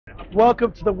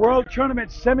Welcome to the World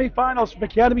Tournament semifinals from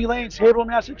Academy Lanes, Haverhill,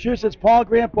 Massachusetts. Paul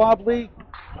Grant, Bob Lee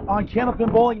on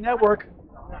Candlepin Bowling Network.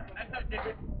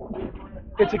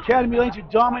 It's Academy Lanes who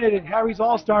dominated Harry's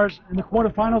All-Stars in the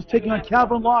quarterfinals, taking on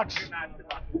Calvin Locke's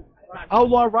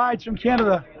Outlaw Rides from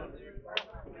Canada.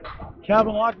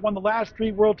 Calvin Locke won the last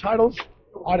 3 world titles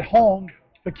at home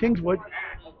for Kingswood.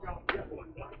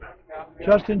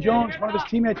 Justin Jones, one of his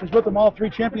teammates, was with him all 3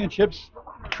 championships,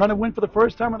 trying to win for the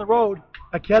first time on the road.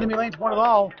 Academy Lanes won it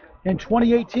all in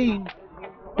 2018.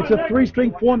 It's a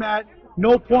 3-string format,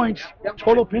 no points,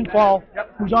 total pinfall.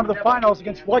 Who's on to the finals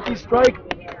against Lucky Strike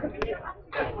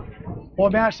or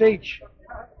Mass H.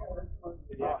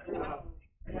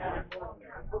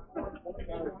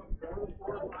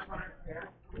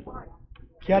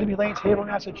 Academy Lanes, Haverhill,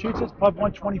 Massachusetts, Pub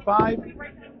 125.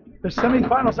 The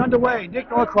semifinals underway. Nick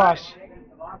Norcross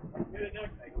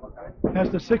has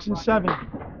the 6 and 7.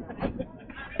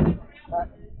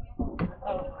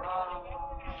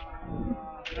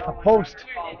 A post,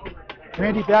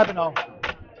 Randy Babineau.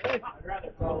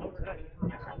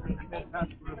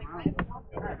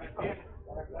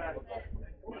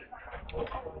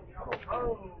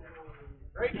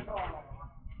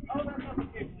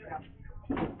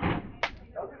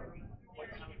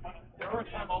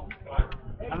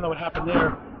 I don't know what happened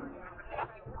there.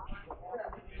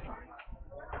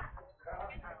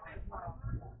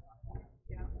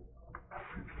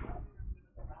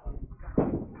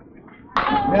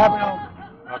 Babineau.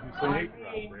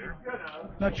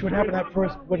 Not sure what happened that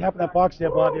first. What happened that box there,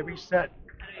 Bob? They reset.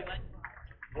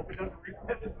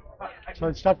 So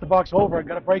it stopped the box over and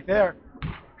got a break there.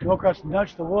 Norcross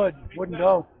nudged the wood. Wouldn't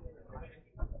go.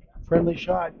 Friendly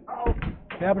shot.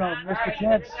 Babineau missed the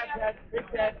chance.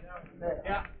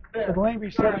 So the lane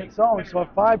reset on its own. So a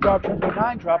 5 drop turns to a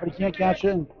 9 drop, but he can't cash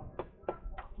in.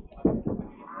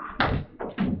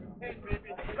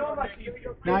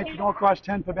 9 for Norcross,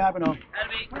 10 for Babineau.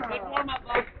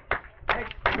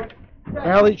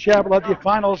 Allie Chapel at the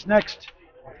finals next.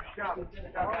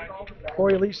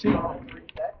 Corey Lisi.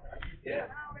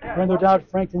 Brendo Dowd,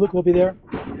 Frank DeLuca will be there.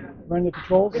 Running the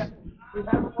controls.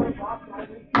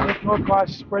 Nick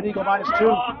Norcross, spread eagle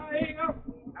 -2.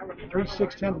 3,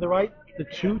 6, 10 to the right, the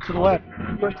 2 to the left.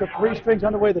 First of 3 strings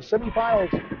underway, the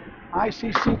semifinals,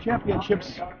 ICC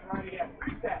Championships.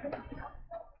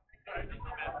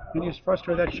 And he's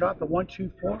frustrated that shot, the 1, 2,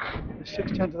 4, the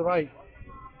 6, 10 to the right.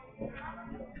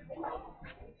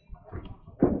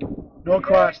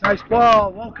 Norcross, nice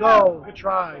ball, won't go, good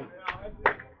try.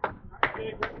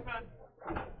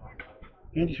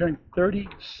 Andy's turning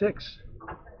 36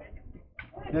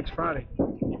 next Friday.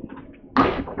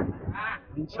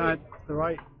 Inside to the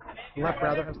right, the left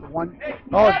rather, has the 1.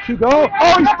 Oh, 2 go.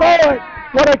 Oh, he stole it!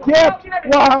 What a gift!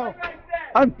 Wow!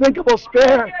 Unthinkable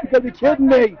spare. You gotta be kidding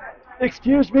me.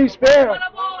 Excuse me, spare.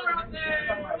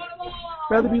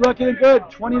 Rather be lucky than good.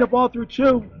 20 to ball through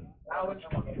 2.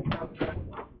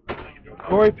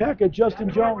 Corey Packer, Justin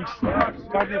Jones,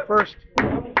 starting at first.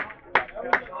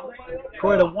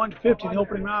 Corey had a 150 in the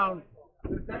opening round.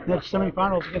 Next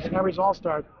semifinals against Harry's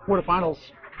All-Star,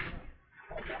 quarterfinals.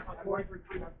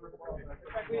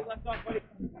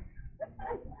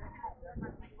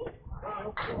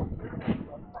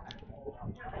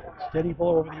 Steady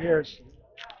bowler over the years.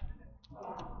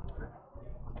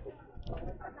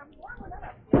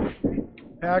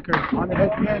 Packer on the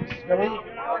head pins. Ready?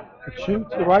 The 2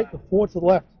 to the right, the 4 to the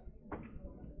left.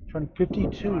 Turning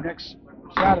 52 next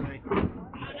Saturday.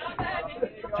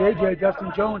 JJ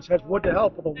Justin Jones has wood to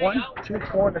help with a 1, 2,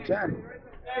 4, and a 10.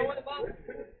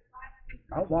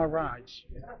 Outlaw rides.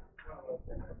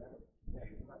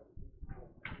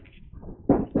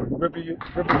 Riverview,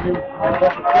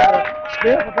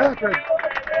 spare for Packard.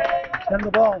 Send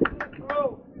the ball.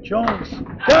 Jones,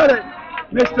 got it.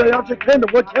 Missed the object pin, the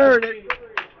wood carried it.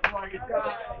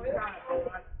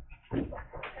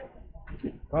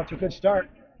 Off to a good start.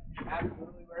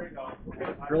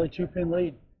 Early 2-pin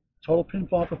lead. Total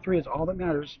pinfall for 3 is all that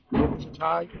matters. It's a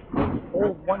tie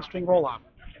or 1-string roll-off.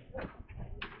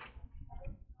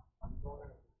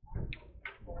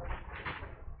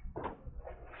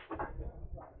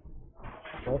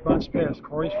 Both on spares.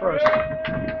 Corey's first. He's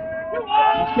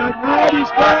got 9.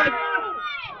 He's got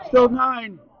still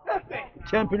 9.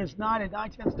 10 pin is 9 and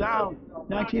 9 10's down.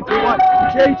 19 through 1.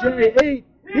 JJ 8.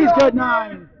 He's got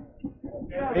 9.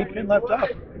 8 pin left up.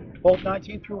 Both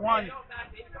 19 through 1.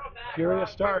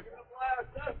 Furious start.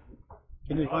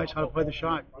 Give me advice how to play the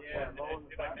shot.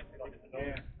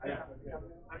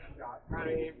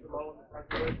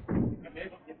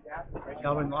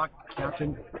 Calvin Locke,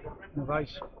 captain, and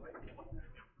advice.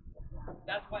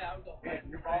 That's why I would go.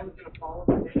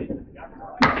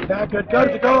 Back it, got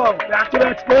it to go. Back to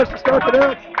that stairs to start the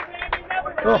net.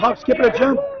 Little hop, skip and a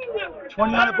jump.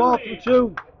 29 a ball through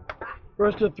 2.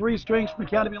 First of 3 strings from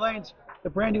Academy Lanes. The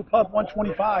brand new pub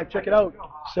 125. Check it out.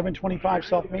 725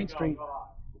 South Main Street.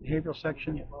 Haverhill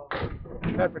section,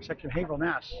 Bedford section, Haverhill,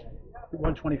 Mass.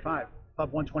 125.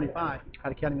 Pub 125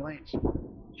 at Academy Lanes.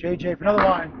 JJ for another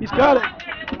line. He's got it.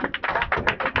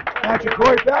 Patrick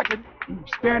Corey back and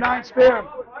spare 9 spare.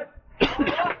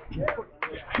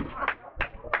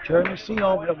 Jeremy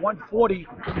Seaholm at 140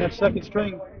 in that second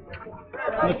string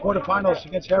in the quarterfinals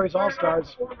against Harry's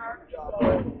All-Stars.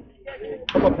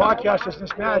 A couple of podcasters in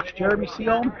this match. Jeremy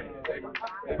Seaholm,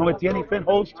 and with Danny Finn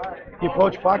host the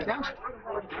Approach podcast.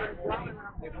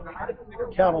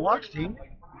 Calvin Locke's team,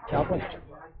 Calvin,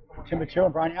 Tim Material,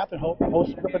 and Brian Atherton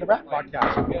host Grip of the Rat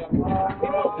podcast.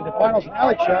 In the finals and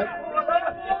alley chat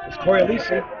is Corey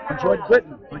Alisi and Jordan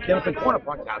Britton on Kenneth Corner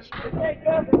podcast.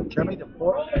 Jeremy, the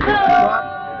 4th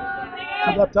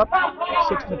shot, 2 left up,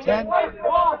 6 to 10.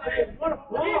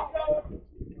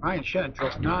 Ryan Shannon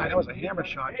drills 9. That was a hammer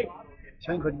shot.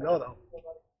 10 couldn't go though.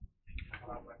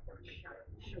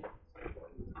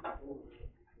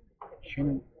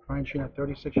 Ryan Shannon,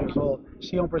 36 years old.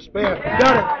 Seaholm for spare.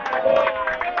 Got it.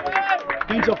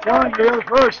 Kings are flying here the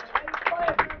first.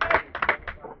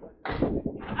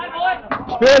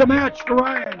 Spare the match for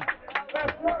Ryan.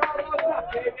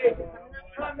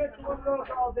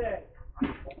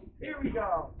 Here we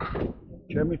go.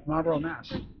 Jeremy from Marlborough,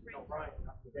 Mass.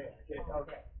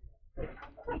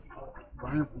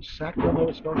 Ryan from Sackville,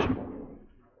 Nova Scotia.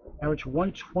 Average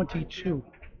 122.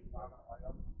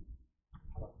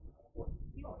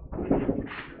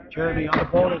 Jeremy on the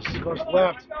bonus, goes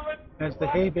left. As the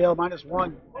hay bale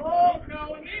 -1.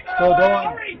 Still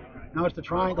going. Now it's the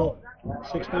triangle.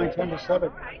 6, 9, 10 to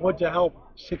 7. Wood to help.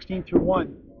 16 through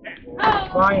 1.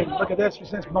 Ryan, look at this. He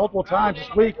sends multiple times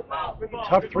this week.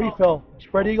 Tough 3 fill.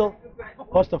 Spread eagle.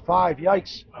 Plus the 5.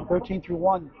 Yikes. 13 through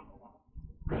 1.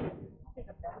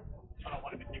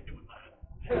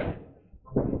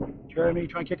 Jeremy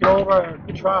trying to kick it over.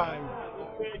 Good try.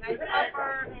 Nice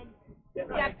upper.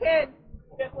 Yeah, kid.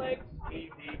 Get legs.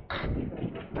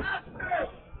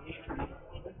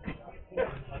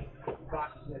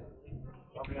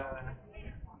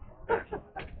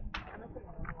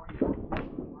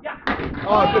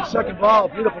 Oh, good second ball.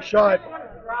 Beautiful shot.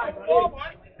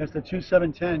 That's the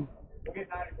 2-7-10.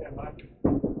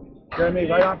 Jeremy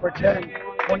right on for 10.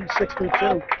 26 through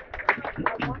 2.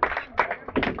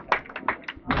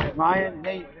 Ryan,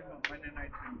 Nate.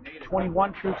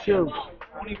 21 through 2.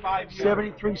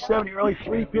 73-70, early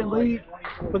 3-pin lead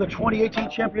for the 2018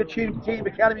 championship team,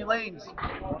 Academy Lanes.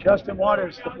 Justin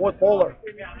Waters, the 4th bowler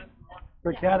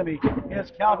for Academy.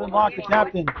 Here's Calvin Locke, the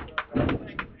captain.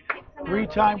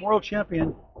 3-time world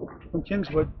champion from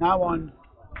Kingswood, now on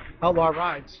Outlaw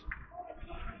rides.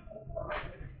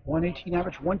 118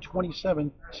 average,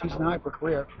 127 season high for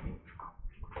career.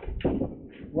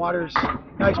 Waters,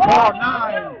 nice ball,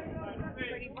 9.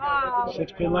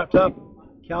 6-pin left up.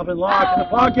 Calvin Locke in the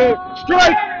pocket.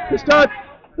 Strike! The stud.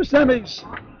 The semis.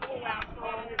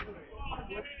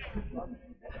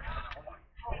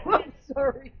 I'm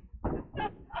sorry.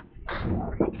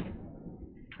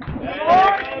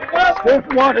 Smith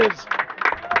Waters.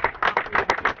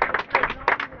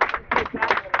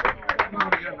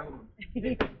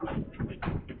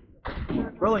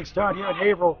 Thrilling start here at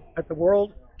Haverhill at the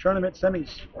World Tournament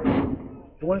Semis.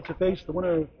 The winner to face the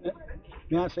winner of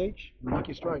Mass H,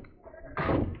 Lucky Strike.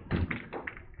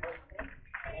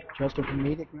 Justin from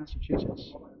Natick,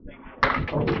 Massachusetts.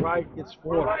 Goes right, gets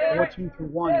 4. 4-2 through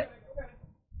 1.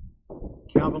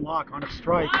 Calvin Locke on a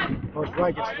strike. Goes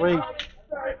right, gets 3.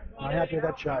 Not happy with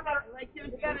that shot.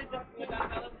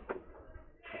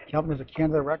 Calvin has a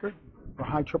Canada record for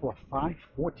high triple of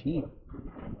 5-14.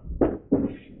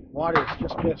 Waters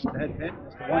just missed the head pin.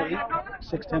 That's the 1-8.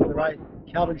 6-10 to the right.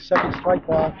 Calvin's second strike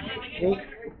ball. 8.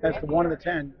 That's the 1 and the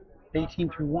 10. 18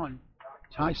 through 1.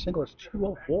 Tie single is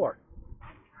 204.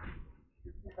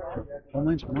 Home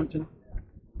lanes from Moncton.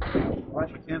 Right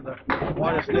for Canada.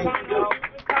 Waters Nate.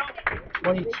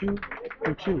 22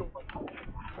 through 2.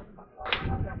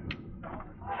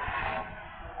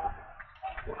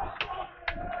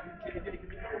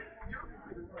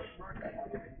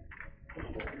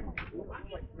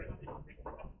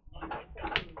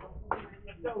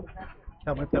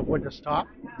 Calvin with that wood to stop.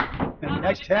 And the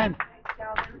next 10.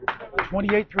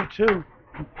 28 through 2.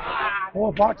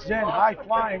 4 boxes in, high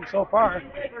flying so far.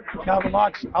 Calvin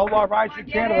Locke's Outlaw rides for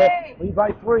Canada. Lead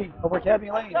by 3 over Academy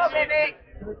Lanes.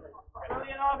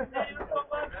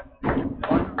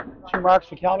 2 marks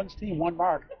for Calvin's team, 1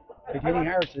 mark for Danny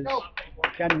Harris's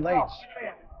Academy Lanes.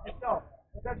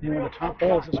 One of the top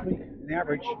bowlers this week in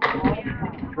average.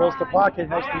 Drills the pocket,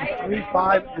 has the 3,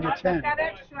 5, and the 10.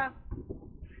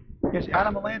 Here's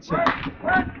Adam Melanson,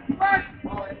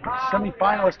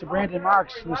 semi-finalist to Brandon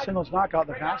Marks in the singles knockout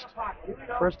in the past.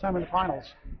 First time in the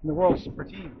finals in the world for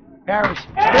team. Harris,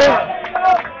 spare.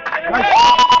 Nice.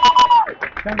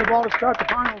 10 the ball to start the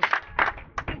finals.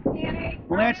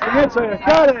 Melanson the answer,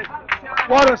 got it.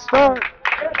 What a start.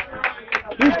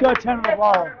 He's got 10 on the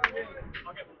ball.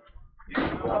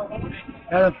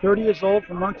 Adam, 30 years old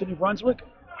from Moncton, New Brunswick.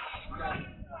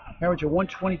 Average of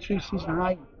 122, season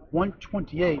high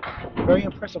 128. Very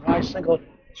impressive high single,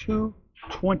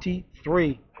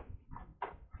 223.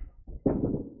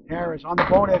 Harris on the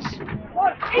bonus.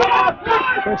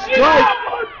 Good strike.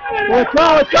 Here it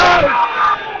goes.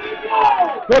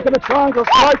 Look at the triangle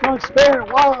strike on spare.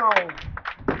 Wow.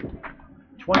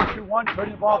 22-1,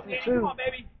 turning the ball through 2.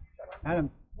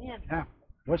 Adam, yeah,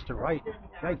 what's the right?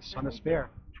 Yikes on the spare.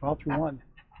 12-1.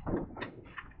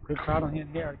 Good crowd on hand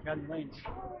here at Academy Lanes.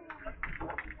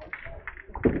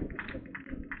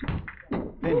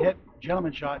 Pin hit,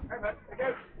 gentleman shot.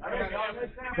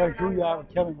 Greg Gouillard with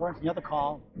Kevin Burns, the other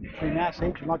call between Mass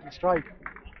H and Lucky Strike.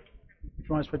 If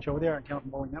you want to switch over there and count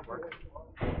from Bowling Network.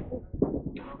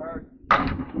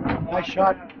 Nice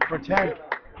shot for 10.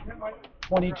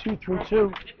 22 through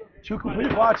 2. 2 complete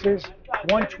boxes.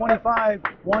 125,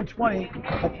 120.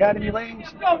 Academy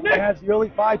Lanes has the early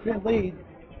 5-pin lead.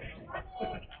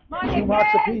 2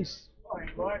 marks apiece. A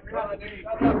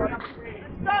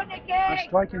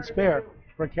strike and spare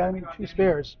for Academy, 2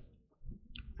 spares.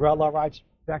 For Outlaw Rides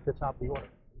back to the top of the order.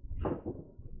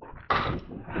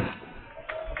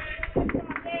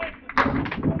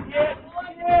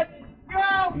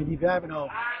 Andy Vavino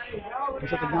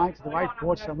is at the 9 to the right,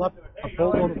 4 to the left, a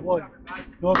boatload of wood.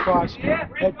 No cross, head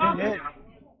pin hit.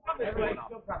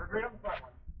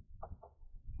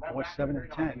 4, 7,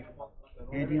 and 10.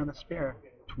 Andy on the spare,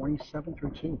 27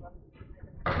 through 2.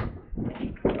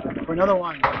 For another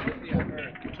one.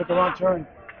 Took a wrong turn.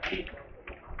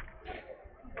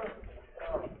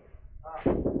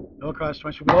 No cross,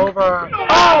 twice should be over.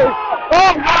 Oh!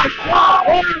 Oh my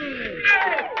God!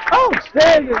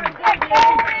 Outstanding!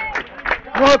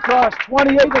 No cross,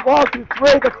 28 the ball through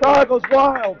 3. The crowd goes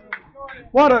wild.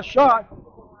 What a shot!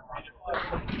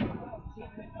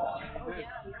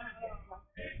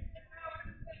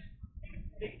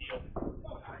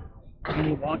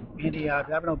 Andy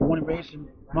Vavino, born and raised in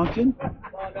Moncton.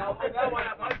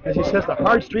 As he says, the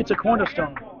hard streets of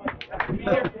Cornerstone.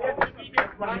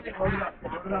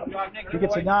 He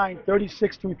gets a 9,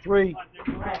 36 through 3.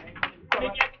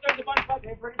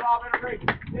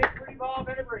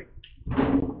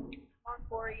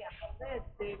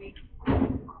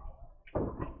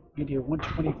 Andy, a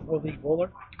 124 league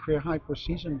bowler, career high for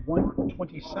season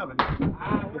 127.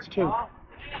 It's 2.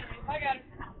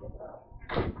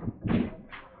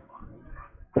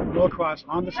 No cross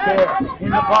on the spare, in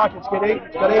the pockets, get 8,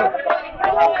 it's got 8.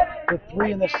 The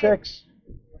 3 and the 6.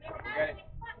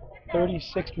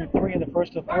 36 through 3 in the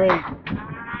first of 3.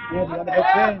 Andy on the head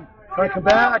pin, trying to come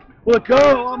back. Will it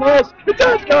go? Almost. It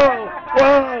does go!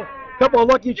 Wow! Couple of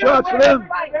lucky shots for them.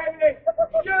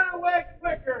 Get away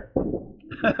quicker!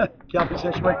 Calvin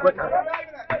says she went quicker.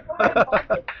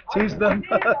 Tease them.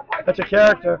 That's a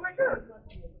character.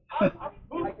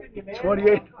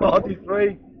 28,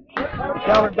 43.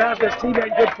 Calvin Bassett's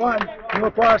teammate, good fun. No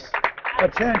across a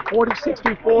 10, 46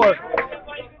 through 4.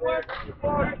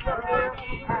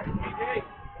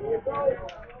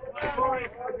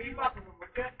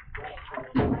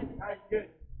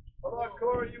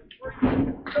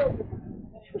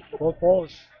 Both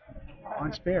balls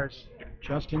on spares.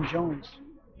 Justin Jones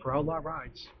for Outlaw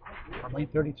Rides on lane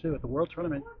 32 at the World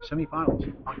Tournament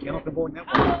semifinals on Candlepin Bowling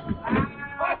Network.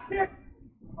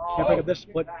 Can't think of this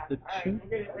split. The 2,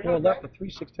 4 left, the 3,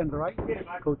 6, 10 to the right.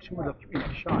 Go 2 with a 3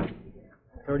 next shot.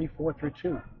 34 through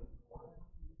 2.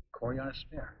 Corey on a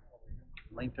spare.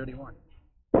 Lane 31.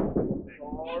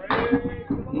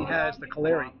 He has the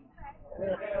Caleri.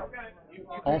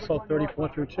 Also 34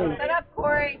 through 2. Set up,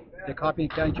 Corey. They're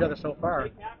copying each other so far.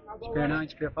 Spare 9,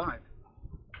 spare 5.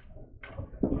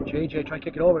 JJ trying to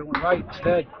kick it over. It went right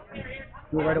instead.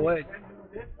 Do it right away.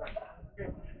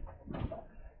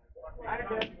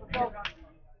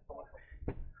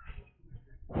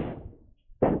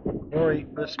 Corey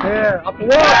for the spare. Up the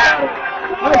wall.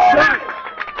 Nice shot.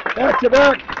 Back to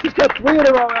back. He's got 3 in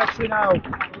a row actually now.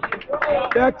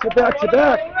 Back to back to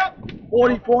back.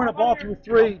 44 and a ball through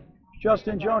 3.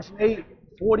 Justin Johnson 8.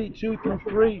 42 through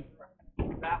 3.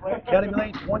 Academy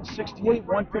Lanes 168,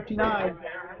 159.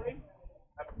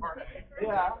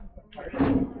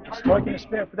 Striking a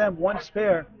spare for them. 1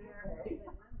 spare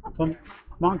from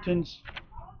Moncton's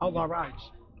Outlaw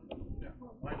rides.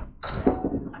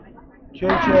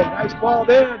 JJ, nice ball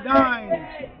there, 9.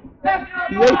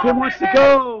 The 8 pin wants to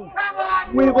go.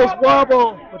 Weevils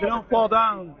wobble, but they don't fall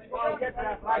down. Go get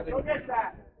that, Mike. Go get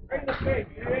that. Bring the face.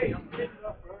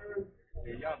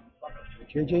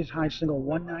 JJ's high single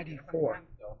 194.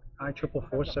 High triple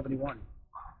 471.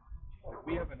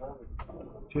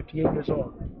 58 years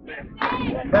old.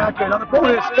 Packard on the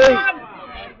bonus,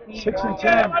 8. 6 and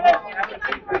 10.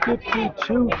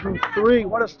 52 through 3.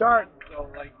 What a start.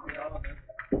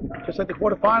 Just like the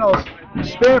quarterfinals.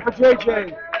 Spare for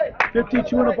JJ.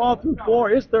 52 in the ball through 4.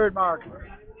 His third mark.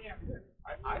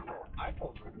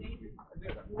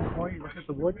 Oh, you look at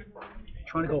the wood.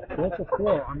 Trying to go 4 for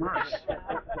 4 on Mars.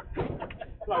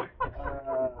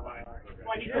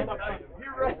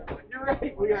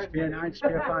 Spear 9,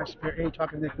 spear 5, spear 8,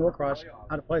 talking to Nick Norcross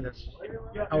how to play this.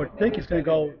 I would think he's going to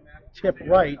go tip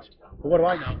right, but what do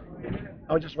I know?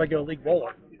 I was just a regular league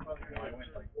bowler.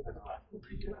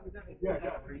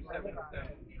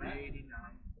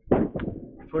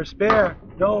 For a spare,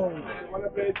 no.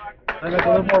 I make a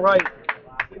little more right.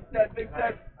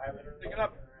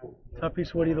 Tough piece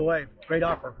of wood either way. Great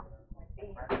offer.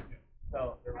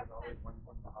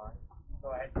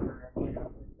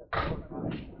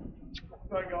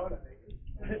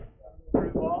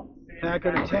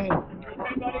 Packard at 10.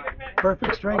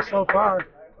 Perfect strength so far.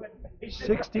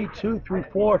 62 through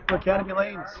 4 for Academy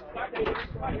Lanes.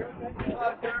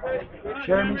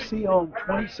 Jeremy Seaholm,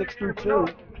 26 through 2.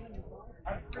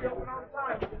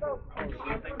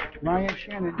 Ryan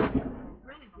Shannon,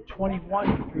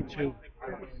 21 through 2.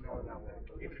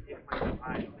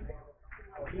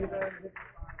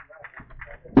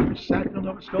 Sackville,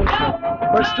 Nova Scotia.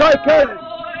 For strike it!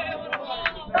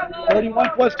 31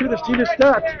 plus 2, this team is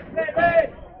stacked.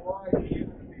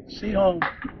 Seaholm,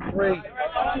 3.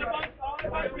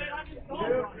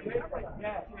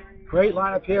 Great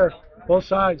lineup here, both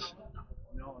sides.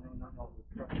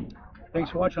 Thanks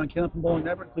for watching on Kenneth and Bowling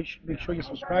Network. Please make sure you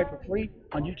subscribe for free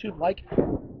on YouTube, like,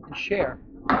 and share.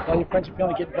 Tell your friends and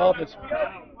family to get involved in this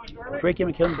great game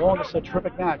of Kenneth and Bowling. This is a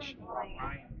terrific match.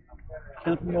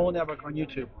 Kenneth and Bowling Network on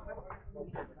YouTube.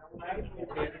 It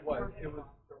was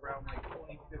around like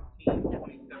 2015,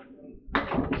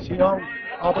 2017. See home,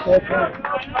 all but the head front.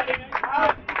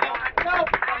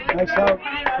 Nice out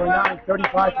for 9,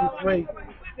 35 through 3.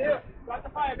 Got the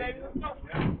fire, baby. Let's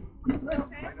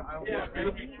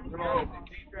go.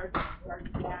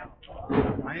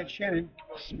 Ryan Shannon,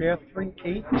 spare 3,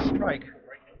 8, strike.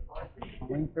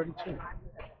 Lane 32.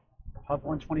 Pub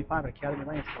 125 at Academy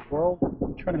Lanes for World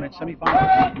Tournament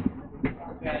semifinals.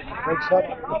 Breaks up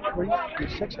the 3 and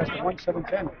 6 has the 1, 7,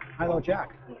 10. High-low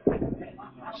jack.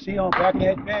 Seaholm back in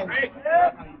head pin.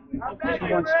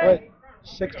 2-1 split.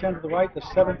 6-10 to the right, the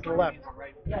 7 to the left.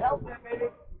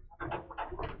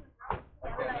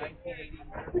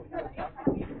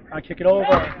 I kick it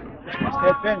over. This one's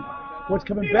head pin. Wood's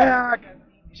coming back.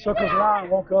 Circles around,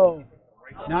 won't go.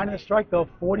 9 in the strike though,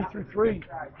 40 through 3.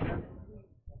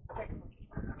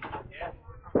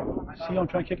 Seaholm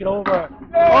trying to kick it over.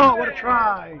 Oh, what a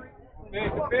try.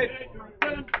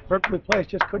 Perfectly placed,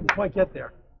 just couldn't quite get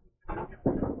there.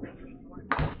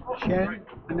 Shannon,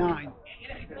 a 9.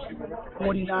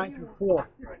 49 through 4.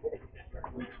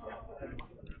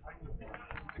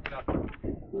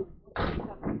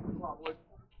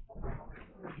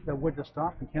 The wood to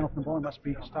stop, and Candleton Bowling must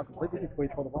be stopped completely before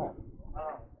you throw the ball.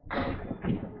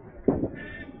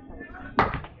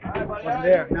 Wasn't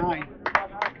there, 9.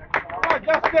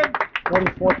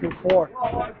 44 through 4.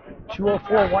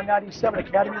 204, 197,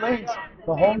 Academy Lanes.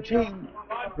 The home team,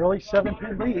 early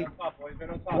 7-pin lead.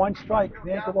 1 strike,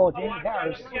 the ankle ball, Jamie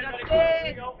Harris.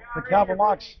 The Calvin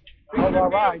Locks, Outlaw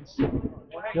rides.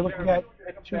 You're looking at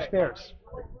 2 spares.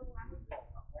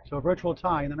 So a virtual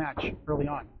tie in the match early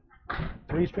on.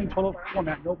 3-string total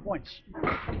format, no points.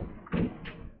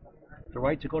 The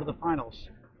right to go to the finals.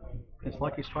 It's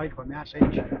Lucky Strike for Mass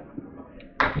H.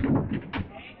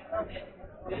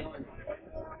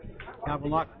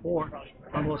 Calvin Lock 4,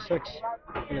 Bundle 6.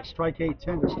 And it's strike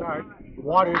 8-10 to start.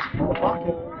 Waters in the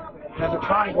pocket. Has a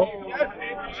triangle.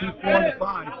 2, 4, and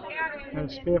 5. And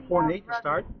a spare 4 and 8 to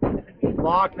start.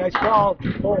 Lock, nice ball.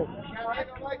 Full.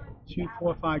 2,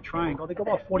 4, 5 triangle. They go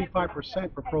about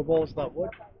 45% for pro bowlers without wood.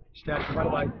 Stats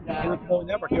provided by Kenneth Bowling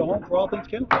Network. Your home for all things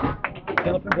Kenneth.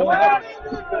 Kenneth Bowling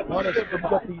Network. Waters, we've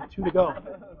got the 2 to go.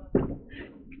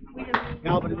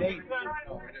 Calvin and 8.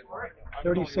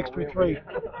 36 through 3.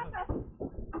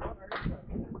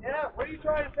 Yeah, what are you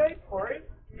trying to say, Corey?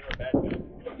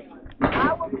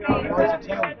 Waters at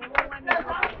 10.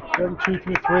 32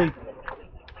 through 3.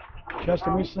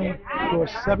 Justin recently threw a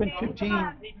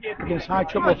 7-15 against high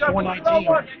triple of 419.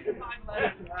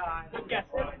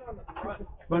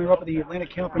 Runner up of the Atlantic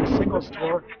California Singles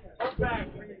Tour.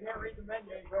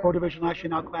 Pro Division last year,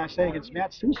 now Class A against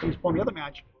Matt Sousa. He's pulling the other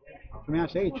match for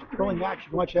Mass H. Thrilling match. You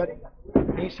can watch that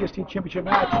ACST Championship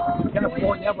match. Kenneth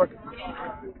Floyd Network.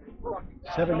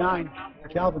 7-9 for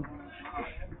Calvin.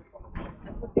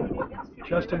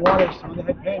 Justin Waters on the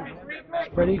head pin.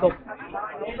 Spread eagle.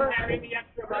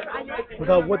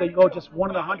 Without wood, they go just 1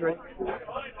 in 100.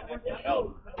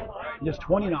 Just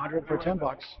 20 in 100 for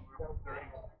 $10.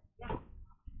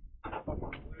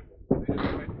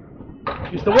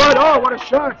 He's the wood. Oh, what a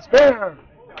shot. Spare.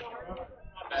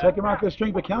 Second round for the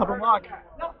string for Calvin Locke.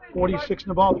 46 in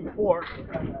the ball through 4.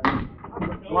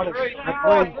 Waters at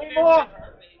 3.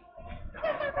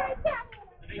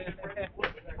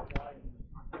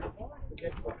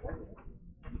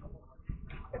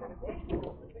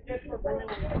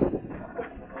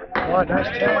 Oh, nice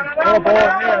 10. Full ball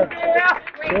in there.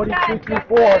 42 through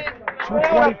 4.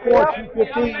 224,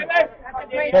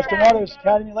 215. Justin Waters,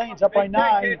 Academy Lanes up by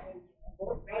 9.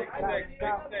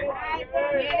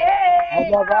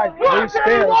 Outlaw ride, 3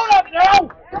 spares.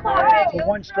 To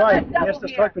 1 strike. Here's the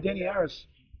strike for Danny Harris.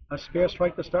 A spare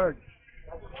strike to start.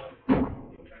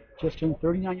 Just turned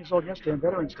 39 years old yesterday on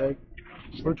Veterans Day.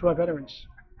 Salute to our veterans.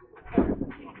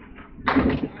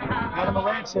 Adam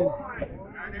Melanson.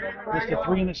 Just a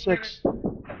 3 and a 6.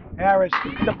 Harris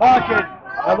in the pocket.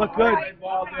 That looked good.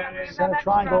 Center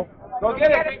triangle. Go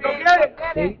get it. Go get it.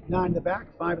 8, 9 in the back,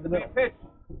 5 in the middle.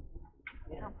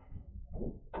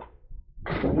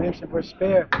 Melanson for a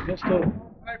spare. Missed 2.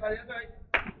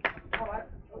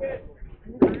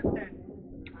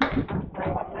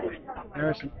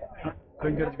 Harrison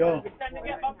couldn't get it to go.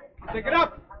 Pick it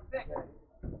up.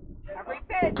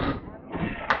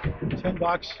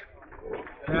 $10.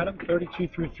 Adam, 32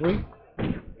 through 3.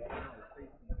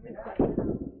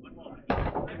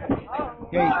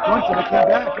 Yeah, he points it, but came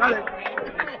back. Got it.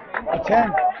 A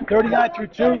 10. 39 through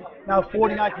 2. Now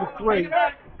 49 through 3.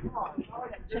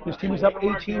 His team is up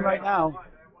 18 right now.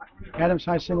 Adam's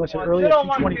high single, I said earlier,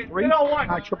 223.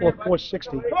 High triple of 460.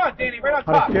 Come on, Danny, right on Out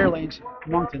top. of Fairlanes,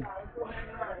 Moncton,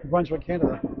 Brunswick,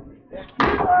 Canada.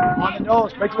 On the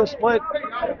nose, breaks the split.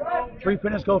 3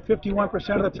 pinners go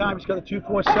 51% of the time. He's got the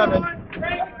 247.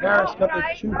 Harris got the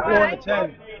 24 and the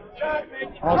 10.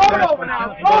 All stats by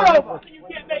Kenneth.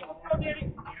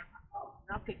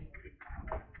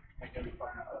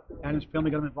 Adam's family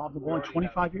got him involved in bowling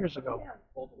 25 years ago.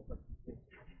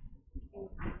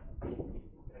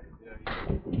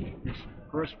 His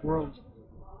first Worlds.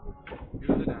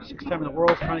 6th time in the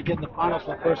world, trying to get in the finals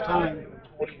for the first time.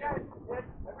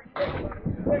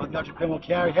 Dr. Pim will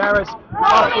carry Harris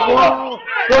off the wall.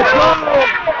 Let's go!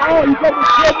 Oh, you got the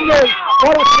champion!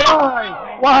 What a try!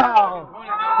 Wow!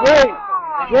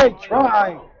 Great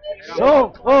try. So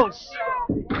close.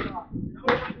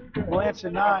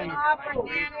 Melanson 9.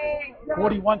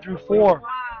 41 through 4.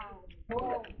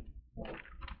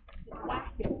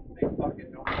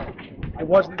 It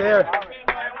wasn't there.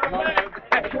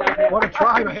 What a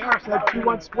try by Harris. Had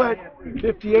 2-1 split.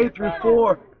 58 through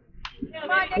 4.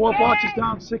 4 boxes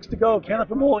down, 6 to go. Kenneth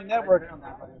Bowling Network.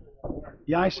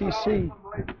 The ICC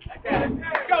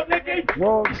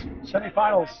World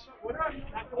Semifinals.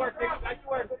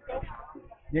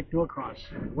 Nick Norcross,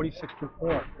 46 through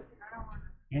 4.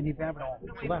 Andy Babineau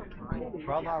to left.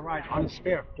 For Outlaw right on the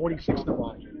spare, 46 in the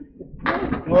ball.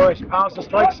 Norris pounds the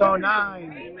strike zone,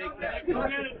 9.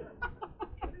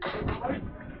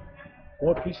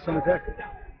 4 pieces on the deck.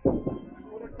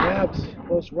 Grabs,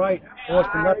 close right.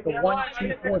 Horseman left the 1,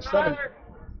 2, 4, 7.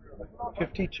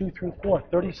 52 through 4.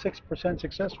 36%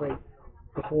 success rate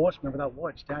for 4 horsemen without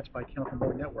wood. Stats by Kenneth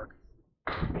Bowling Network.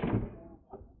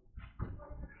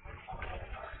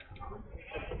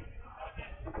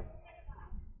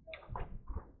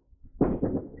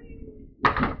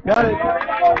 Got it.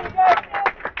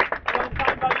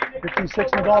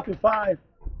 56 in the ball through 5.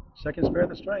 Second spare of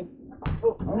the string.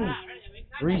 Ooh,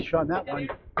 3 shot on that one.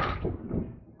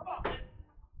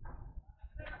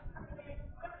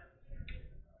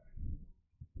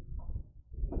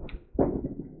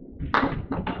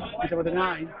 He's over the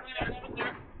 9.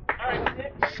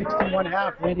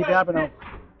 61.5, Randy Babineau.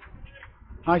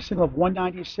 High single of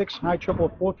 196, high triple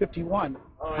of 451,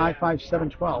 high 5,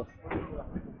 712.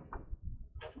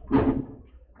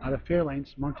 Out of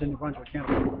Fairlanes, Moncton, New Brunswick,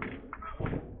 Canada.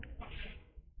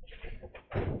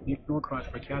 Nick Norcross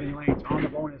for Academy Lanes on the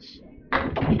bonus.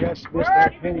 Just missed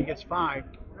that pin, he gets 5.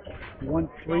 1,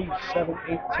 3, 7,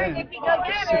 8, 10.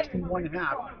 61.5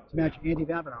 to match Andy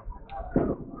Babineau.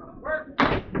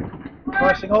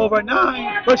 Crossing over,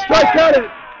 9. First strike, got it.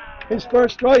 His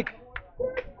first strike.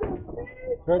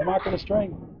 Third mark on the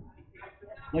string.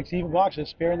 Likes even boxes.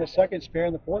 Spare in the second, spare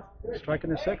in the fourth, strike in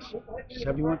the sixth.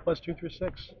 71 plus 2 through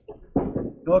 6.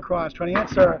 No cross, trying to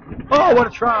answer. Oh, what a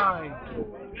try!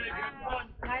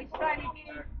 Nice try,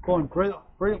 Nikki. Going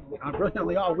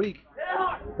brilliantly all week.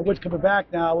 The wood's coming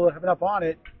back now. We'll have enough on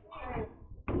it.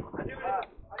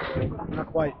 Not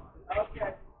quite.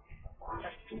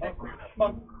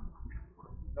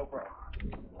 No problem.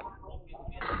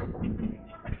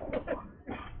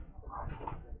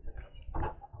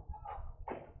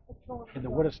 And the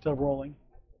wood is still rolling.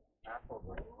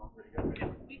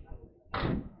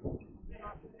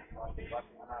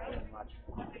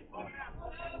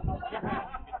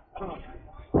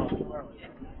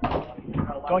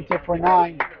 Going to for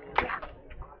 9.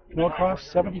 No cross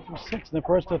 70 through 6 in the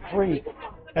first of 3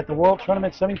 at the World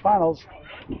Tournament semifinals.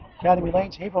 Academy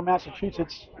Lanes, Haverhill,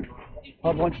 Massachusetts.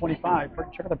 Pub 125.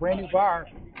 Check out the brand new bar,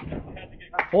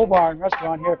 full bar and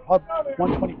restaurant here at Pub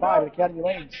 125 at Academy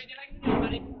Lanes.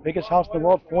 Biggest house in the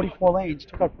world, 44 lanes.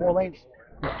 Took out 4 lanes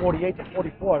from 48 to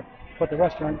 44. Put the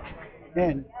restaurant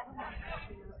in.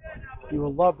 You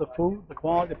will love the food, the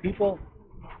quality, the people,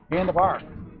 and the bar.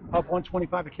 Pub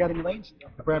 125 Academy Lanes,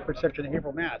 the Bradford section of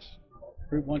Haverhill, Mass.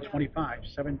 Route 125,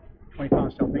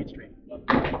 725 South Main Street.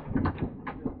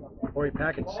 Corey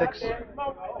Packett, 6,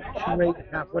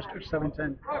 2-8, half Worcester,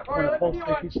 710. On the post,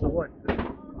 3 pieces of wood.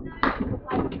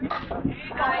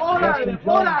 Justin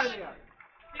Jones.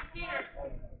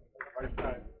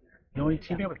 The only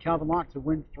teammate with Calvin Locke to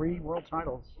win 3 world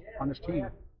titles on this team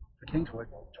for Kingswood,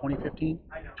 2015,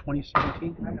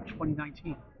 2017, and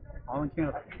 2019, all in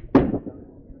Canada.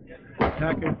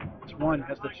 Packard is 1,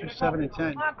 has the 2, 7, and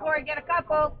 10. Come on, Corey, get a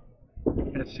couple.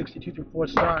 And it's 62 through 4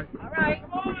 start. All right.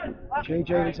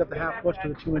 JJ leads up the half push to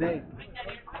the 2 and 8.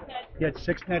 He had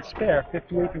 6 net spare,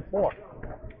 58 through 4.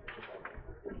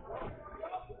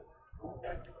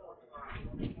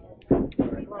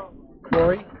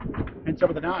 Corey ends up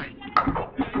with a 9.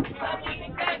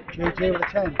 JJ with a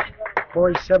 10.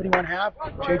 Corey 71 half.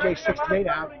 JJ 68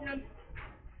 half.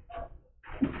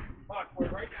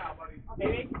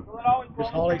 This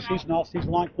holiday season, all season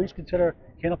long, please consider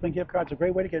Candlepin gift cards a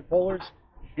great way to get bowlers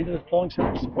into the bowling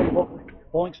centers, support local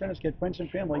bowling centers, get friends and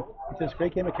family into this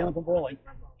great game of Candlepin bowling.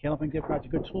 Candlepin gift cards are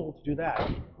a good tool to do that.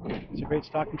 It's a great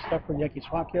stocking stuff for Yankee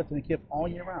Swap gift and a gift all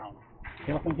year round.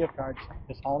 Candlepin gift cards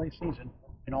this holiday season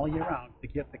and all year round, the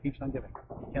gift that keeps on giving.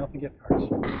 Candlepin gift cards.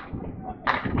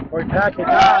 Corey Packett,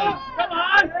 9. Come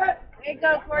on. There you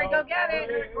go, Corey. Go get it.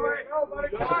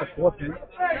 That's at the 4th pin.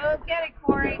 Go get it,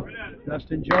 Corey.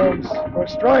 Justin Jones for a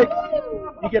strike.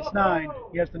 He gets 9.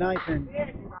 He has the 9th pin.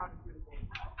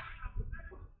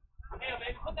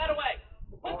 Put that away.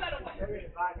 Put that away.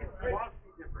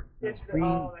 It's 3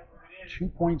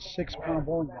 2.6 pound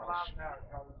bowling balls.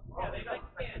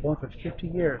 Bowling for 50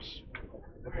 years.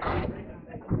 The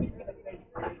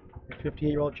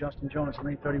 58-year-old Justin Jones in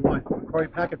lane 31. Corey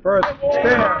Packett first.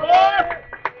 Spare.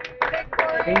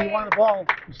 81 on the ball.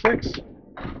 6.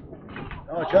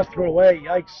 Oh, just threw it away.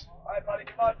 Yikes.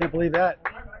 Can't believe that.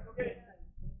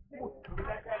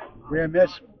 Rare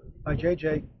miss by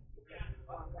JJ.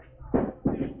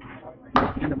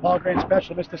 And the Paul Grant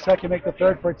special missed the second, make the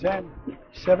third for a 10.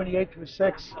 78 through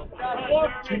 6.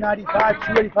 295,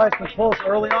 285 has been close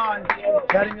early on.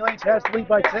 Academy Lanes has the lead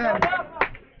by 10.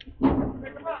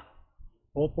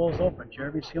 Both balls open.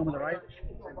 Jeremy Sealman on the right.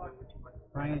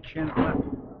 Ryan Chen left.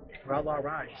 Outlaw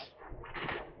rides.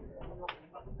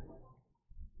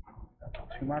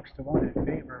 2 marks to 1 in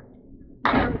favor.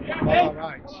 Outlaw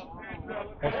rides.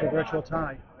 Also a virtual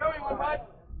tie.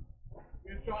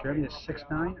 Jeremy is 6'9"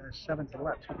 and a 7 to the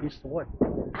left. 2 pieces of wood.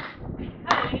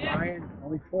 Ryan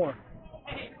only 4.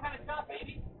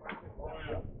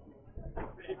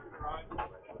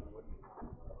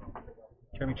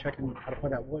 Jeremy checking how to play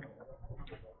that wood.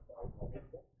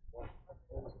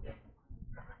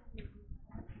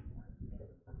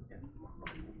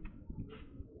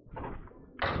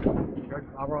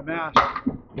 Alvaro Mass.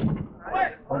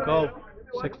 Won't go.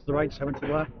 6 to the right, 7 to the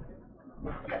left.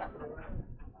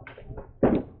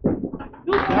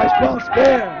 Nice ball,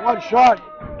 spare. One shot.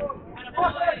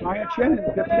 Ryan Shannon,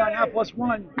 59 half plus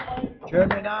 1.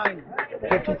 Jeremy 9,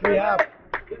 53 half.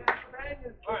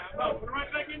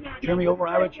 Jeremy over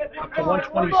average up to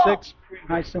 126.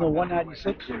 Nice single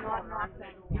 196.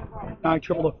 9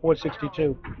 triple to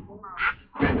 462.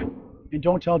 And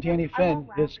don't tell Danny Finn,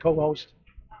 his co-host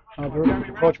of the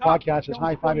Approach podcast, his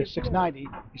high 5 is 690.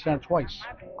 He sent it twice.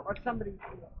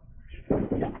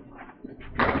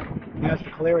 He has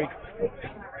the Caleri.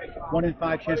 1 in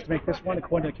 5 chance to make this one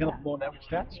according to the Candlepin Bowling Network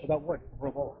stats without wood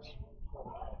for bowlers.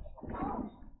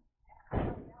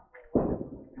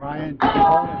 Ryan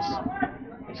bonus.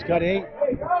 He's got 8,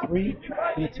 3,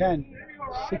 and a 10.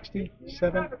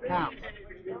 67 half.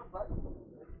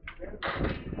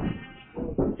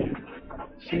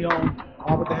 See home,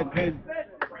 all with the head pin.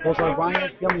 Those are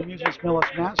Ryan Family Amusements,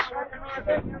 Millis, Mass.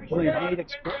 William Hayden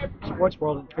Sports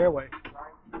World in Fairway.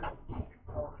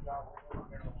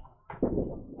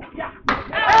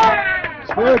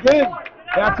 Spare again.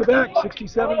 Back to back.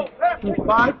 67 through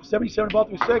 5. 77 ball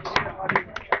through 6.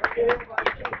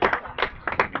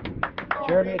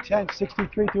 Jeremy at 10.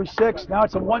 63 through 6. Now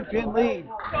it's a 1-pin lead.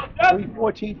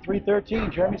 3-14,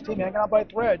 3-13. Jeremy's team hanging on by a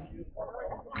thread.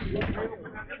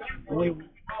 Only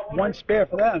one spare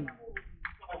for them.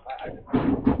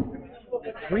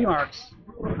 3 marks.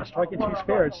 A strike and 2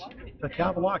 spares. The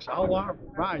Calvin Locks. Outlaw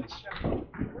rides.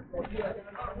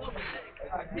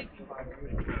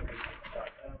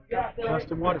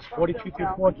 Justin Waters, 42 through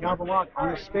 4. Calvin Lock on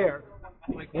a spare.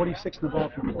 46 in the ball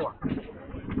through 4.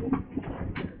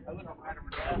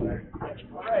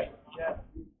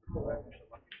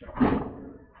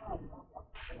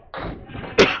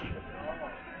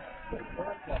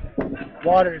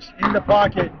 Waters in the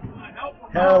pocket.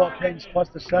 Parallel pins plus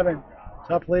the 7.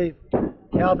 Tough lead.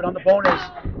 Calvin on the bonus.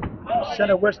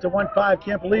 Center whisk to 1-5.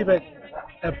 Can't believe it.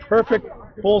 A perfect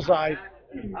bullseye.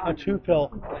 A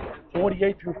 2-fill.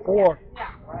 48 through 4.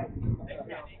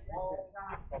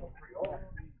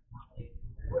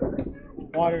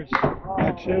 Waters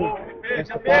at 2. That's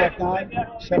the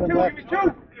 5-9. 7 left.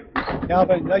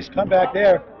 Calvin, nice comeback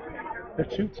there. The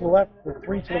 2 to the left, the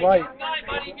 3 to the right.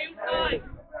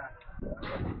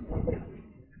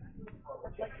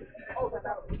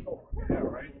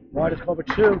 Waters over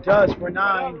 2, does for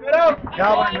 9.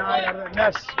 Calvin 9 out of the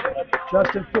mess.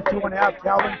 Justin 51.5,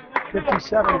 Calvin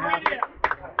 57.5.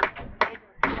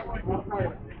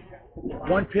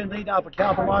 1-pin lead now for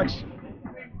Calvin Locks.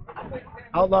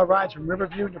 Outlaw rides from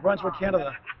Riverview, New Brunswick,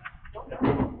 Canada.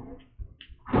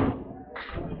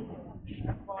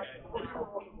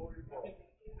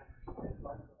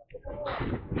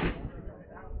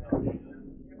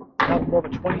 Calvin over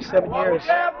 27 years.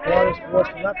 Waters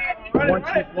forced left.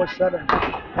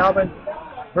 1-2-4-7. Calvin,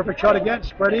 perfect shot again.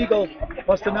 Spread eagle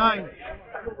plus the 9.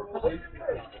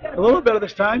 A little better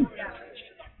this time.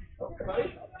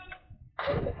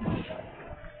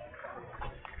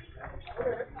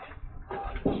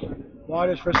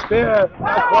 Waters for spare.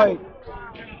 Not quite.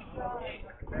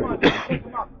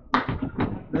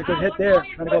 Very good hit there.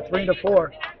 Trying to go 3 into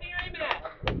 4.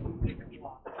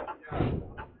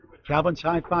 Calvin's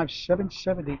high 5,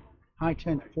 770. High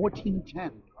 10,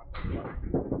 14-10.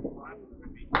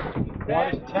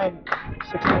 Waters 10,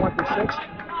 61 through 6.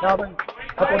 Calvin,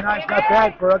 couple of 9s, not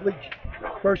bad for ugly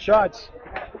first shots.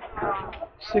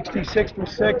 66 through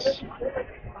 6.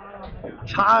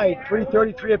 Tied,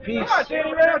 333 apiece.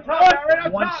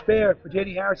 One spare for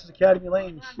Danny Harris's Academy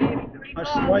Lanes. A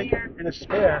strike and a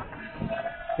spare.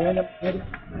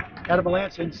 Adam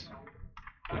Melanson's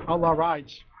Outlaw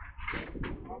rides.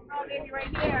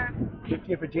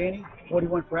 50 for Danny,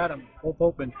 41 for Adam. Both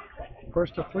open.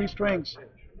 First of 3 strings.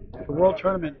 The World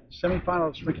Tournament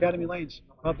semifinals for Academy Lanes.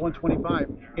 Club 125,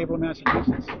 Haverhill,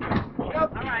 Massachusetts. All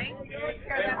right.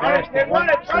 Harris, the 1,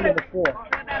 2, and the 4.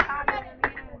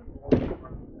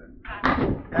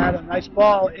 Adam, nice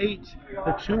ball, 8.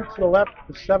 The 2 to the left,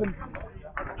 the 7,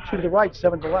 2 to the right,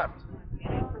 7 to the left.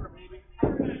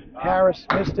 Harris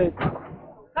missed it.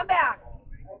 Come back.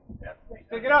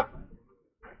 Pick it up.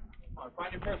 Come on,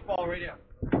 find your first ball right here.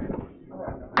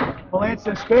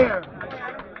 Melanson spare.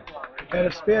 And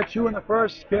a spare 2 in the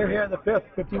first, spare here in the 5th,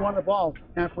 51 the ball,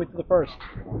 halfway through the first.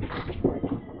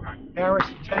 Harris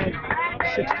 10,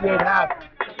 68 half.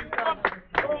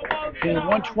 The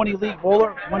 120 league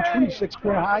bowler, 126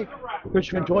 career high.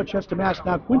 Richmond, Dorchester, Mass.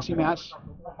 Now Quincy, Mass.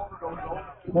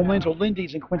 Home lanes are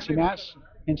Lindy's in Quincy, Mass.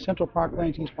 And Central Park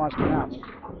Lanes, East Boston, Mass.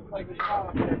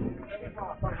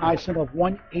 High single of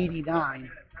 189.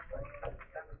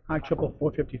 High triple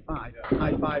 455.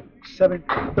 High 5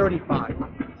 735.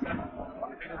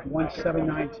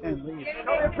 17910 lead.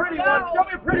 Show me a pretty one. Show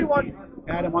me a pretty one.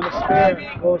 Adam on the spare,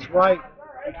 goes right.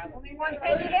 Only one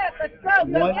pin to hit. Let's go.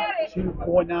 Go 1, get it. 2,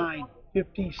 4, 9,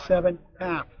 57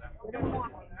 half.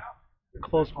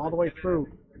 Close all the way through.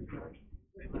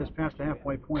 Just past the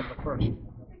halfway point of the first.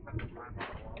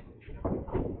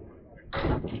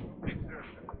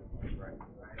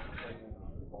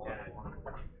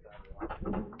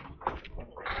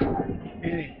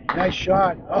 Annie, nice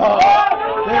shot. Oh,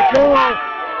 there it goes.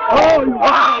 Oh,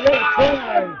 wow, what a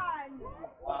try.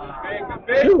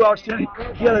 2 outstanding.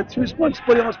 He had a 2-split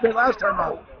split he almost made last time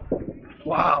out.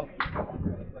 Wow.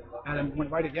 And then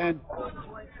went right again.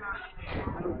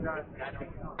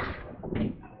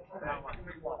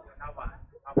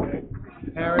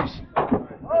 Harris.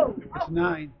 It's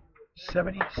 9.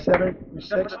 77 through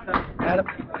 6. Adam.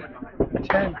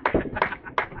 10.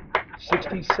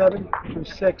 67 through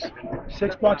 6.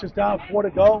 6 boxes down, 4 to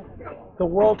go. The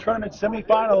World Tournament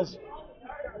semifinals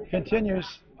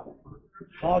continues.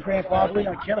 All Grand Bobbley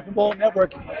on Cannabis Bowl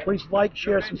Network. Please like,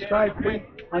 share, subscribe, free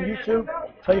on YouTube.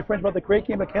 Tell your friends about the great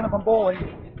game of Cannabis Bowling.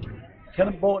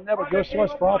 Cannabis Bowl Network, your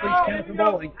source for all things Cannabis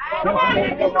Bowling. Cannabis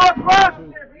Bowling Network.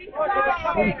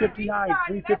 359,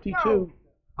 352.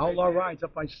 Outlaw rides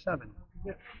up by 7.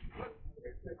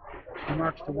 2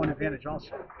 marks to 1 advantage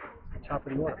also. Top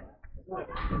of the order.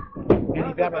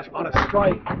 Andy Babbitt's on a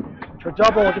strike. For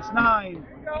double, it's 9.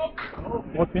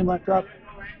 4 pin left up.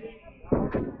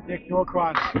 Nick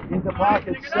Norcross in the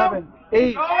pocket. 7,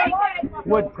 8.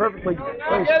 Wood perfectly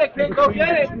placed in between the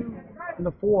 2 and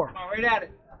the 4. Right at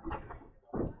it.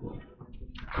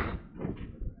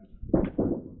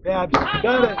 Babs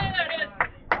got it.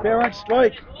 Fair on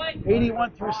strike.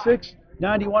 81 through 6.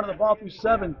 91 of the ball through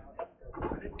 7.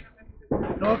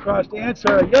 Norcross to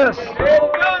answer. Yes.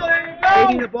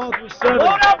 80 the ball through 7.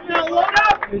 Load up now, load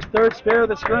up. His 3rd spare of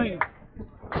the string.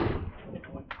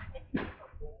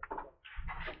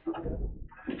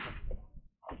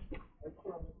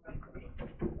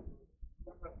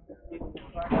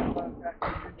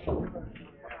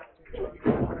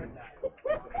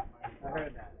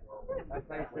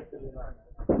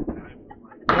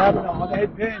 Kavanaugh on the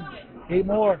head pin. 8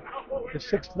 more. The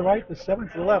 6 to the right, the 7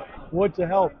 to the left. Wood to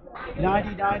help.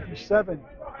 99 through 7.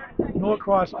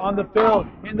 Norcross on the field.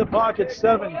 In the pocket.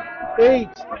 7, 8.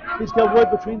 He's got Wood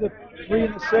between the 3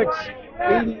 and the 6.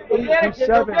 88 through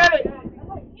 7.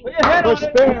 The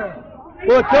spare.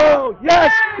 Will it go?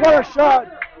 Yes! What a shot!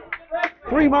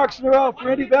 3 marks in a row for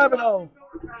Andy Babineau.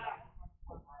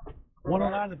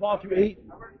 109 the ball through 8.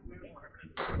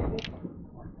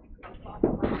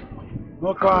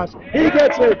 Norcross. He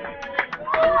gets it!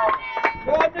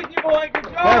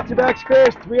 Back-to-back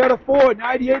spares, 3 out of 4.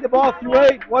 98 the ball through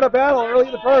 8. What a battle early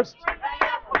in the first.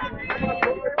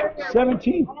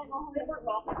 17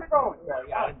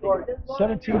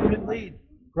 minute lead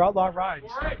for Outlaw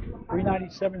Rides.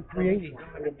 397, 380.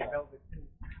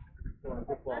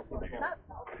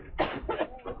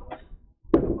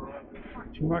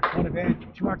 Two marks, 1 advantage.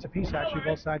 2 marks apiece actually,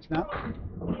 both sides now.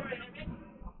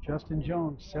 Justin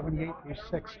Jones, 78 through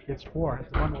 6, gets 4.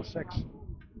 That's the bundle of 6.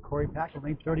 Corey Packle,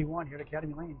 lane 31 here at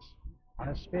Academy Lanes on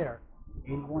a spare,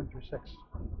 81 through 6.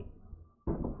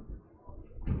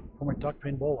 Former duck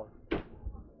pin bowler.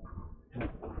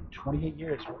 28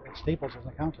 years at Staples as an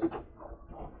accountant.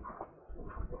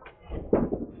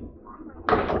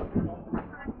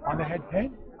 On the head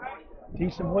pin,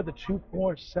 decent Wood, the 2,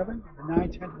 4, 7, the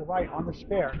 9, 10 to the right on the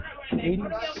spare,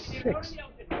 86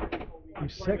 through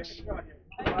 6.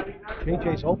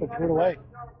 JJ's open, threw it away.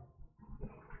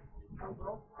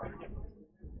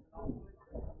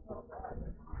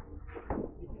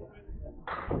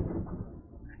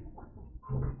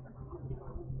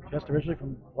 Just originally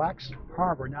from Blacks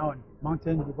Harbor, now in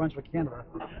Moncton, New Brunswick, Canada.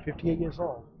 58 years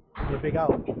old. With a big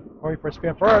out. Corey for a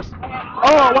spin first.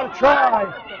 Oh, what a try!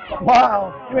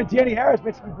 Wow. Even Danny Harris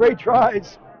made some great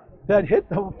tries that hit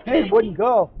the pin, wouldn't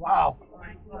go. Wow.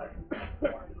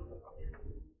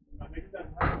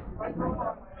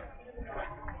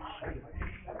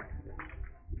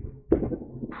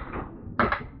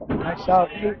 Nice out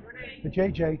to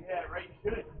JJ.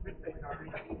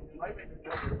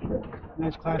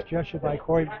 Nice class gesture by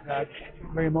Corey.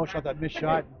 Very emotional at that missed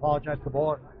shot. Apologized to the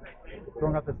bowler.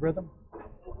 Throwing up his rhythm.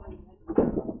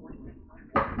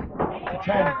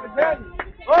 10.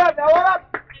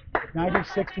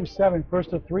 96 through 7.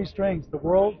 First of 3 strings. The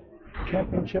World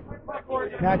Championship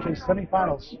matches,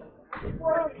 semifinals.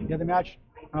 The other match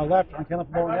on our left on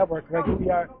Cannabis Bowling Network. Greg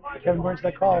Ubiar, Kevin Burns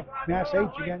that call. Mass H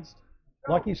against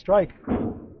Lucky Strike.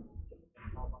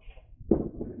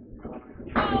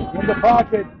 In the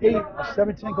pocket, 8, a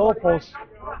 17 goal post.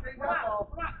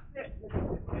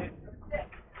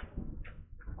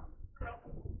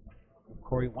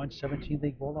 Corey 117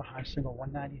 league bowler, high single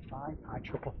 195, high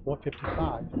triple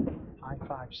 455, high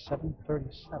 5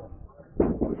 737.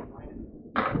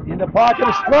 In the pocket,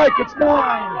 a strike, it's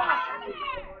 9.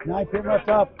 9 pin left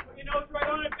up. You know it's right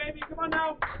on it, baby. Come on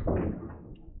now.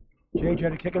 JJ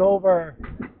to kick it over.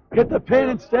 Hit the pin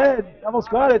instead. Almost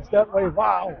got it that way.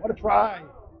 Wow, what a try.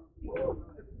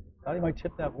 Thought he might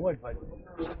tip that wood, but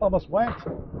almost went.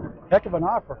 Heck of an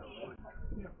offer.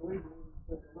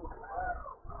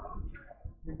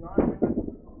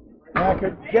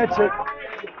 Packard gets it.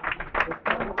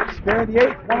 Spare the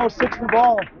 8th, 106 in the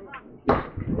ball.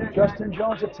 Justin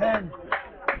Jones at 10.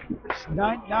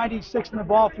 96 in the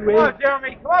ball through Come 8. on,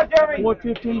 Jeremy. Come on, Jeremy.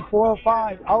 4:15,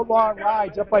 4:05. Outlaw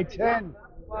rides up by 10.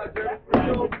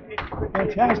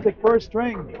 Fantastic first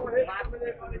string.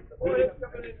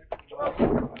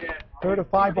 Third of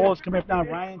 5 bowlers coming up now.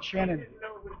 Ryan Shannon.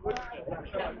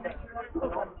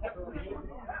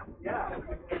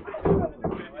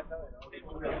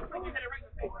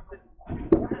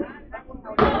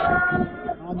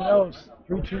 On the nose.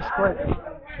 3-2 split.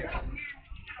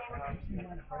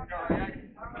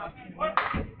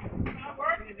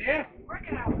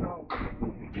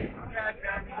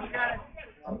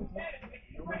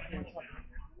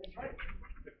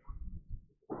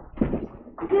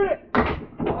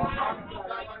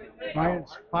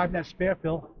 Ryan's 5-net spare,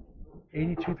 Phil.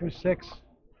 82 through 6.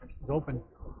 It's open.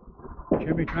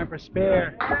 Jeremy trying for a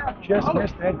spare. Just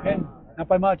missed the head pin. Not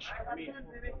by much.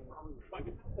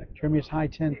 Jeremy's high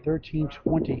 10, 13,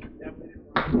 20.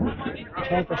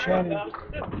 10 for Shannon.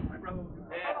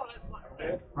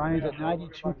 Ryan's at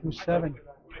 92 through 7.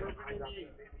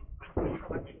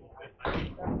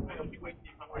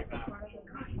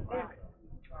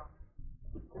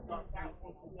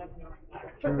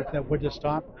 Jeremy with that wood to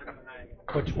stop.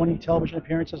 Put 20 television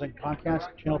appearances on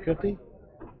Comcast Channel 50.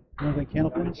 Northern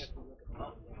Candlepins.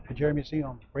 For Jeremy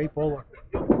Seaham. Great bowler.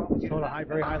 Still at a high,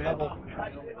 very high level.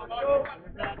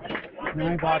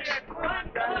 9 box.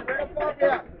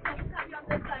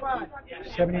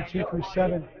 72 through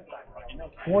 7.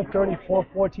 430,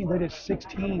 414, lead is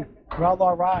 16 for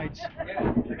Outlaw rides.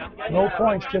 No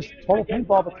points, just total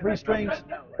pinball, but 3 strings.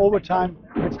 Overtime,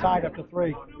 it's tied up to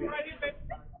 3.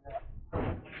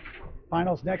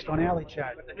 Finals next on Alley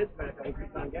Chat.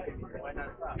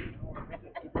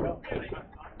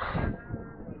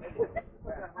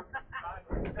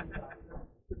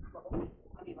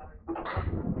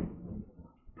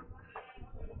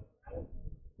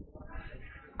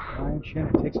 Ryan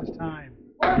Shannon takes his time.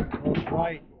 Goes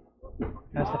right.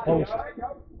 That's the post.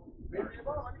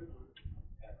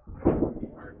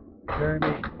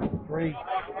 Jeremy, 3.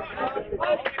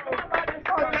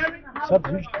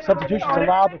 Substitutions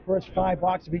allowed the first 5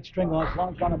 boxes of each string as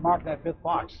long as you want to mark that 5th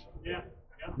box.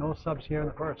 No subs here in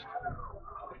the first.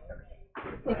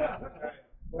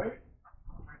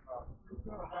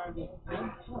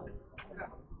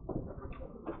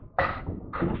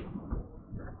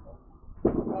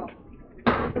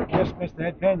 Just missed the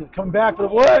head pin. Coming back for the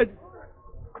wood.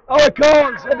 Oh, it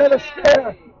goes. Another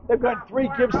spare. They've got 3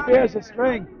 give spares a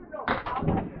string.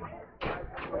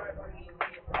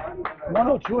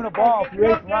 102 in a ball.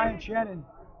 3-8 for Ryan Shannon.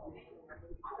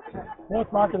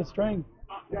 4th mark of the string.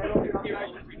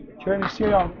 Jeremy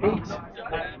Seaham,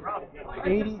 8.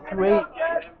 80 through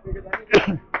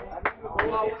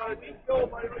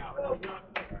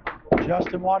 8.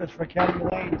 Justin Waters for Academy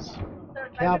Lanes.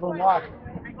 Calvin Locke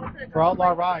for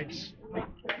Outlaw Rides.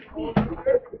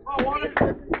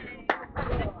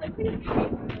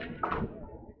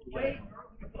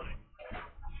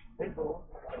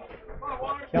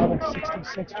 Calvin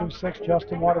 66 through 6.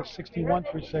 Justin Waters 61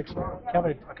 through 6.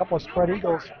 Calvin a couple of spread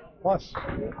eagles plus.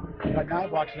 Got 9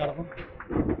 boxes out of them.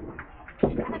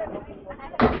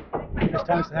 This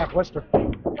time it's the half Worcester.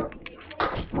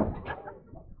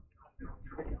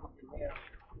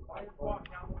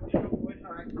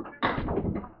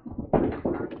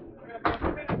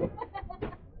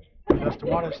 Justin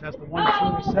Waters has the 1, 2,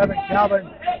 and 7. Calvin,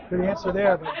 good answer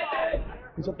there, but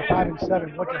he's at the 5 and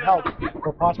 7. What to help for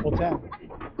a possible 10?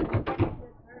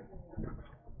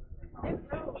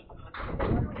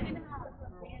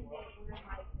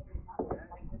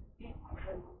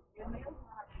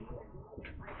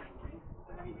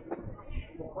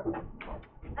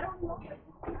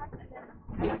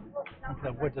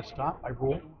 That wood to stop by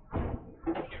rule.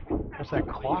 Just that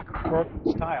clockwork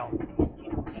style.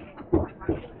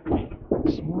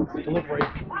 Smooth delivery.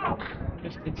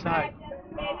 Just inside.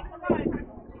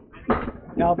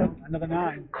 Calvin, another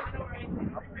 9.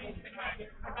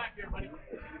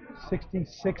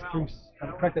 66 through,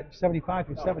 I'm correct, at 75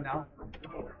 through 7 now.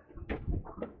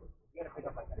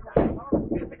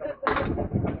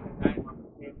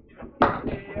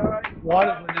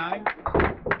 Waters with 9.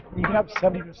 Even up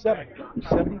 70 through 7.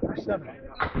 70 through 7.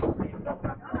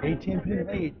 18 pin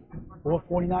lead.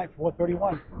 449,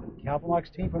 431. Calvin Locke's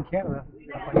team from Canada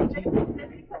up by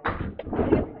 18.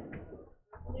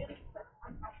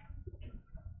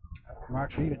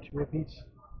 Mark even 2 apiece.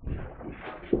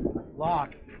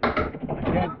 Locke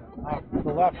again off to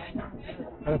the left.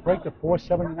 Got to break to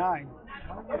 479.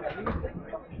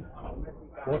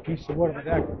 4 pieces of wood on the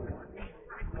deck.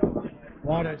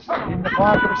 Waters in the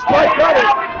pocket. Strike, got it!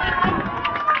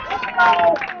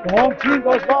 The home team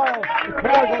goes wild. The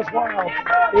crowd goes wild.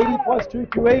 80 plus 2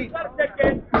 through 8.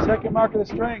 second mark of the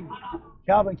string.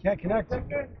 Calvin can't connect. Come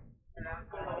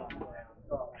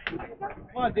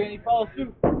on, Danny, follow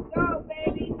suit. Go,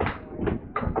 baby.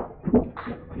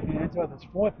 And it's his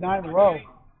fourth 9 in a row.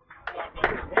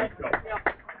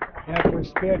 After a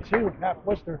spare 2, half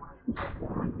Worcester.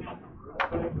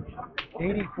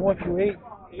 84 through 8.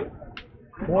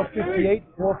 458,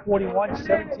 441,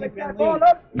 17 pin lead.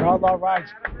 Outlaw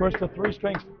rides first to 3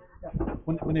 strings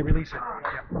when they release it.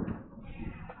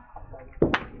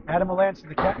 Adam Melanson,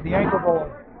 the anchor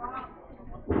bowler.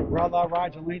 Outlaw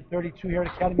rides on lane 32 here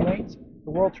at Academy Lanes.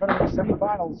 The World Tournament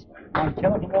semifinals on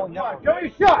Killington Bowling Network. Show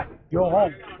your shot. Go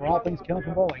home for all things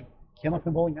Killington Bowling.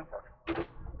 Killington Bowling Network.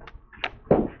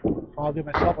 I'll do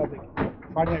myself on the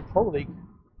Friday Night Pro League.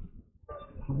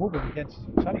 I'm moving against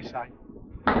Sunnyside.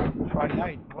 Friday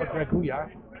night, or Greg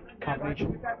Gouillard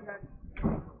combination.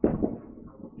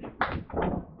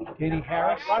 Katie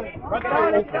Harris,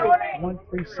 1,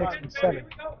 3, 6, and 7.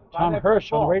 Tom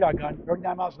Hirsch on the radar gun,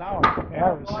 39 miles an hour.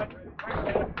 Harris.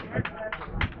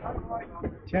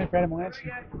 10 for Adam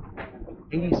Melanson,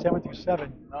 87 through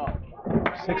 7.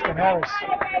 6 to Harris.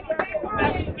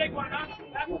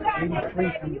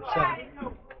 83 from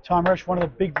 7. Tom Hirsch, one of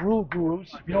the big rule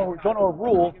gurus. If you don't know a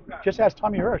rule, just ask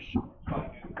Tommy Hirsch.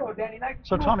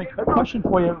 So Tommy, question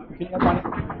for you: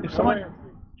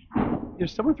 if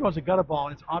someone throws a gutter ball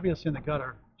and it's obvious in the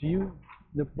gutter, do you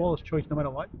the bowler's choice no matter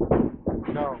what?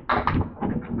 No.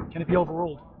 Can it be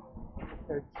overruled?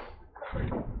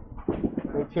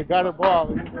 It's a gutter ball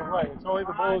either way. It's only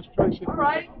the bowler's choice if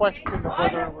there's a question of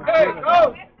whether it was Hey, in or go!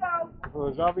 not. If it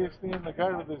was obviously in the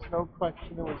gutter, there's no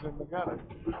question it was in the gutter.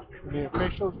 When the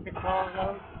officials can call it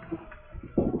out,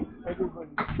 everybody.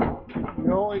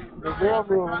 The real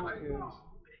rule is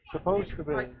supposed to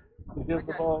be to give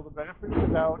the ball the benefit of the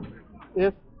doubt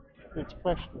if it's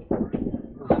questionable.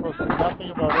 There's supposed to be nothing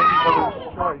about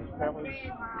anybody's choice. That was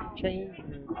changed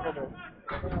and sort of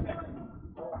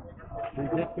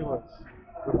ridiculous.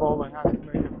 The bowler has to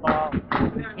make a call.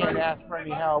 He can't ask for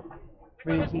any help.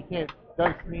 Means he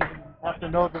doesn't even have to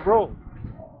know the rule.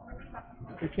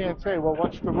 You can't say, well,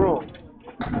 what's the rule?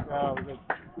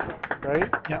 Right?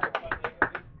 Yeah.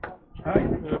 All right.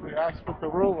 If you asked what the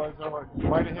rule was, it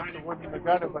might have hit the wood in the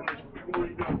gutter, but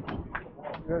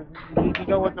you need to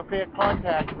know what the fair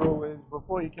contact rule is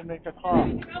before you can make a call.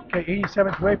 Okay,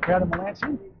 87 through 8 for Adam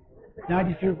Melanson,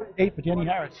 90 through 8 for Danny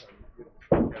Harris.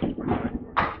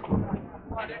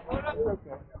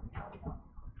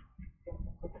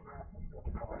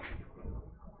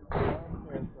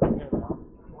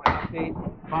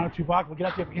 Final 2 block. We'll get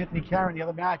up there for Anthony Karen, the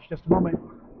other match, just a moment.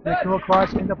 Nick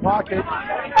across in the pocket.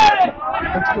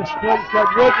 Let's go split. He's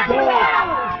got wood to go.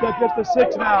 He's got just a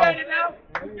 6 now.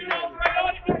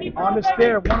 On the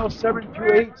spare, 107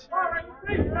 through 8.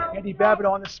 Andy Babbitt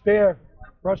on the spare.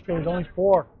 Frustrated, only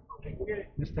 4.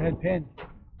 Missed the head pin.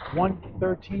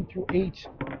 113 through 8.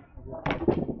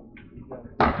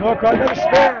 Norcross got a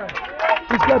spare.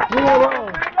 He's got 3 in a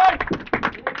row.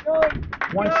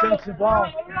 1 cent in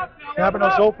ball.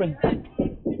 Babbitt's open.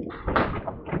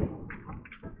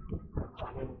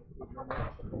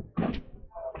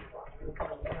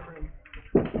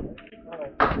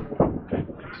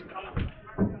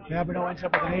 Babino ends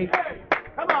up with an 8.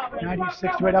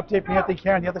 96 to 8 update for Anthony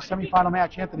Karen, the other semifinal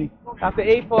match. Anthony. After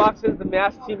 8 boxes, the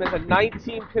Mass team has a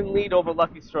 19-pin lead over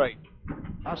Lucky Strike.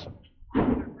 Awesome.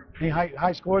 Any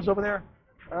high scores over there?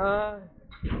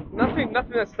 Nothing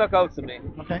that stuck out to me.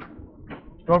 Okay.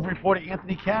 Rover reporter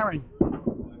Anthony Karen.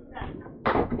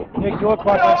 Nick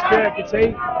Norcross on spare gets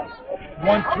 8.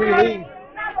 1-3 lead.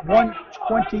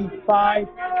 125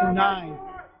 to 9.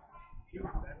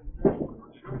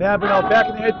 Babino back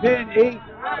in the head pin, 8.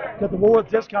 Got the Woolworth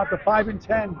discount to 5 and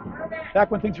 10.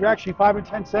 Back when things were actually 5 and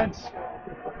 10 cents.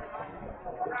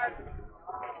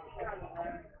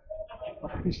 A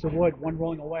piece of wood, one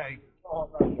rolling away.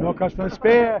 Norcross from the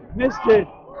spare, missed it.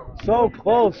 So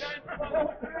close.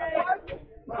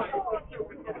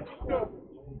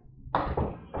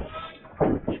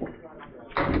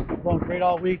 Going great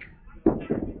all week.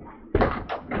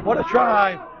 What a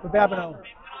try for Babino.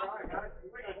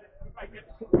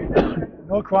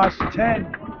 Norcross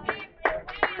 10.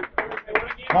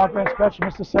 Conference special,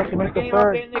 missed the second, minute the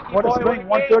third. What a swing,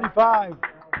 135.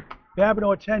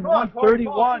 Babino at 10,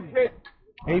 131.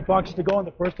 8 boxes to go in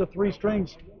the first of 3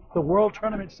 strings. The World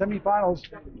Tournament semifinals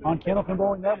on Candlepin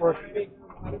Bowling Network.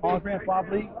 Paul Grant, Bob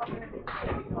Lee,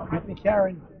 Anthony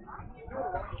Karen.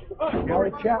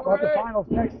 Gary Chat, we'll have the finals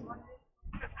next.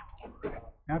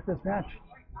 After this match.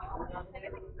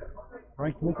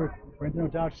 Frank Luker, Brendan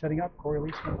O'Dowd setting up. Corey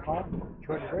Leeson and Paul.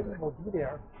 Jordan Britain will be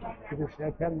there for this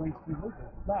Academy Lanes team Luker.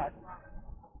 But,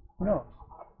 who knows?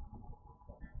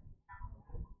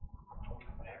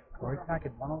 Corey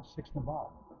Packard, 106 in the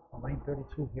ball. On lane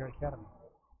 32 here at Academy.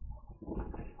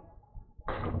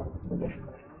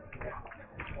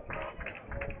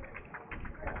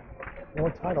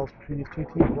 World titles between these two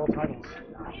teams, world titles.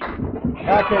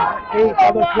 Packard, 8,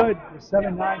 all look good. The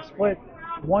 7-9 split,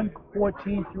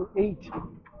 114 through 8.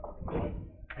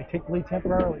 They take the lead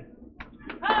temporarily.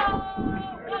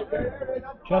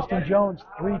 Justin Jones,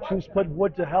 3-2 split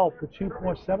Wood to help with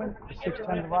 2.7 to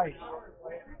 6-10 to the right.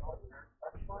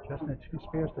 Justin had 2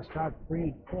 spares to start, 3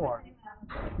 and 4.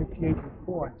 58 through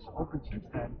 4, and it's open since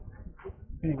then.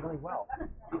 Hitting really well.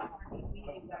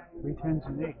 3 10s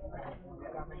and 8.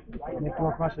 Nick go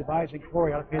across the advising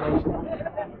Corey, how to pay those.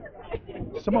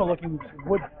 Similar looking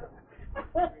Wood.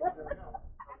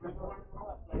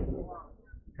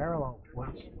 Parallel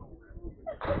Woods.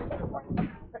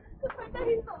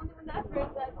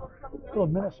 Little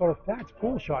Minnesota Fats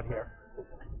pool shot here.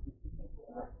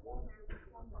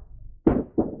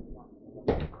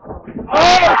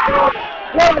 Oh!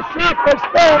 What a shot for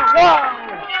Spain! Wow!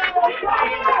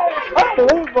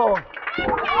 Unbelievable!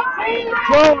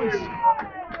 Jones!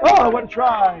 Oh, what a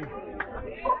try!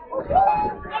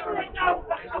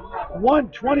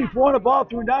 124 on the ball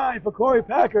through 9 for Corey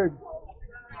Packard.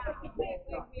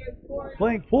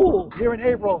 Playing pool here in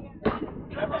April.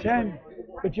 10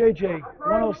 for JJ.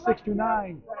 106 through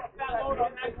 9.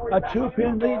 A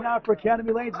 2-pin lead now for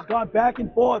Academy Lanes. Has gone back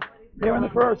and forth here in the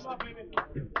first.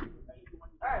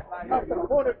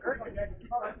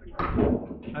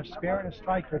 A spare and a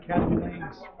strike for Academy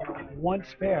Lanes. 1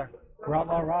 spare for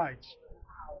Outlaw Rides.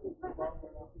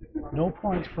 No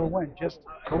points for a win, just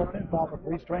total pinfall for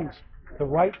 3 strings. The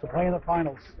right to play in the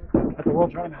finals at the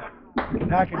World Tournament.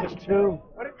 Packard just 2.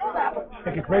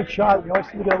 Make a great shot. You always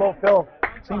seem to get a low fill.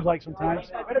 Seems like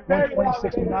sometimes.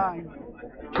 120-69.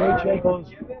 JJ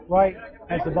goes right,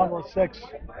 has the bundle of 6.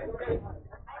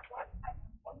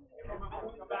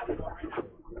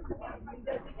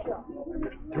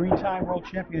 Three-time world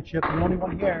championship, the only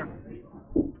one here.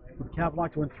 With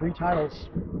Cavalock to win 3 titles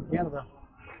in Canada.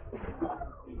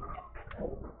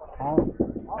 All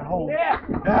at home.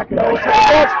 Back and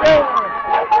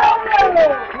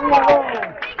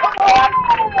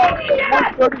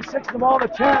 136 in the ball, the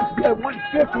 10th. We had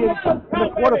 150 in the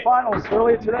quarterfinals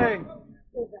earlier today.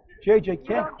 JJ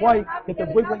can't quite get the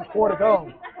wiggling 4 to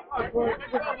go.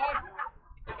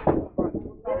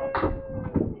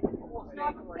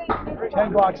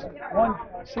 $10,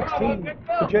 116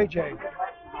 for JJ.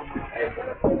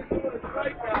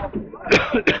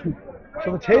 So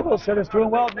the table set is doing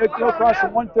well. Nick Gilcross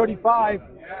at 135.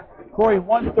 Corey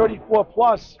 134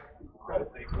 plus.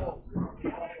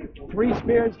 3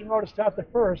 spares in a row to start the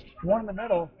first. 1 in the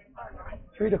middle.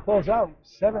 3 to close out.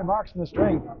 7 marks in the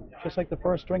string, just like the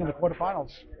first string in the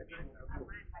quarterfinals.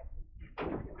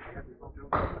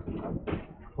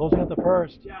 Closing at the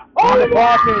first. In the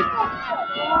pocket.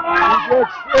 He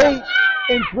gets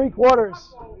 8 3/4.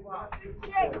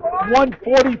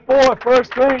 144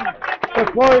 first string for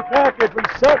Corey Packard from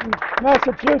Sutton,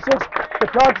 Massachusetts. The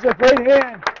Cubs have a great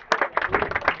hand.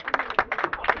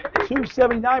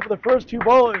 279 for the first 2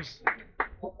 bowlers.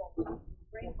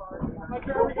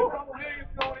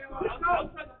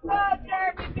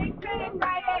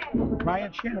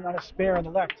 Ryan Shannon on a spare on the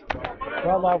left. For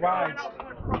Outlaw Rides.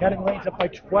 Academy Lanes up by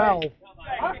 12.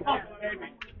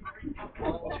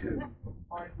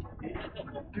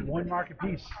 1 mark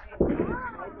apiece.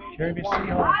 Jeremy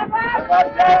Seahorn.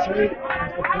 That's 8.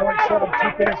 That's the 4 and 7.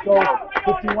 2 pins go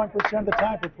 51% of the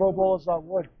time for pro bowlers on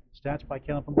Wood. Stats by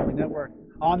Kellen from Bowling Network.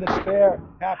 On the spare,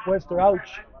 half Wester,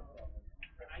 ouch.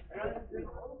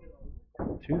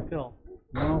 2 fill.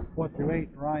 104 through 8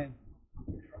 for Ryan.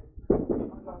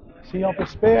 Seahorn for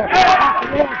spare.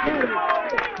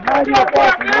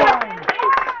 94 through 9.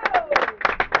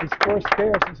 His first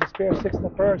spare since his spare 6 in the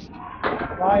first.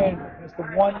 Ryan has the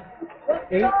 1,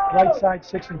 8, right side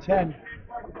 6 and 10.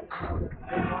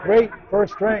 Great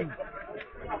first string.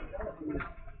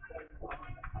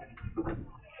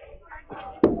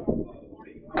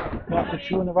 Got the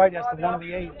 2 on the right, has the 1 on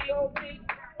the 8.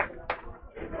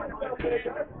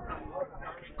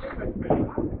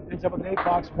 Ends up with an 8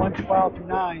 box, 112 through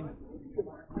 9.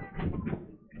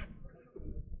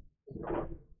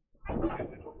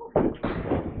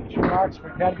 Two marks for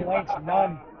Academy Lanes,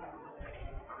 none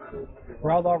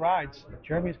for Outlaw Rides.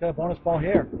 Jeremy's got a bonus ball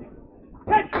here. In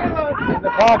the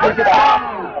pocket, it's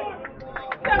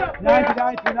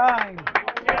 99 through 9.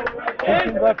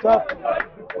 15 left up.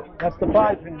 That's the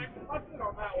 5 pin.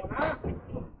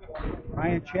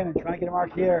 Ryan Shannon trying to get a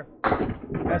mark here.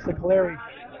 That's the Caleri.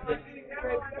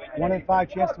 1 in 5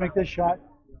 chance to make this shot.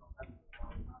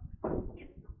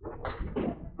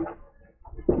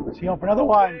 Is he on for another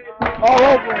one? All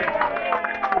over it.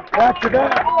 Back to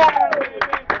back.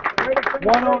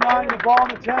 109 the ball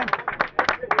in the 10th.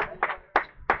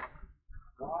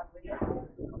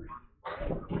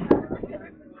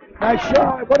 Nice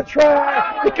shot. What a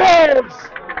try. It goes.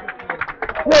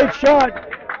 Great shot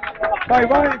by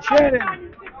Ryan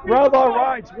Shannon. Outlaw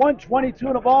rides. 122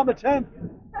 and a ball in the 10th.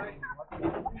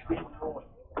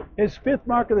 His 5th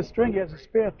mark of the string. He has a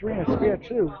spare 3 and a spare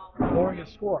 2, lowering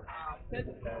his score. A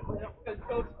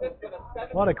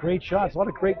lot of great shots. A lot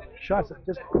of great shots that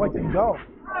just quite didn't go.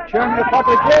 Sharing the puck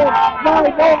again.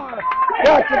 9 more.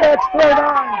 Back to back square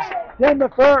 9s. Then the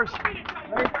first.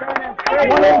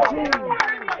 118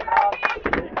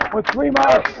 with 3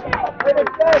 marks.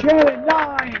 Shannon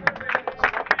 9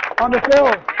 on the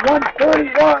field.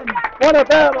 131. What a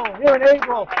battle here in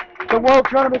April. The World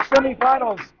Tournament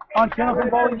semifinals on Candlepin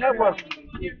Bowling Network.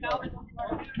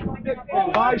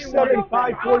 570,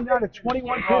 549, a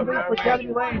 21 pin lead for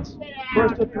Academy Lanes.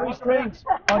 First of 3 strings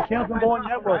on Candlepin Bowling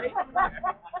Network.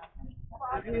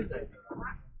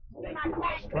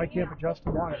 Strike here for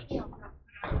Justin Waters.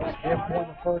 Spare 4 in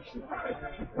the first.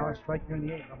 Now a strike here in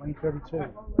the 8th on lane 32.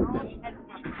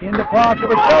 In the pocket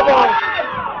with double.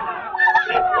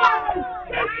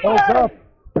 Pulls up.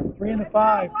 3 in the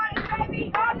 5.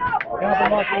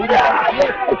 Double up.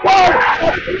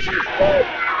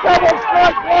 Double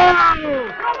strike.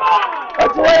 Wow!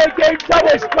 That's the way it game.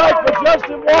 Double strike for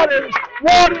Justin Waters.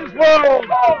 Waters World.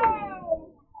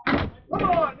 Come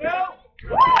on now.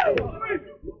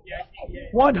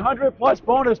 100 plus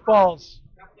bonus balls.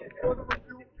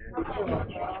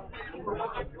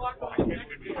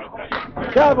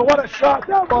 Calvin, what a shot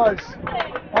that was.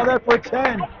 All that for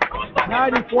 10.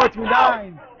 94 through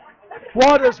 9.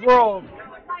 Waters World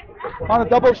on a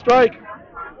double strike.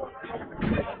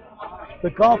 The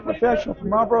golf professional from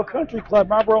Marlboro Country Club,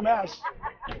 Marlboro, Mass.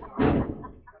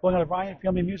 Going on a Ryan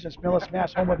Family Amusements, Millis,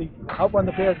 Mass, home of the Outrun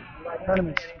the Bear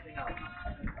tournaments.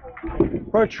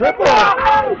 For a triple.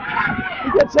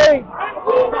 He gets 8.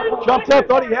 Jumped up,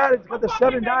 thought he had it. Got the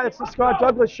 7-9. It's the Scott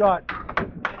Douglas shot.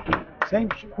 Same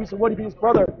piece of wood he beat his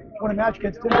brother. Won a match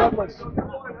against Tim Douglas.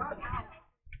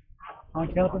 On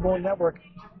Candlepin Bowling Network.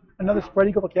 Another spread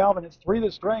eagle for Calvin. It's 3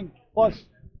 the string. Plus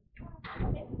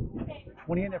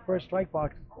 28 in the first strike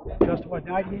box. Just what,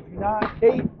 98 through 9.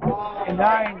 8 and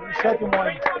 9 in the second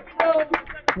one.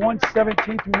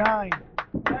 117 through 9.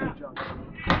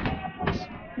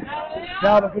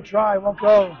 Calvin, good try. Won't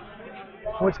go.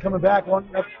 Wood's coming back. Won't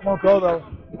go though.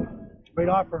 Great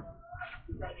offer.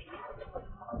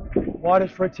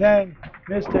 Waters for 10.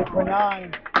 Missed it for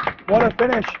 9. What a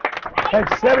finish. Had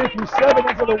 70 through 7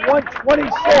 into the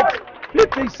 126.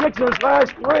 56 of his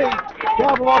last 3.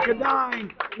 Calvin Walker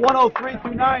 9. 103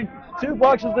 through 9. 2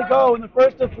 boxes to go in the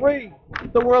first of 3.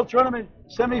 The World Tournament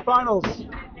semifinals.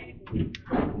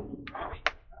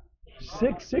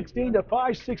 616 to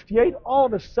 568 all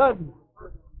of a sudden.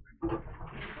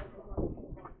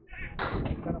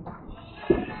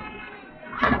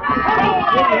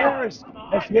 Harris,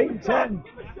 that's the 8 and 10.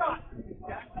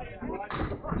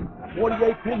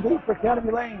 48 pin lead for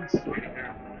Academy Lanes.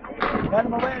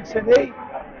 Adam Melanson 8.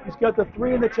 He's got the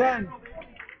 3 and the 10.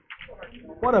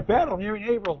 What a battle here in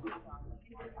April.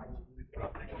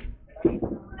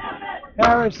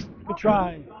 Harris, good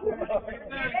try.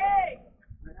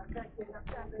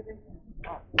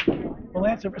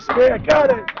 Melanson for spare,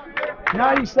 got it.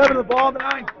 97 of the ball in the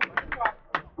 9th.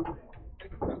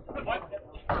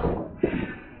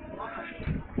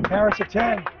 Harris at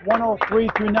 10, 103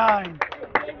 through 9.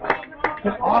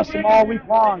 Been awesome all week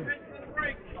long.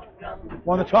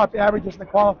 One of the top averages in the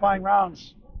qualifying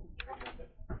rounds.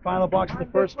 Final box of the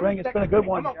first string. It's been a good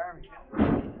one.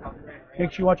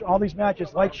 Make sure you watch all these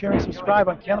matches. Like, share, and subscribe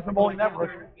on Candlepin Bowling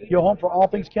Network. Your home for all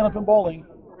things Candlepin Bowling.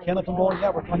 Candlepin Bowling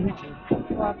Network on YouTube.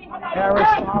 Harris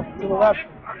off to the left.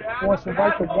 Wants to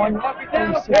right to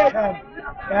 136.10.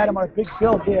 Adam on a big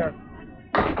field here.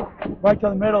 Right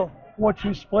down the middle.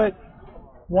 4-2 split.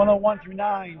 101 through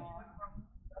 9.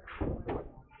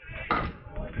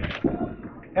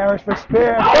 Harris for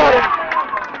spare. Got it.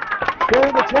 Spare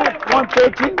in the 10th.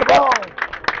 113 the ball.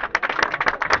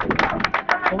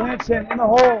 Melanson in the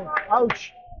hole.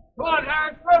 Ouch. Come on,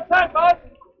 Harris, first time, bud.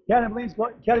 Academy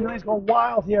Lane's going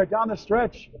wild here down the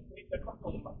stretch.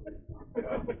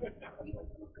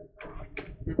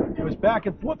 It was back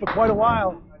and forth for quite a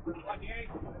while.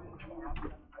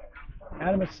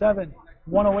 Adam at 7.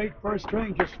 108 first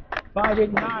string, just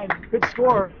 589. Good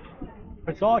score.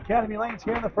 It's all Academy Lanes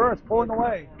here in the first, pulling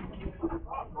away.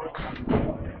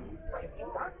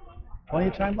 Plenty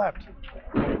of time left.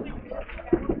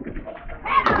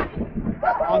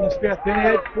 On the spare, thin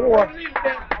hit, 4.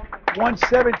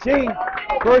 117.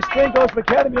 First string goes for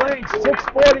Academy Lane,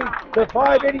 640 to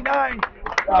 589.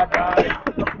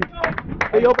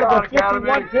 They open up a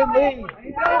 51-pin lead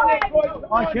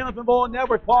on Candlepin Bowling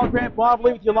Network. Paul Grant, Bob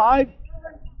Lee with you live.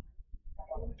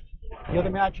 The other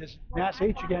match is Mass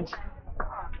H against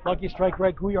Lucky Strike.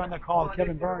 Greg Guyer on the call.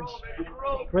 Kevin Burns.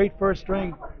 Great first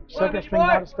string. Second string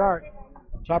now to start.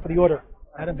 Top of the order.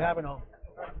 Adam Babineau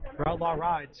for Outlaw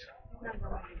Rides.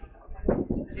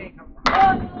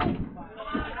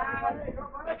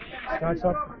 Starts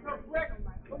up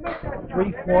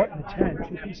 3, 4, and a 10.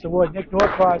 2 pieces of wood. Nick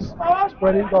Norcross,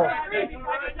 spread eagle.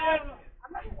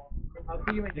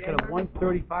 They got a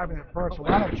 135 in their first, so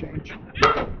lineup change.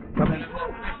 Come in.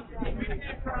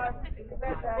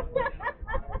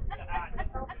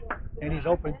 And he's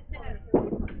open.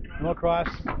 Norcross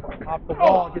off the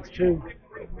wall, gets 2.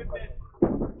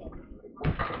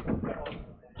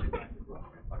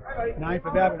 9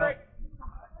 for Babineau.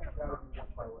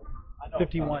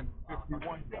 51.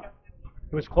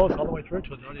 It was close all the way through to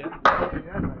the end.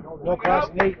 Norcross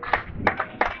and 8.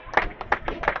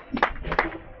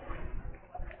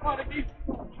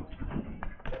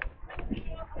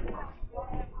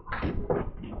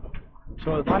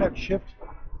 So the lineup shift.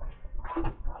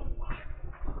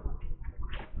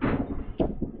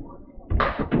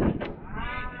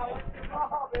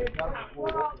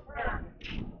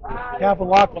 Calvin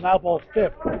Locke will now bowl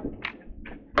 5th.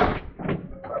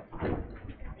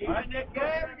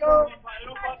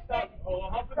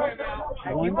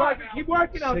 Keep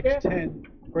working out there. 6-10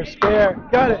 for spare.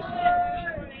 Got it.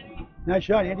 Nice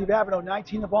shot. Andy Babineau,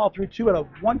 19 the ball through 2 at a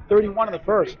 131 in the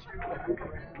first.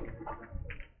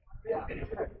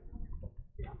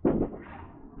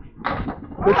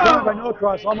 Good shot by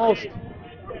Norcross. Almost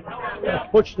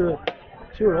pushed to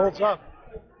 2. It holds up.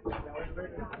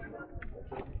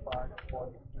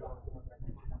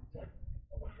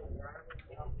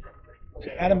 So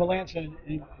Adam Melanson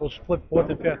will split 4th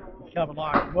and 5th. Calvin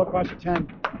Locke. Norcross at 10.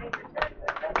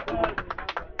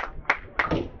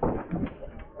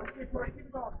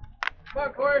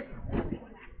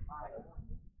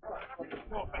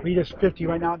 Lead is 50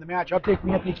 right now in the match. Update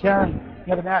from Anthony Karen.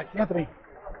 The other match. Anthony.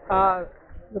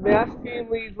 The Mass team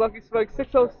leads Lucky Strike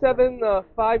 607,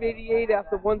 588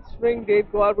 after 1 string.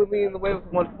 Dave Godwin leading the way with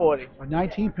 140. A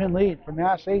 19-pin lead for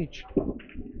Mass H.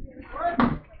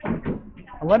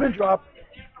 A lemon drop.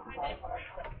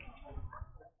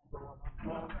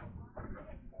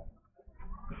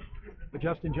 For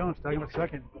Justin Jones, taking him a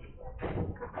second.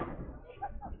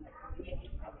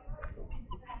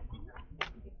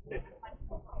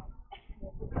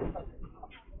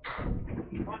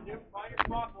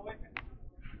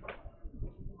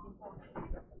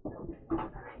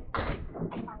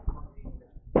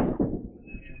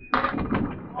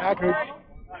 Packard.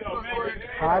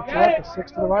 5 to left, a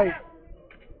 6 to the right.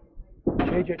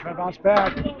 JJ trying to bounce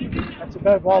back. That's a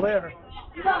better ball there.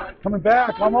 Coming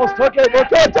back, almost took it.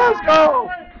 Look at Tesco!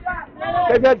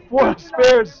 They've had 4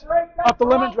 spares off the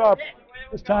lemon drop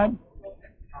this time.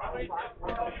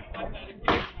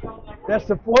 That's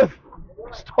the 4th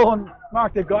stolen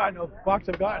mark they've gotten, or box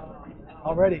they've gotten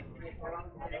already.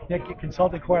 Nick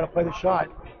consulted Corey to play the shot.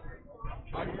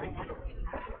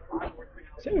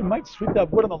 Say we might sweep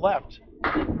that wood on the left.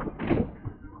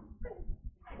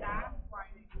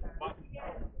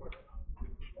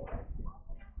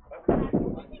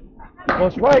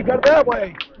 Goes right, got it that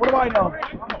way. What do I know?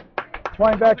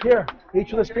 Twine back here.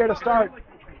 Each of the spare to start.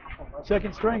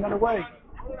 Second string underway.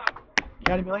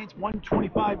 Academy Lanes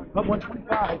 125, Pub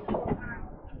 125.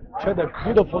 Show the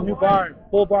beautiful new barn,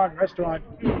 full barn restaurant.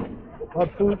 Pub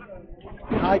food,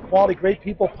 high quality, great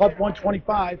people. Pub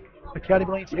 125,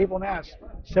 Academy Lanes, Haverhill, Mass.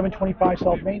 725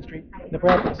 South Main Street, the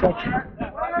Bradford section.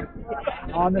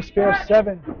 On the spare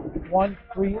 7, 1,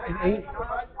 3, and 8.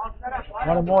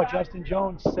 One or more, Justin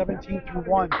Jones, 17 through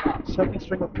 1, second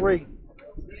string of 3.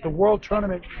 The World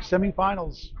Tournament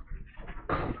semifinals.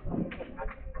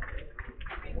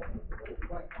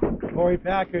 Corey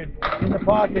Packard in the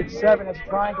pocket, 7 as a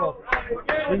triangle,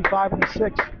 3, 5, and a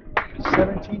 6.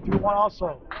 17 through 1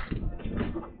 also.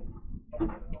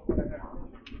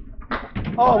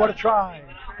 Oh, what a try.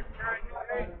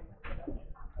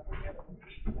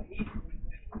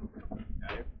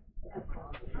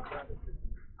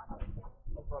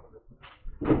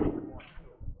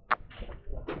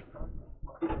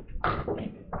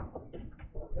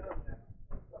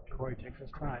 Corey takes his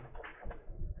time.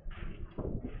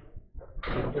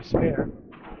 Over spare.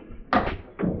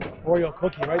 Oreo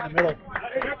cookie right in the middle.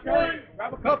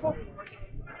 Grab a couple.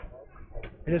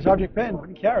 It is object pin,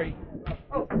 wouldn't carry.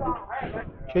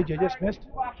 JJ just missed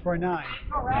for a 9.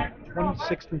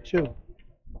 26 through 2.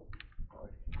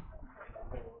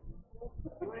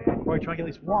 trying to get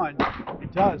at least one.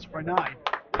 It does for a 9.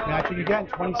 Matching again,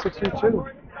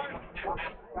 26-2.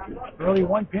 Early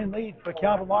 1-pin lead for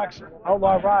Calvin Locke's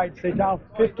Outlaw Rides. They down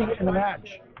 50 in the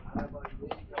match.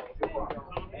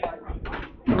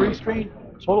 3-string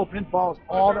total pinfall is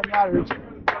all that matters.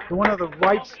 The winner of the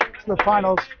rights to the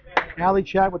finals. Alley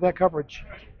chat with that coverage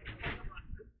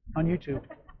on YouTube.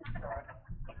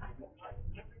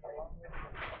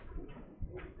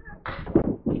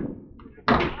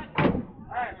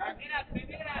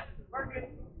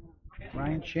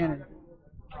 Ryan Shannon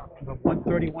with a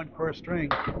 131 first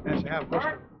string as half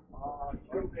Worcester.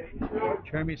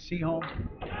 Jeremy Seaholm,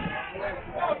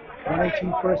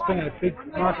 118 first string and a big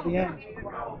mark at the end.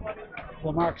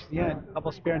 Couple marks at the end,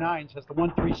 couple spare 9s, has the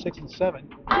 1, 3, 6, and 7.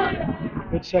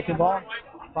 Good second ball,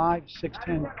 5, 6,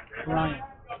 10 for Ryan.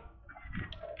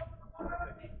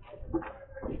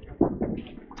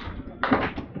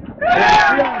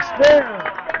 Yeah, spare,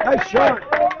 nice shot.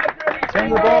 10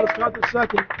 the ball to start the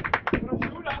second.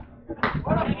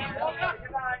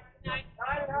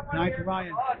 9 for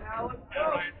Ryan.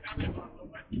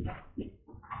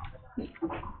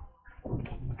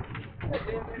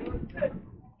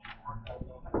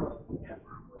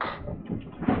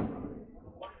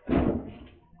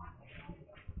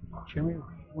 Jeremy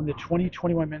won the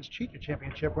 2021 Men's Cheater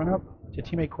Championship, runner-up to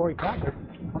teammate Corey Packer.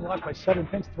 Won the loss by 7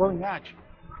 pins, thrilling match. You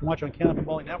can watch on Canada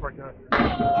Bowling Network. Cheater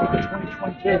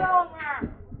 2022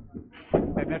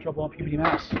 by Metro Bowling PBD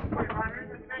Mass.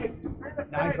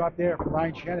 9 drop there for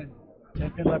Ryan Shannon.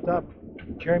 10 pin left up.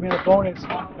 Jeremy in the bonus.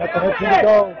 Got the head pin to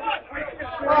go.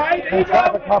 And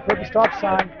traffic off at the stop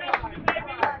sign.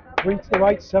 3 to the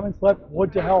right, 7th left.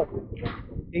 Wood to help.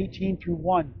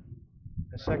 18-1.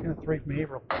 A second and 3 from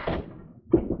Haverhill.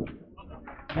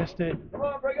 Missed it. Come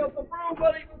on, bring up the broom,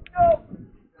 buddy. Let's go.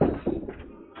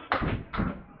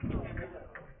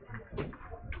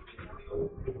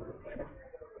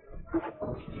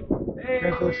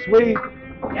 Here's the sweep.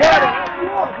 Got it!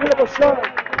 Beautiful shot.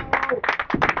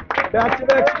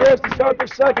 Back-to-back spares to start the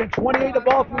second. 28 the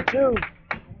ball through 2.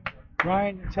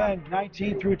 Ryan 10,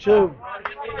 19-2.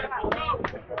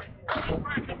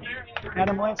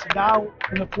 Adam Lance now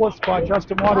in the 4th spot.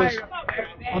 Justin Waters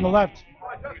on the left.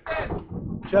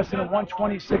 Justin at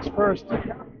 126 first.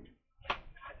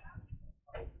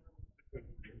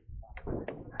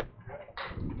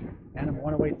 Adam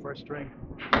 108 first string.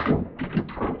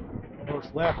 Goes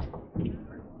left.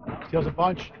 Steals a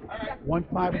bunch.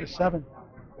 1-5 in the 7.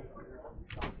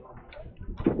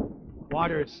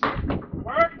 Waters.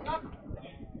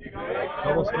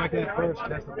 Double striking at first.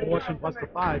 Has the 4 plus the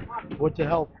 5. Wood to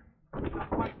help.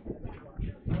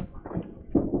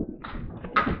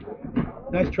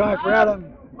 Nice try for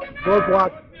Adam.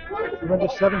 Roadblock. Remember,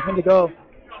 7 pin to go.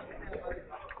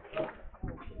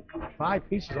 5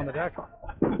 pieces on the deck.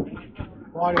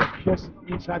 Waters just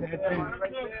inside the head pin.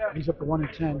 He's up to 1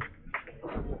 and 10.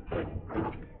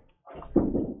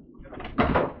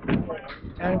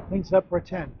 Adam cleans up for a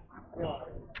 10.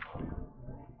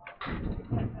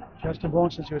 Justin Bowen,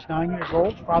 since he was 9 years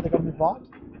old, father got him involved.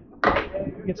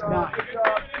 He gets 9.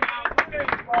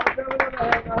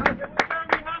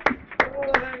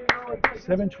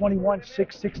 721,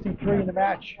 663 in the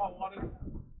match.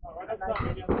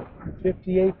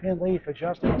 58 pin lead for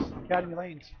Justin's Academy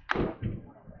Lanes.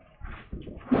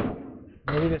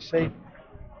 They lead it safe.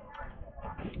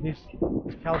 These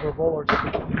caliber bowlers.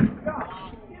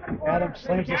 Adam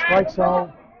slams the strike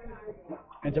zone.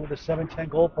 Ends up with a 7-10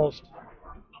 goalpost.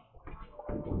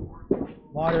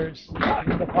 Waters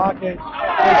in the pocket.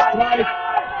 They strike.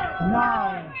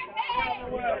 9.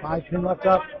 5 pin left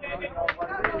up.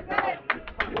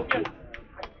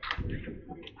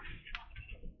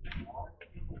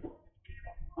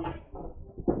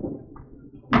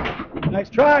 Nice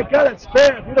try, got it,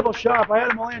 spare. Beautiful shot by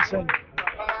Adam Melanson.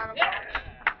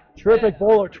 Terrific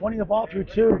bowler, 20 the ball through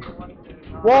 2.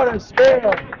 Waters, spare.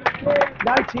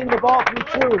 19 the ball through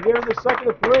 2. Here in the second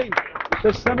of 3. The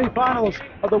semifinals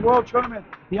of the World Tournament,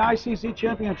 the ICC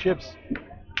Championships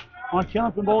on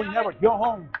Canada Bowling Network. Go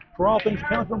home for all things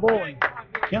Canada Bowling.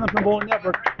 Canada Bowling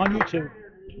Network on YouTube.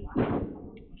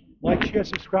 Like, share,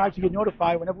 subscribe to get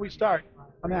notified whenever we start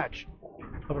a match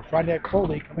of a Friday Night Pro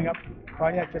League coming up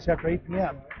Friday night just after 8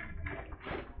 p.m.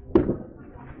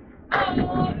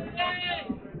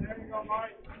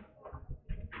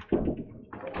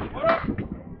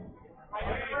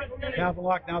 Calvin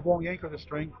Locke now blowing anchor of the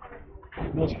string.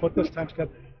 Mills put this time. He's got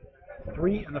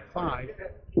 3 and the 5.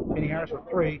 Kenny Harris with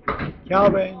 3.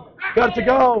 Calvin got it to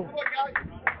go.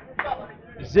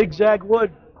 Zigzag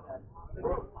Wood.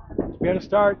 Spare to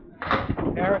start.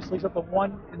 Harris leaves up the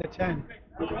 1 and the 10.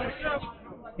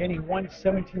 Kenny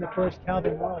 117 in the first,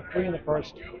 Calvin 103 in the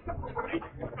first.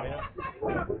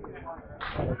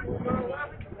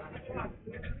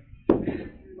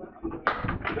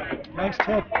 Nice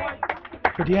tip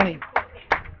for Danny.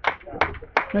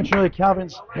 Mentioned earlier,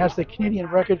 Calvin's has the Canadian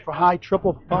record for high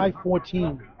triple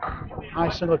 514,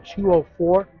 high single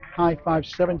 204, high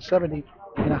 5770,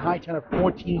 and a high 10 of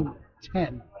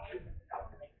 1410.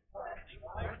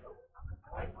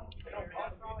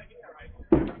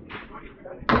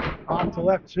 Off to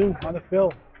left 2 on the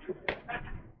fill.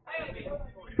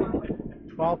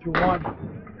 12 through 1.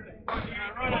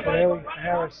 For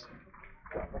Harris.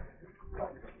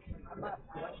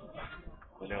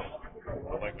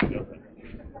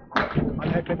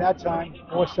 Unheaded that time,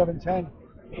 4-7-10.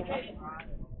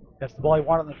 That's the ball he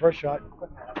wanted in the first shot.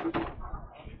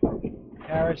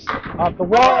 Harris off the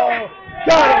wall.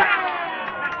 Got it!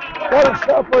 Got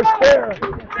himself for a spare.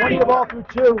 20 the ball through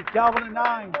 2. Calvin at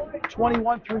 9.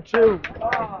 21 through 2.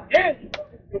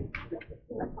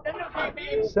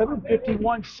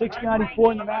 7:51,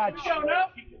 6:94 in the match.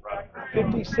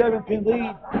 57-pin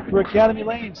lead for Academy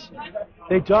Lanes.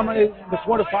 They dominated the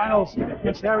quarterfinals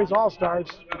against Harry's All-Stars.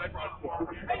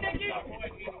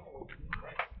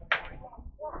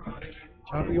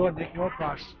 Top of the order, Nick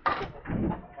Norcross.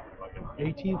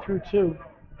 18 through 2.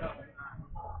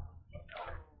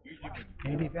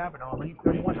 Andy Babineau, lane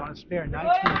 31 on a spare,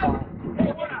 19 ball.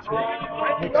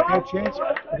 Nick's got a chance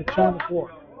with a 2 on the floor.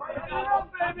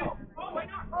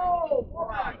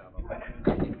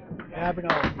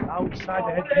 Babineau outside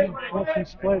the head pin, 4-3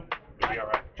 split.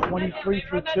 23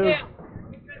 through 2.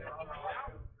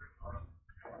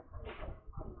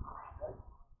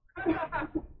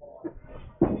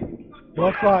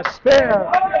 Norcross, spare.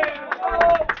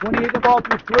 28 the ball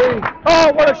through 3.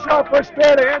 Oh, what a shot for a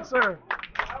spare to answer.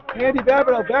 Andy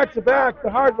Babineau back to back the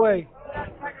hard way.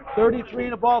 33 in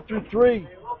the ball through 3.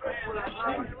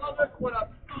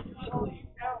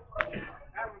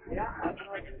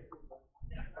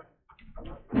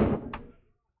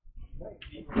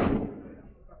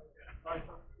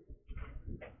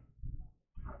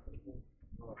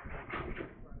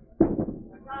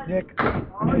 Nick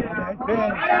on the head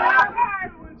pin.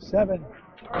 7.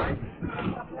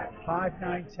 5,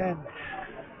 9, 10.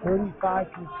 35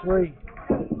 through 3.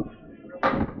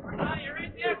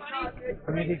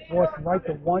 Randy fourth right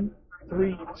to 1,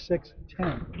 3, 6,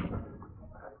 10.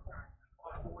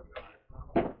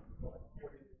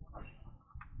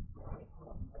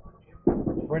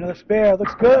 For another spare,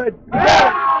 looks good.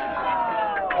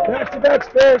 Back-to-back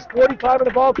spares, 45 in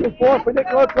the ball through 4 for Nick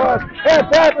Norcross. And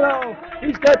Babineau,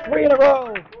 he's got 3 in a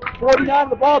row. 49 in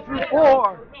the ball through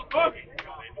 4.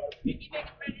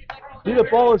 Neither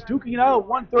ball is duking it out.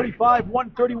 135,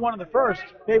 131 in the first,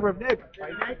 in favor of Nick.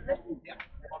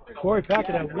 Corey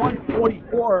Packett at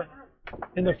 144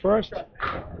 in the first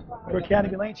for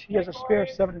Academy Lanes. He has a spare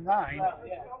 7 and 9,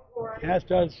 as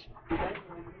does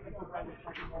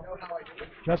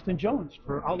Justin Jones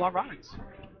for Outlaw Rides.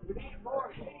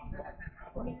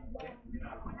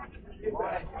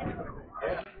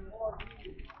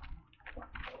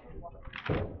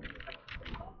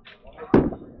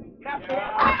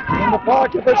 In the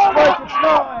pocket for strike, it's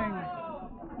 9.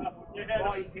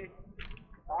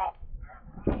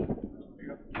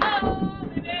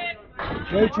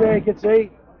 JJ gets 8.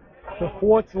 The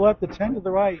 4 to the left, the 10 to the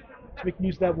right. So we can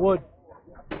use that wood.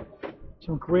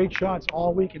 Some great shots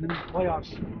all week and in the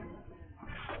playoffs.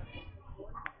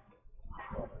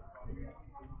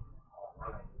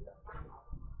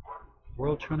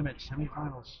 World Tournament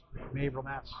semifinals, Mayville,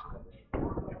 Mass.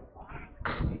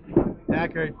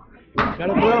 Packard got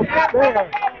a throw,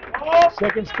 spare.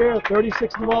 Second spare,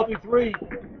 36 in the ball through 3.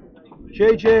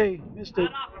 JJ missed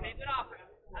it.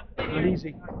 Not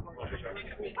easy.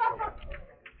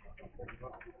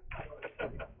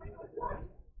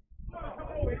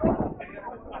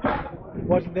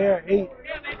 Wasn't there, 8.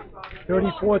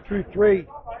 34 through 3.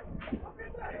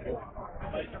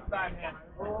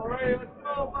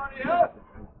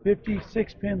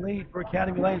 56-pin lead for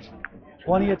Academy Lanes.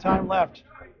 Plenty of time left.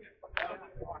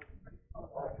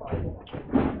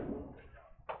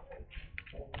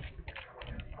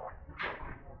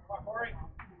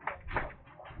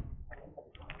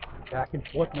 Back and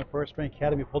forth in the first frame.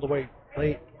 Academy pulled away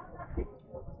late.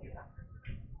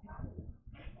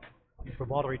 For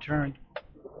ball to return.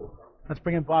 Let's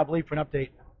bring in Bob Lee for an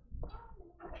update.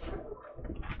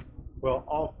 Well,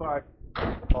 all five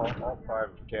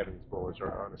Academy bowlers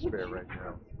are on a spare right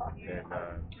now, and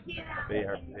they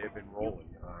have been rolling.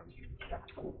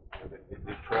 They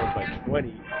trailed by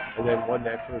 20, and then won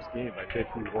that first game by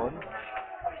 51.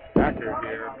 Packer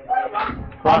here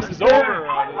crosses over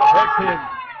on the head pin.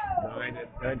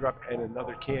 Nine drop and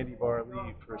another candy bar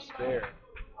lead for a spare.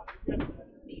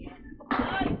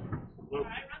 All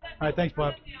right, thanks,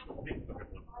 Bob.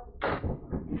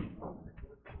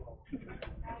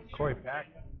 Corey back.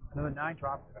 Another 9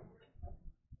 drop.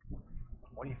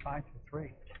 25 to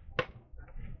 3.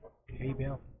 Hey,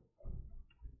 Bill.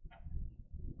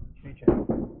 Nice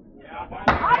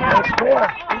score.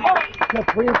 Got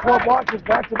 3 and 4 blockers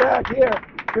back to back here.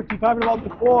 55 and about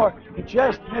the 4. He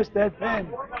just missed that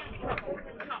pin.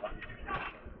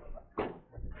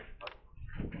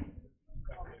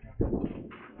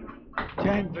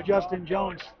 Ten for Justin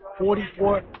Jones.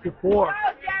 44 to 4.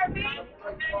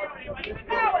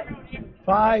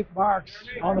 5 marks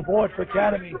on the board for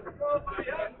Academy.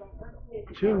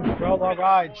 2 for Outlaw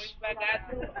Rides.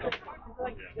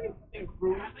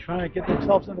 Trying to get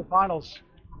themselves into the finals.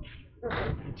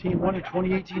 The team won in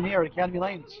 2018 here at Academy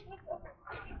Lanes.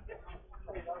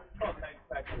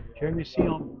 Jeremy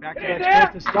Seum back to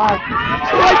back space to start.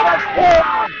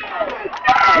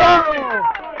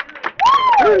 Strike!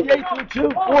 38 through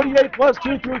 2, 48 plus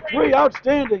 2 through 3.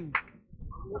 Outstanding.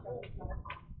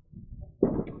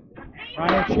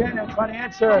 Ryan Shannon trying to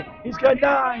answer. He's got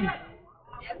 9.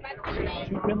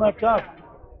 2 pin left up.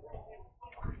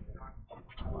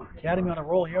 Academy on a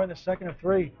roll here in the second of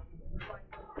 3.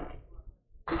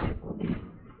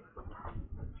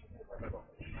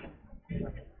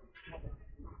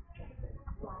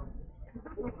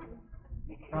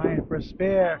 Ryan for a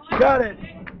spare. Got it.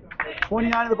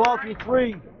 29 of the ball through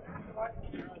 3.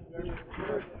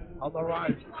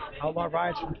 Outlaw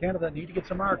Rides from Canada need to get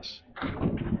some marks.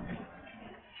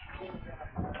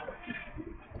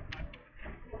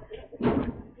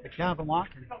 The Calvin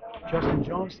Locker. Justin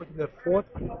Jones looking at the 4th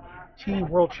Team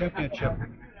World Championship.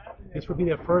 This would be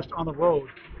their first on the road,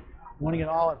 winning it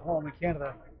all at home in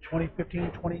Canada,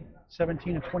 2015,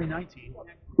 2017, and 2019.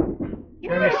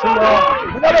 Jeremy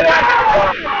Seawell, another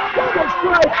double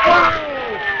strike!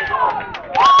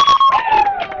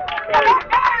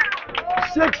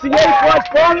 68 plus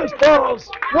bonus balls!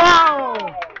 Wow!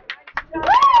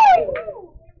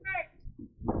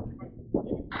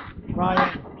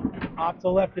 Ryan off to the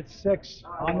left at 6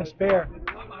 on the spare.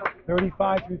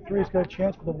 35 through 3 has got a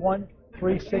chance for the 1,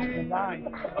 3, 6, and 9.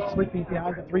 Sleeping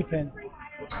behind the 3 pin.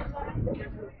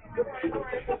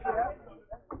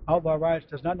 Outlaw Rides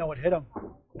does not know what hit him.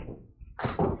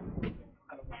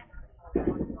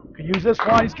 Could use this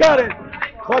one. He's got it.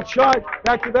 Clutch shot.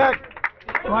 Back to back.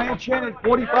 Ryan Shannon,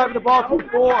 45 of the ball through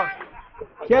 4.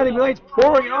 Academy Lane's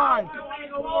pouring on.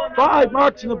 5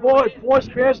 marks on the board. 4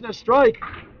 spares and a strike.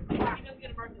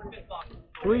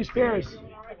 3 spares.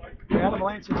 Adam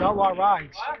Lanson's Outlaw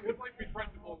Rides.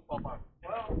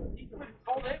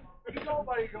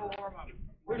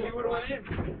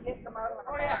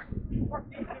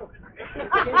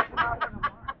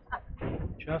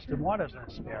 Justin Waters on a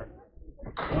spare.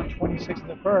 126 in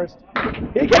the first.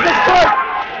 He gets a strike!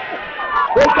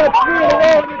 They got 3 in a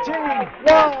row in the team.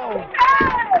 Wow!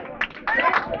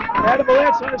 Adam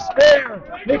Lance on a spare.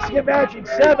 Mixing and matching.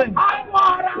 7.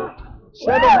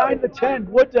 7, 9 to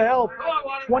 10. Wood to help.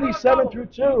 27 through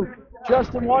 2.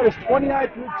 Justin Waters, 29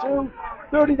 through 2.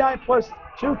 39 plus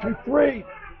 2 through 3.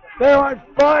 They're on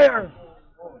fire.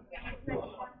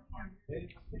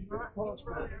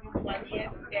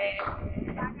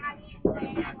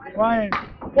 Ryan,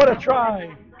 what a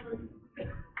try.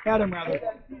 Adam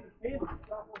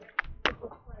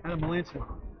Melanson,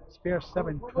 spare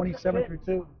 7, 27 through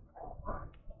 2.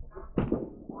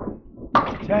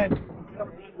 10.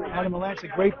 Adam Melanson,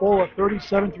 great bowler,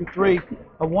 37 through 3.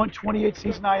 A 128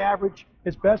 season high average.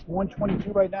 His best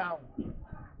 122 right now.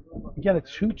 Again, a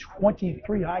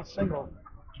 223 high single,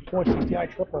 460 high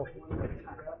triple.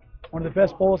 One of the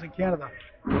best bowlers in Canada.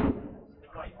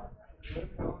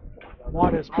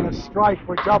 Waters on a strike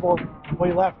for a double before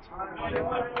he left.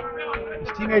 His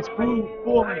teammates boo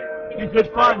him in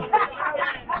good fun.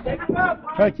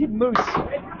 Try to keep him loose.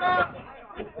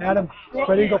 Adam,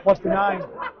 spread eagle plus the 9.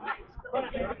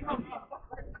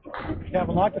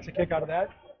 Kevin Locke gets a kick out of that.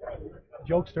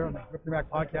 Jokester on the Rip the Rack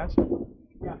podcast.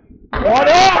 What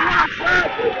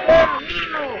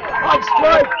on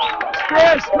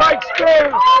strike!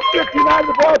 Spare! 59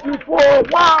 the ball through 4.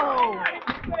 Wow!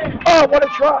 Oh, what a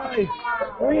try!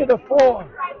 3 of the 4.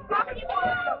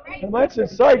 And Lanson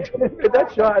psyched at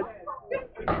that shot.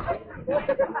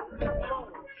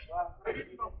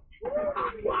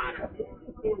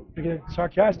 You get a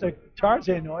sarcastic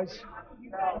Tarzan noise.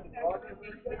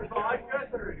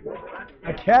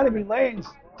 Academy Lanes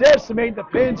decimating the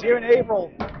pins here in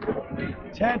April.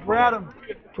 10 for Adam,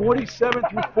 47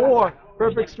 through 4.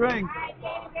 Perfect string.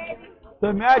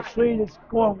 The match lead is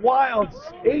going wild.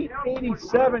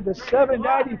 887 to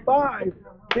 795.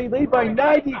 They lead by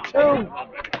 92.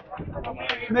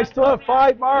 And they still have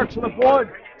 5 marks on the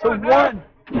board to 1.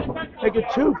 Make it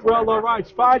 2 for Outlaw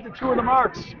Rides. 5 to 2 on the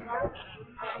marks.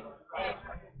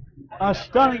 A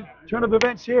stunning turn of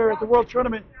events here at the World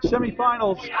Tournament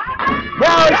semifinals.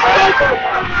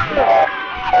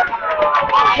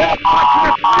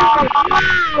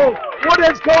 What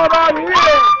is going on here?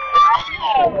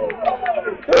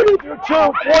 30 through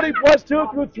 2, 40 plus 2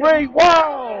 through 3.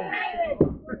 Wow!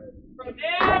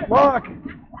 Mark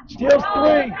steals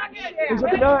 3. He's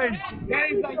at the 9.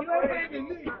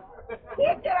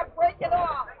 He's gonna break it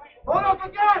off. Hold up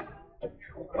again!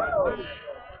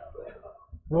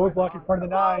 Roadblock in front of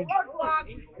the 9.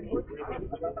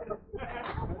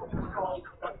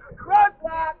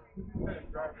 Roadblock.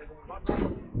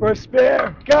 For a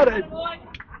spare. Got it.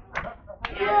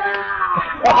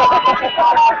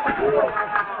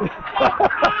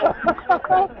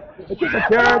 It's just a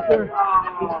character.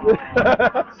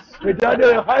 We're down to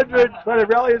 100, trying to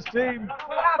rally his team.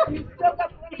 You still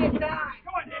got plenty of time.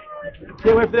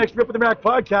 Can't wait for the next Rip of the Rack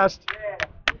podcast.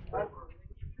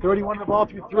 31 on the ball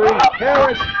through 3.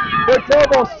 Harris, good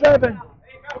double, 7.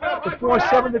 The 4,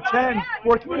 7 to 10.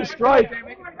 4 through the strike.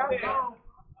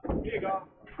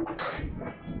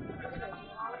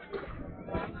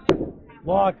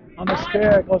 Lock on the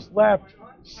spare, goes left.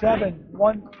 7,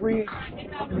 1, 3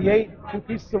 in the 8. 2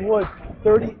 pieces of wood.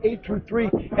 38 through 3.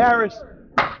 Harris.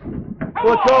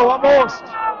 Will it go? Almost.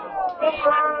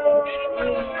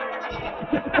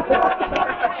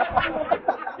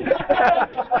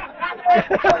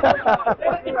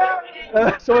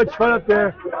 So much fun up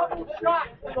there.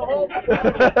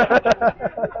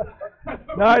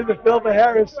 9 to Phil for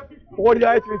Harris.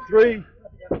 49 through 3.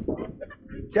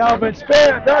 Calvin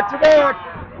spare, back to back.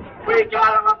 We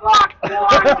got him a box,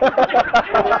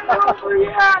 boys!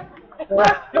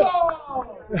 Let's go!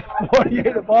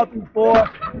 48 to ball through 4.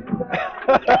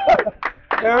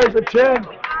 Harris a 10.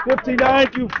 59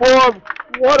 through 4.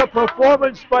 What a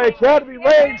performance by Academy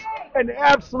Lanes. An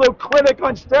absolute clinic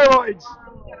on steroids.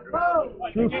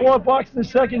 Through 4 bucks in the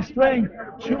second string.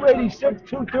 286,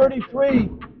 233.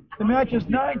 The match is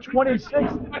 926 to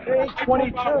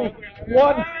 822.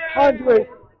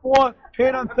 104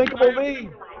 pin unthinkable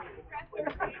lead.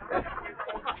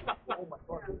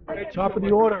 Top of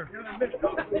the order.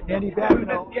 Andy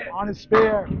Babineau on his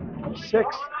spare.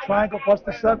 6, triangle plus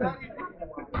the 7.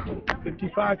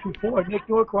 55 through 4. Nick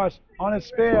Norcross on his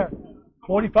spare.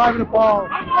 45 in the ball.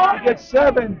 He gets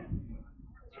 7.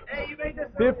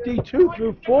 52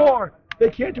 through 4. They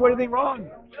can't do anything wrong.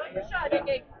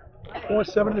 4,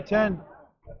 7 to 10.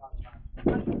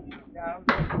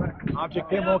 Object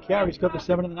pin won't carry. He's got the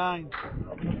 7 and the 9.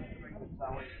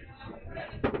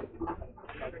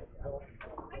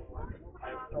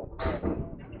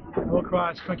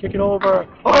 Norcross trying to kick it over.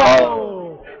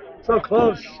 Oh! So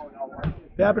close.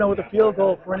 Babineau with a field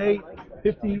goal for an 8.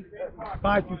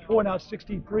 55 through 4, now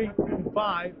 63 through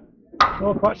 5.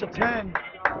 Norcross at 10.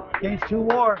 Gains 2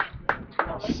 more.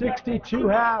 62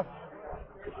 half.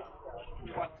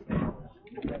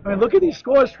 I mean, look at these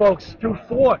scores, folks. Through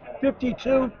 4,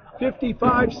 52,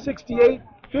 55, 68,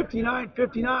 59,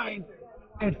 59,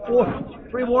 and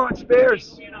 3 more on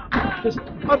spares. Just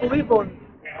unbelievable.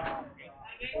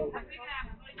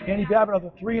 Andy Babineau,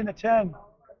 the 3 and the 10.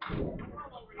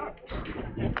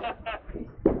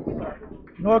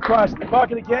 Norcross, the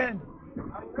pocket again.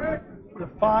 The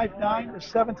 5, 9, the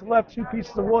 7 to left, 2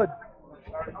 pieces of wood.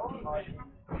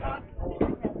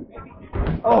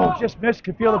 Oh, just missed.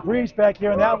 Could feel the breeze back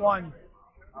here in that one.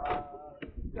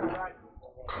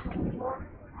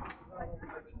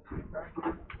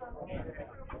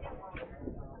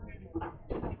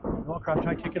 Norcross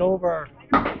trying to kick it over.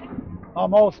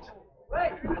 Almost.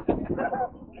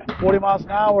 40 miles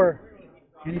an hour.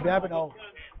 Andy Babineau.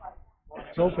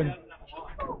 It's open.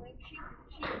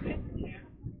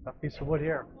 A piece of wood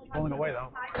here. Pulling away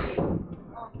though.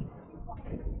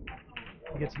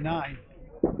 He gets 9.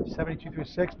 72 through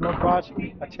 6. Norcross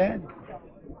a 10.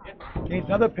 Gains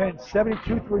another pin.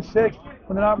 72 through 6.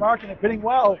 When they're not marking it, pinning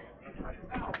well.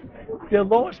 Their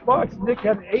lowest marks, Nick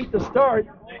had an 8 to start.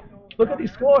 Look at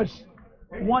these scores.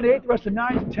 1-8, the rest of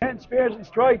 9 to 10 spares and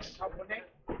strikes.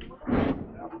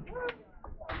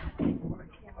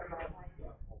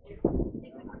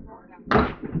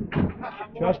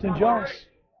 Justin Jones,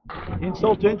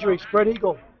 insult to injury, spread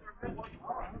eagle.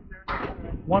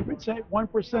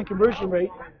 1% conversion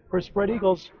rate for spread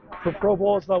eagles for Pro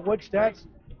Bowls Wood Stats,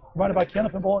 provided by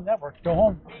Candlepin Bowling Network. Go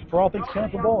home for all things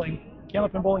Candlepin Bowling,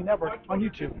 Candlepin Bowling Network on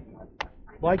YouTube.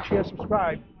 Like, share,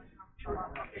 subscribe.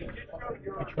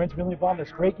 The Trent's really involved in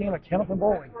this great game of Kenneth and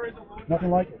bowling. Nothing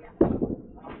like it.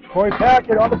 Corey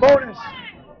Packard on the bonus.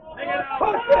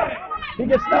 He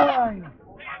gets 9.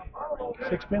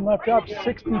 6 pin left up,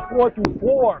 64 through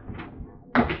 4.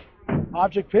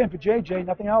 Object pin for JJ,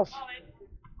 nothing else.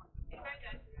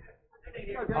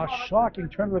 A shocking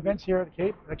turn of events here at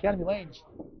the Academy Lanes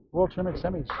World Tournament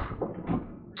Semis.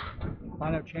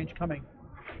 Lineup change coming.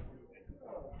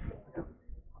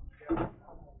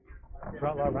 For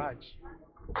Outlaw rides.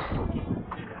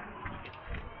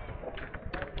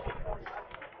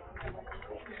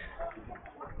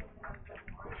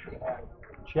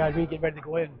 Chad Reed getting ready to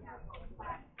go in.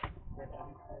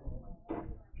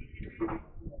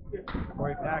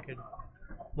 Corey Packard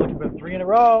looking for 3 in a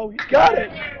row. He's got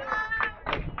it!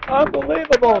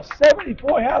 Unbelievable.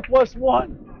 74 half plus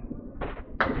 1.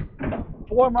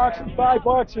 4 marks and 5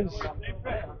 boxes.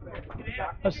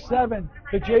 A 7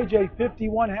 to JJ,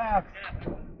 51 half.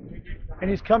 And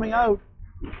he's coming out.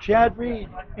 Chad Reed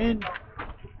in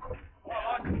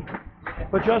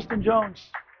for Justin Jones.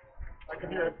 I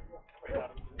can hear it.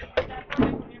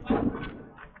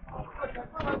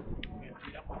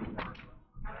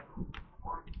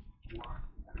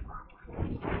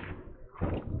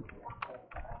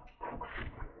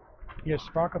 He has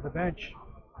Spark off the bench.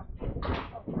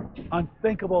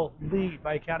 Unthinkable lead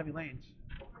by Academy Lanes.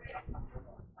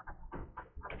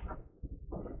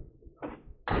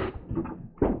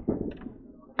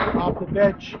 Off the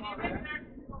bench.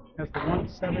 That's the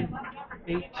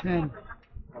 1-7-8-10.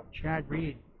 Chad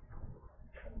Reed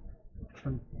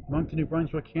from Moncton, New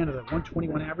Brunswick, Canada.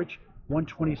 121 average,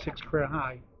 126 career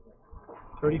high.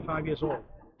 35 years old.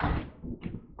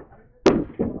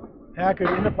 Packard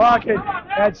in the pocket.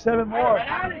 Add 7 more.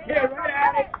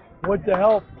 Wood to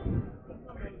help.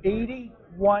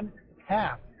 81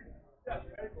 half.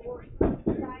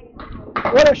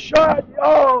 What a shot.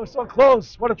 Oh, so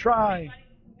close. What a try.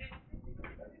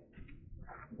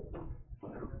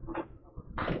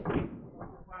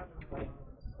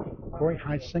 Corey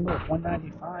high single of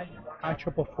 195, high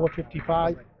triple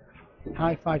 455,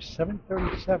 high 5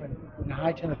 737, and a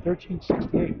high 10 of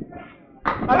 1368.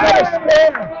 Another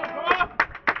spare!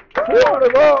 4 in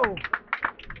a row.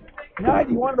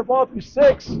 91 of the ball through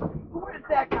 6. Who is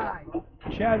that guy?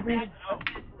 Chad Reed.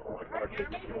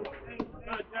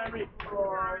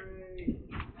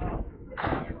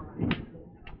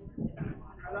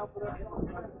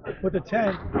 With a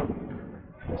 10.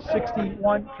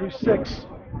 61 through 6.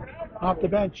 Off the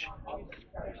bench.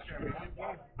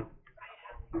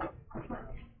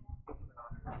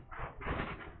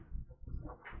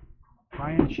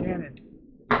 Ryan Shannon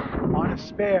on a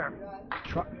spare.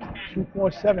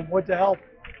 247. Wood to help.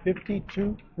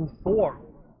 52 through 4.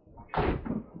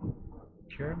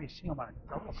 Jeremy Seaman on a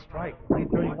double strike. Lane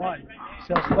 31.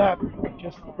 Sells left.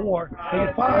 Just 4. Take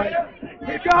it 5.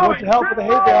 Wood to help with the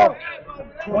hay bale.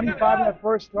 25 in that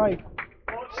first strike.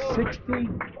 63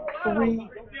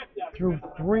 through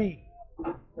 3.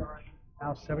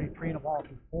 Now 73 in a ball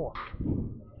through 4.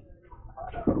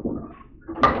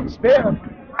 Spare.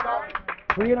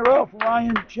 3 in a row for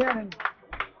Ryan Shannon.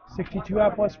 62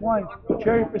 out plus 1.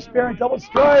 Cherry for spare and double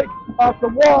strike. Off the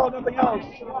wall, nothing else.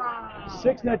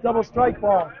 6 in that double strike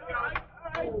ball.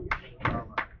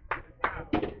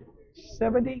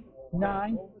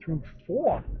 79 through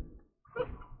 4.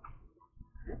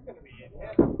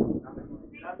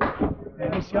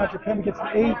 And Mr. Japan gets an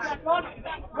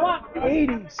 8.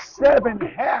 87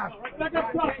 half.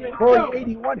 Corey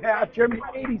 81 half. Jeremy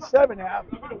 87 half.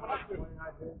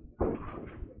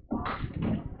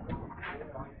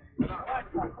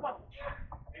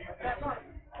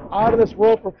 Out of this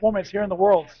world performance here in the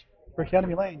Worlds for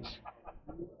Academy Lanes.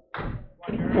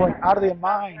 Going out of their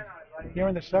mind here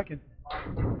in the second.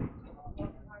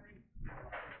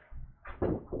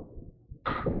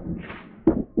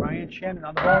 Ryan Shannon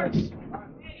on the bonus.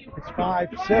 It's 5,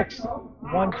 6,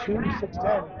 1, 2, 6,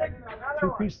 10.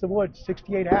 2 pieces of wood,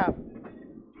 68 half.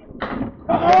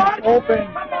 Open.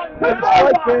 And a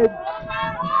strike bid.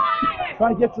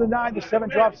 Trying to get to the 9. The 7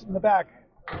 drops in the back.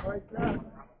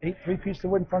 8, 3 pieces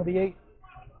of wood in front of the 8.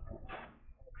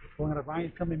 Going out of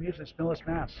Ryan Filming Music, Spinless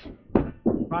Mass.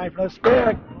 Ryan for the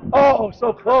spare. Oh,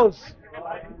 so close.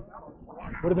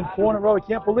 Would have been 4 in a row. I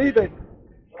can't believe it.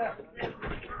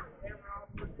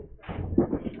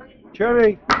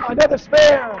 Jeremy, another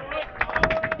spare.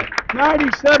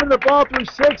 97 of the ball through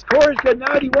 6. Corey's got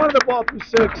 91 of the ball through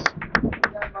 6.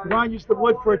 Ryan used the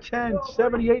wood for a 10.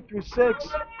 78 through 6.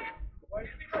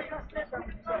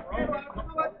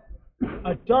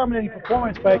 A dominating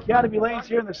performance by Academy Lanes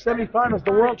here in the semifinals of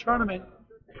the World Tournament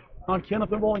on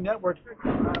Kenneth and Bowling Network.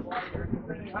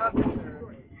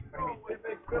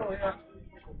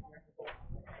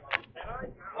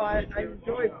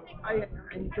 I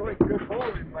enjoy good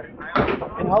bowling, but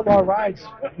I And Outlaw rides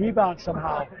rebound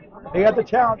somehow. They have the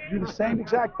talent to do the same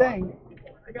exact thing,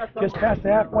 just past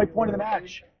the halfway point of the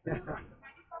match.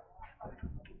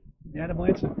 Adam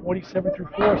Lanson, 47 through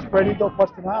 4, spread eagle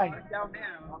plus the 9. down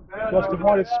there. Justin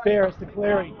Waters spares the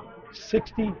clearing,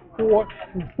 64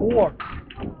 through 4.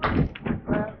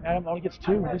 Adam only gets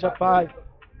 2, he's up 5.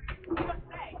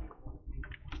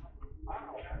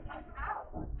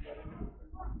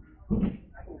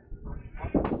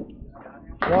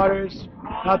 Waters,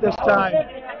 not this time.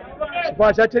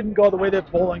 Surprised that didn't go the way they're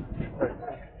bowling.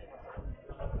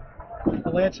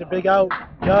 Lanson, big out,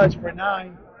 does for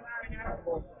 9.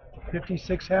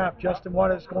 56 half. Justin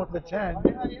Waters going for the 10.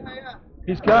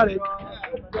 He's got it.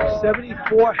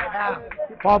 74 half.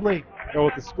 Bob Lee.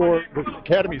 With the score, with the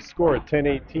Academy's score at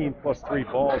 10-18 plus 3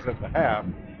 balls at the half,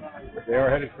 they are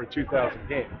headed for 2,000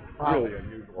 games. Really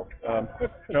unusual.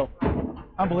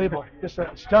 Unbelievable. Just a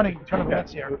stunning turn of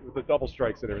events here. With the double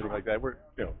strikes and everything like that,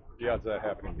 the odds of that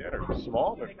happening again are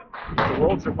small, but the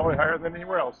worlds are probably higher than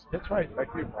anywhere else. That's right.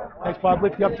 Thank you. Thanks, Bob Lee,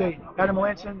 for the update. Adam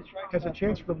Lanson has a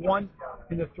chance for the 1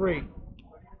 and the 3.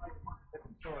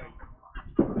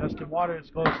 Justin Waters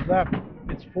goes left.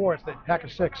 It's 4. It's the pack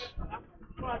of 6.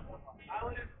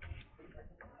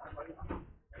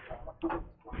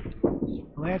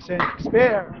 Lanson,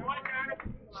 spare.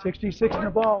 66 in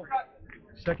the ball.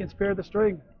 Second spare of the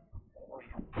string.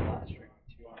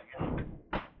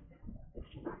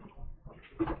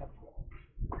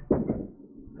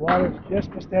 Waters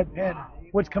just missed that pin.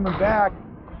 Wood's coming back.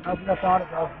 Nothing on it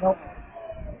though. Nope.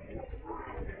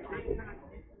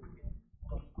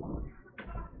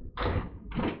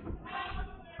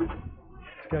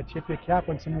 Just got to chip your cap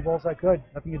when some of the balls I could.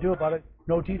 Nothing you do about it.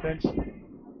 No defense.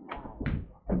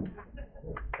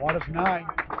 Waters 9.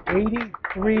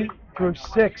 83 through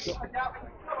 6.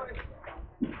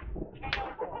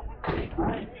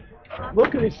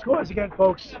 Look at these scores again,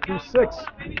 folks. Through 6.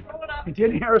 And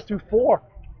Danny Harris through 4.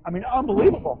 I mean,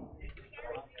 unbelievable.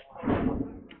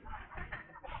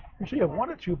 Usually you have 1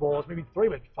 or 2 balls, maybe 3,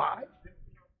 but 5.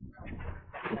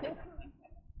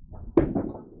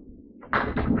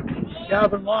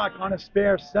 Calvin Locke on a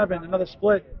spare 7, another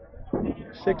split.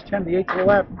 6-10, the 8 to the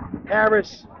left.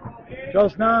 Harris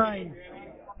goes 9.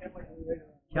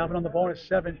 Calvin on the bonus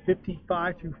 7,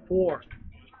 55 through 4.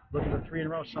 Looking for 3 in a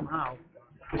row somehow.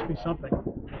 Must be something.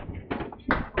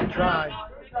 Good try.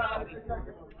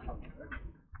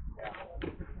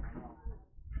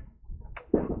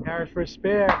 Harris for a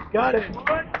spare. Got it.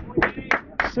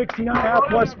 69 half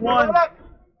plus 1.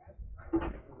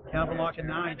 Calvin Locke at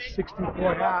 9,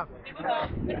 64 half. I'm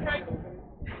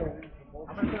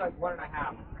gonna do like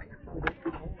 1.5.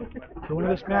 The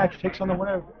winner of this match takes on the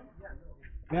winner of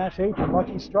match 8,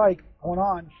 Lucky Strike, going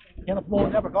on. Kenneth Moore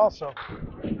Network also.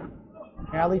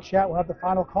 Alley Chat will have the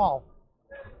final call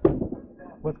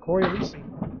with Corey Lisi.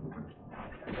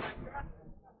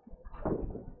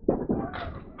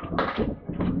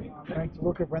 Frank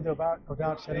DeLuca, Brenda about go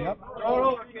down setting up. Throw it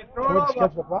over, kid. Throw it Toward the over.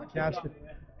 scheduled broadcast, but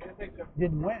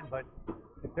didn't win, but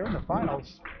if they're in the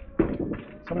finals,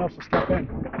 someone else will step in.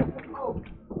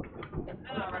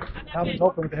 Calvin's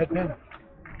open with the head pin.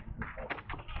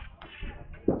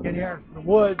 In here, the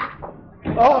Wood.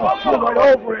 Oh, flew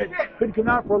right over it. Couldn't come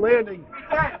out for a landing.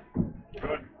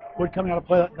 Wood coming out of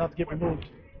play, not to get removed.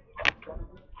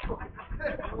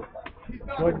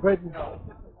 Jordan Britton.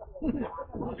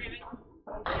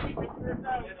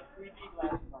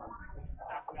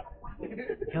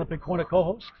 Canopy Corner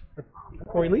co-host,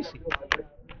 Corey Lisi.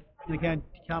 And again,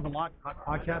 Calvin Locke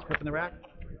podcast, Whip in the Rack,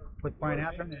 with Brian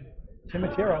Atherton and Tim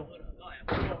Matero.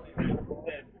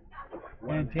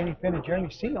 And Danny Finn and Jeremy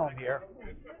Seaholm here.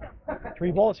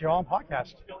 3 balls here, all on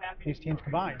podcast. These teams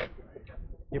combined.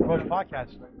 The Approach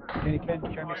podcast. Danny Finn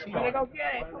and Jeremy Seaholm.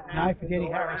 9 for Danny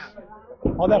Harris.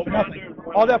 All that for nothing.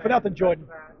 All that for nothing, Jordan.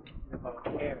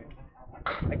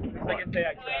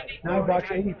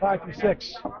 $9, 85 through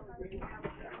 6.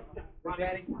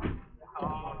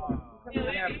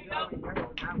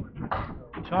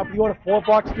 Top of the order,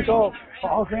 $4 to go.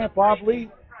 Paul Grant, Bob Lee,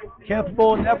 Kenneth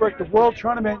Bull Network, the World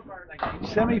Tournament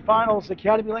semifinals,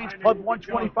 Academy Lanes Pub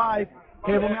 125,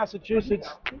 Haverhill, Massachusetts.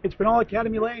 It's been all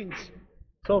Academy Lanes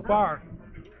so far.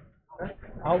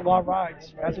 Outlaw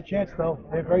rides. Has a chance though.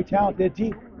 They're very talented. They're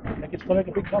deep. They can still make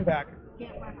a big comeback.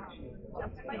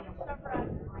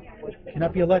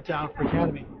 Cannot be a letdown for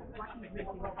Academy.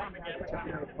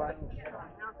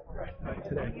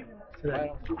 Today.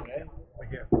 Right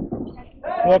here.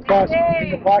 No cost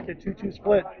in the pocket, 2-2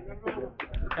 split.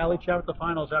 Alley Chat with the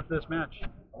finals after this match.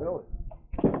 Really?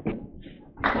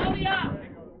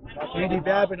 Andy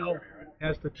Babineau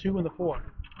has the 2 and the 4.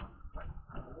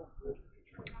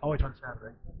 Always on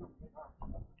Saturday.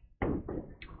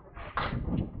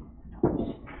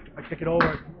 I kick it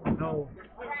over. No.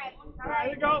 There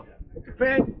you go. It's a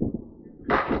pin.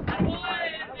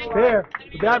 Spare.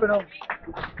 Gabino.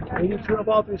 82 in the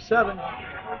ball through 7.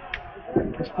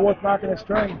 His fourth mark in the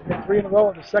string. Hit 3 in a row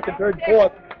in the second, third, and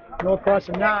fourth. No across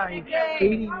a 9.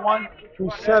 81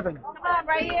 through 7. Come on,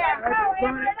 right here.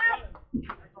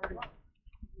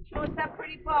 Show us that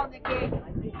pretty ball, Nikki.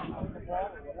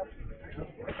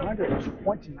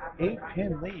 128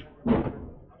 pin lead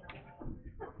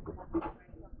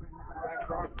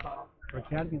for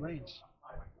Academy Lanes.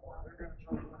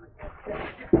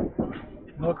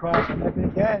 No cross, and Nick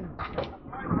again.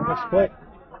 And a split,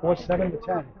 4-7 to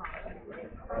 10.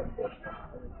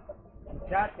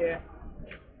 Got there.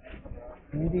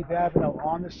 Andy Babineau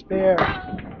on the spare.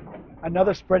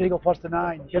 Another spread eagle plus the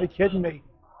 9. You're kidding me.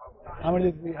 How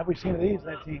many have we seen of these in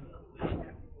that team?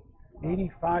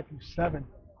 85 through 7.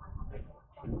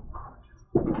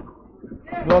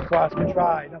 Go cross, good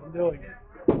try, nothing doing.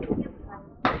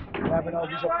 Babineau,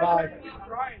 these are 5.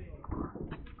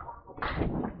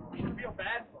 Feel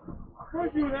bad.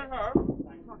 Where'd you hit her?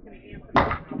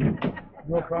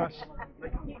 No cross.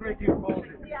 Craig, you hold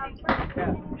it.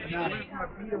 Nine.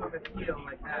 Beat him with a heel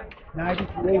like that. 90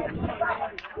 through 8.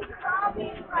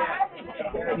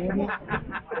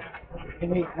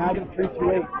 Andy, 93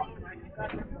 through 8.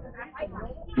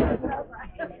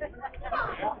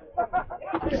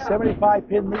 75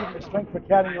 pin lead in the strength for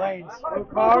Academy Lanes.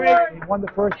 He won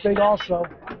the first big also.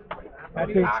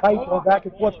 After being tight, going back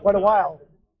and forth quite a while.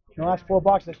 In the last 4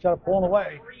 boxes, they started pulling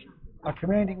away. A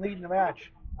commanding lead in the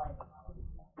match.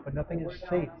 But nothing is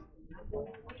safe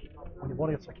when you're going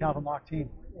against the Calvin Locke team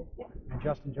and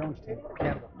Justin Jones team for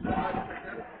Canada.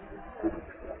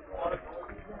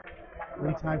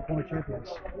 3-time former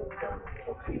champions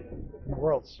in the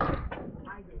Worlds.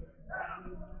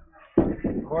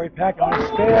 Corey Pack on a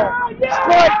spare.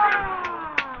 Strike!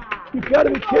 You gotta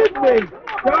be kidding me!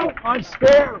 Go on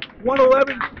spare.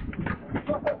 111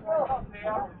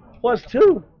 plus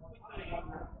 2.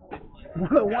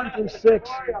 101 through 6.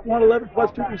 111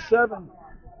 plus 2 through 7.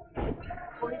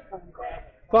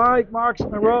 5 marks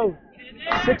in a row.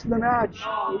 6 in the match.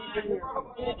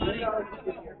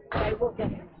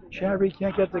 Chad Reed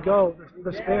can't get to go.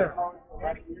 The spare.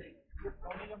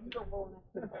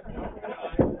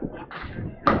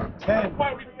 10.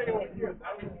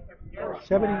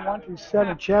 71 through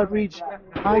 7. Chad Reed's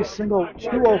high single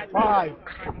 205.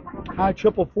 High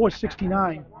triple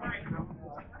 469.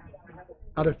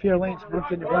 Out of Fair Lanes,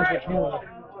 Moncton, New Brunswick, Canada.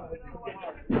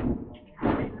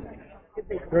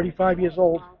 35 years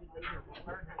old.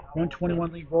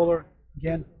 121 league bowler.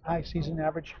 Again, high season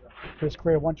average for his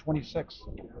career, 126.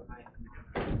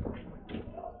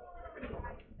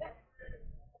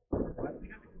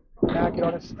 Back it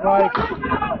on a strike.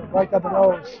 Right up the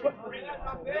nose.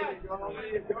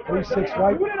 3-6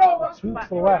 right. 2 to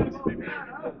the left.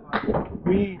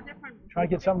 Reed trying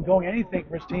to get something going, anything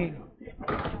for his team.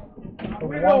 The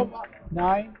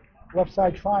 1-9 left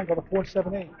side triangle to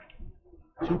 4-7-8.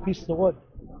 2 pieces of wood.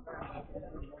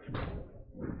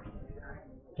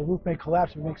 The roof may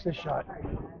collapse if he makes this shot.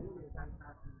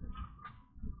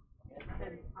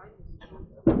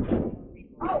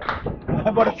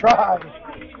 I'm going to try.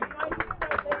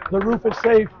 The roof is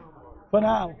safe for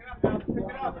now.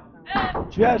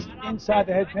 Just inside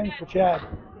the head pin for Chad.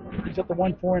 He's at the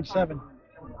 1, 4, and 7.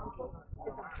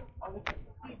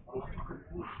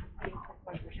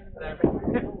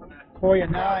 Corey a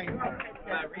 9.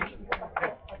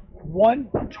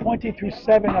 120 through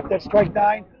 7 up that strike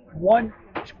 9.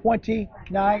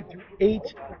 129 through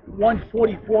 8.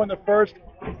 144 in the first.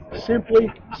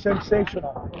 Simply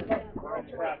sensational.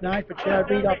 9 for Chad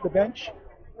Reed off the bench.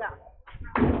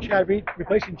 Chad Reed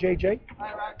replacing JJ.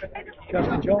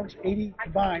 Justin Jones 80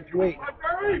 combined through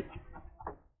 8.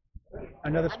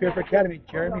 Another spare for Academy.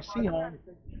 Jeremy Seaholm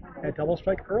had double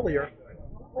strike earlier.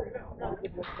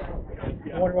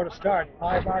 1 row to start.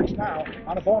 5 marks now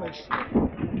on a bonus.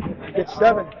 He gets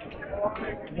 7.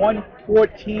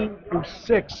 114 through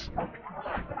 6.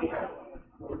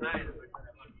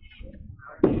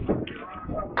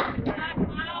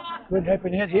 Good hip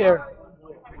and hit here.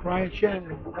 Brian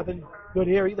Shannon, nothing good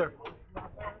here either.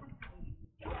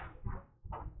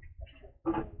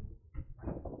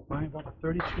 Brian bought for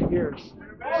 32 years.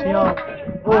 See how,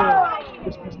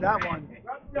 just missed that one.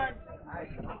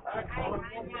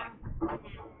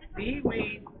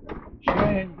 Seaweed.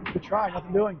 Shannon, good try,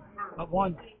 nothing doing. Up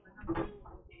 1.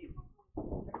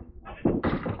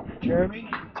 Jeremy,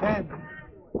 10.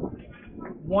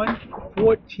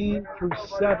 114 through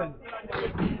 7.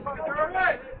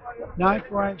 9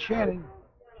 for Ryan Shannon.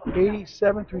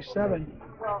 87 through 7.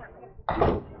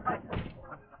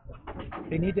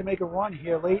 They need to make a run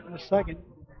here late in the second.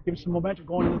 Give some momentum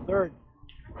going into the third.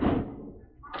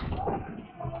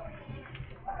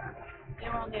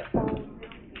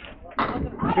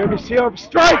 Jeremy Seal,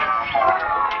 strike!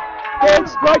 Third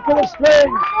strike for the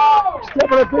string.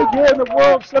 Stepping a big year in the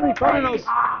World Semifinals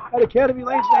at Academy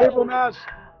Lanes in Haverhill, Mass.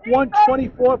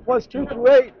 124 plus 2 through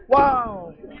 8.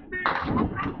 Wow!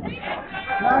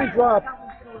 9 drop.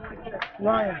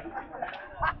 Ryan.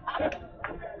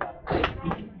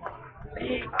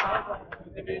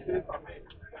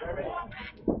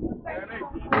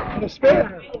 And a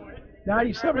spare.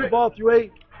 97 the ball through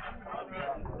 8.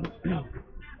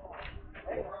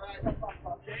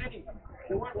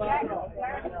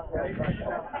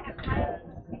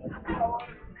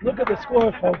 Look at the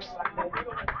score, folks.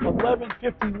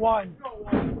 11:51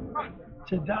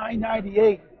 to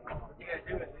 9:98.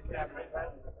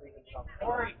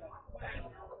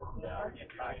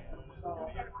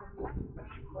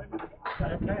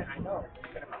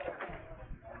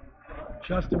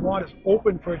 Justin Waters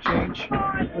open for a change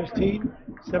for his team.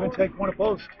 7-10 corner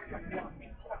post.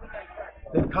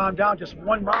 They've calmed down, just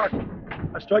one mark.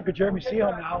 A strike for Jeremy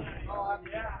Seaham now.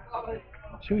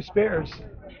 2 spares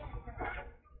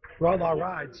for Outlaw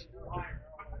rides.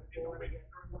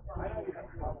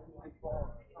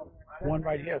 One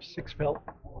right here, 6 fill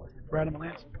for Adam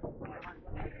Melanson.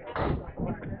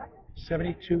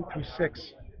 72 through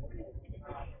 6.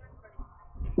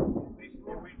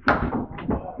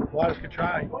 Waters can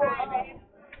try.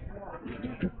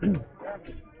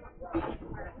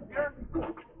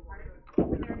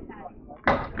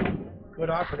 Good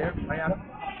offer there by Adam.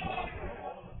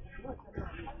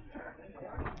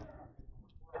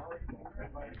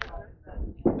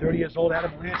 .30 years old,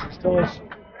 Adam Melanson still has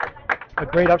a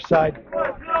great upside.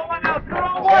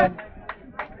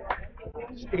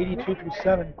 It's 82 through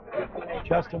 7.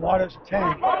 Justin Waters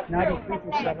 10, 93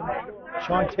 through 7.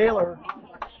 Sean Taylor,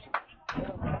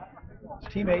 his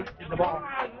teammate, in the ball.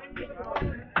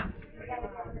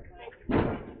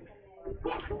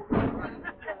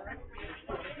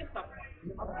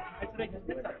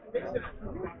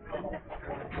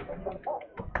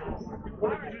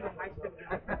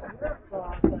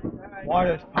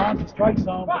 Waters pounds the strike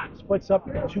zone, but splits up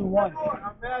 2-1,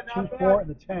 2-4, and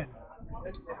the 10.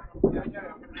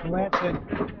 Melanson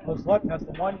goes left, has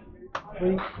the 1, 3,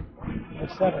 and the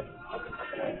 7.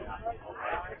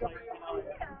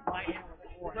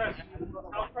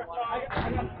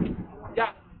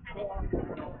 Yeah.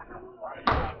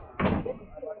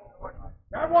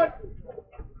 Grab one.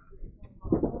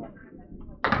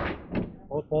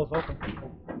 Both balls open.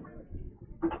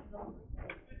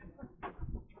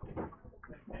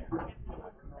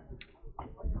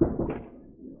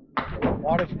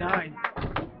 Waters 9.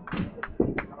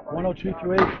 102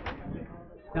 through 8.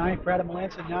 9 for Adam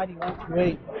Melanson, 91 through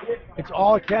 8. It's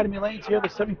all Academy Lanes here, the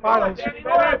semifinals at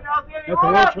the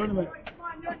World Tournament.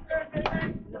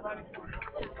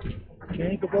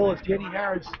 Danny Gabolas, Danny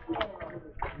Harris,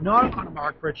 not on a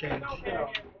mark for a change.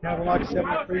 Haverhill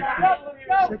 73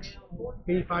 through 6,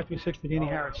 85 through 6 to Danny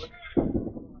Harris.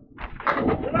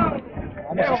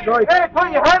 Almost a strike. Hey,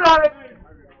 put your head on it.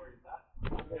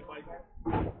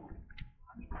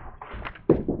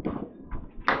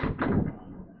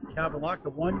 Calvin Lock, the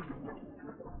 1,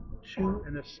 2,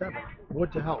 and the 7.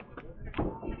 Wood to help.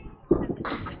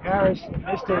 Harris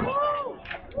missed it.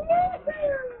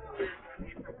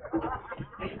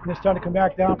 Just starting to come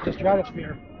back down for the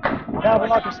stratosphere. Calvin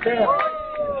Lock is spare.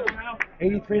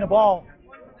 83 in the ball.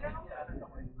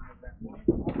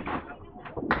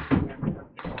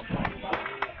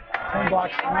 Ten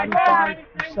blocks, 95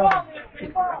 and 7.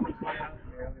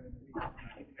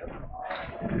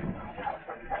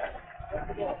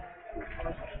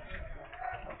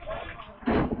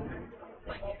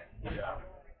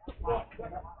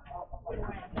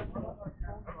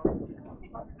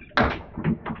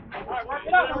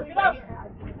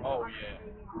 Oh, yeah.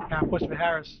 Half push for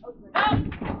Harris.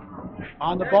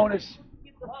 On the bonus,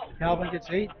 Calvin gets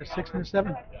 8, the 6 and the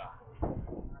 7.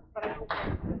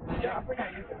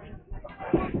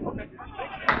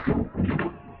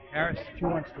 Harris,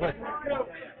 2-1 split.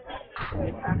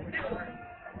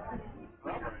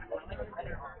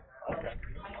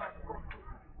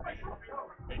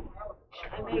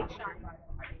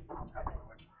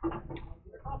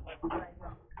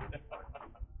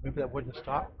 Maybe that wouldn't have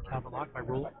stopped. Calvin Lock by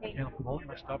rule. Can't promote,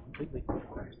 must stop completely.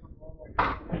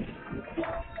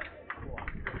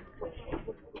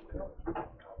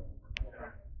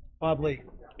 Bob Lee.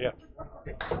 Yeah.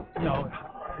 No,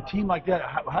 a team like that,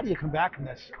 how do you come back from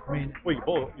this? I mean,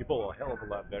 Well, you bowl a hell of a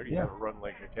lot better. You have a run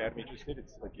like Academy just did.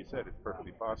 It's like you said, it's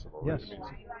perfectly possible. Yes. I mean,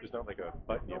 it's not like a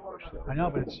button you push. Though. I know,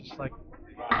 but it's just like,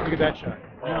 Look at that shot.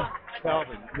 Oh,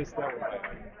 Calvin missed that one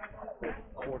by a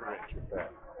quarter inch with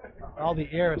that. all the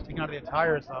air is taken out of their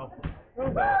tires, though. They're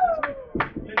both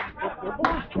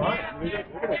fine. We're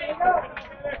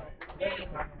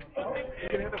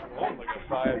gonna end up rolling like a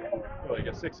like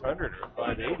a 600 or a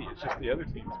 580. It's just the other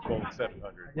team's bowling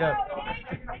 700. Yeah. Okay.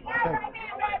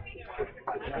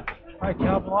 All right,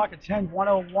 Calvin Lock at 10,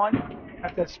 101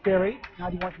 after that spare 8,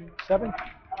 91 through 7,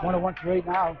 101 through 8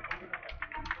 now.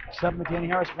 7 to Danny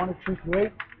Harris, 1 2 through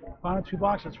 8. Final 2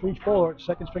 boxes for each bowler,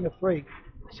 second string of 3.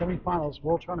 Semifinals,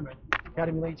 World Tournament,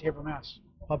 Academy Lanes, Haverhill, Mass.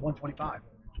 Club 125.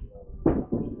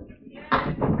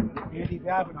 Andy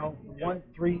Babineau,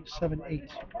 1378.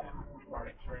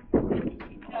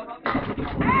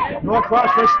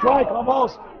 Norcross for a strike,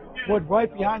 almost. Wood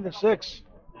right behind the 6.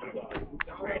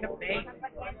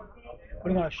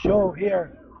 Putting on a show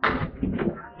here.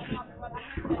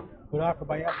 Good offer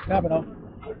by Babineau.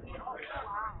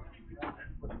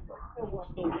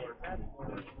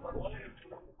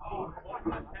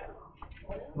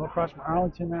 Norcross from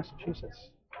Arlington, Massachusetts.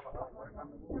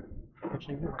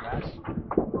 Pitching River, Mass.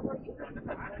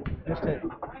 Missed it.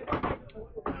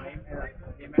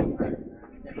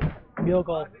 Field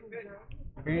goal.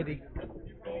 Randy.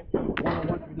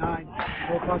 101 through 9.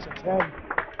 Norcross at 10.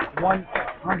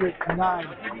 109.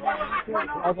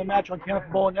 Other match on Canada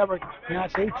Bowl Network.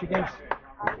 Mass H against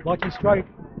Lucky Strike.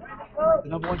 The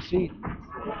number 1 seed.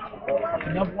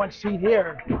 The number 1 seed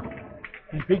here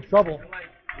in big trouble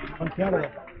from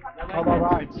Canada. Outlaw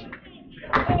Rides.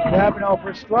 Babineau for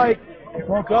a strike.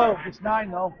 Won't go. It's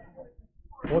 9 though.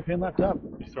 4 pin left up.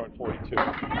 He's throwing 42.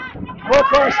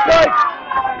 Norcross strike.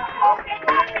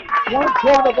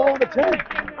 110 on the ball on the 10.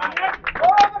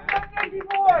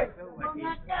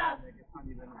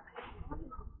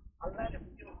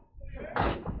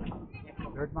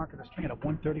 Third mark of the string at a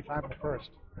 135 in the first.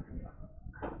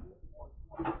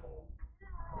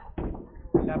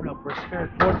 Babineau for a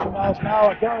spare 42 miles an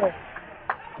hour. Go.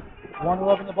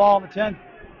 111 the ball on the 10.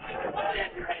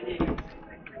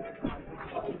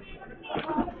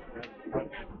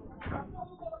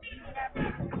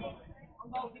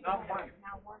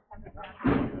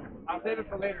 I'll save it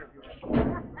for later.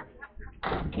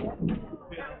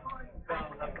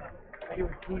 He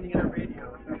was tuning in a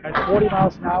radio. At 40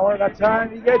 miles an hour. That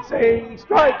time he gets a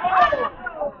strike.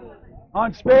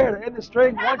 On spare to end the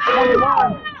string.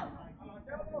 121.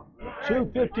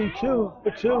 252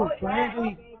 for 2 for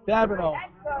Andy Babineau.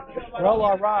 For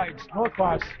Outlaw Rides.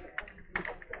 Norcross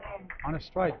on a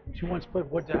strike. 2-1 split.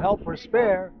 Wood to help for a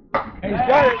spare. And he's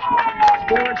got it.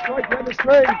 Spare and strike to end the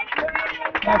string.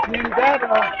 After Andy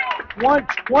Babineau.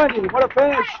 120. What a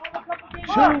finish.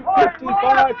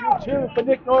 255 through 2 for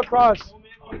Nick Norcross.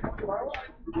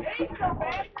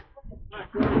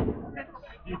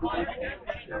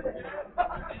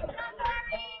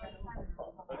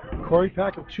 Corey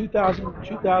Pack of 2000,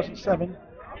 2007,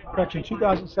 correction,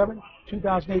 2007,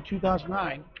 2008,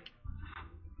 2009.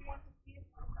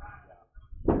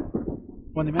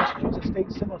 Won the Massachusetts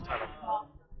State Singles title.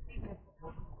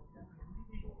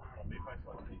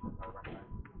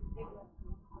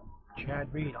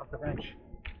 Chad Reed off the bench.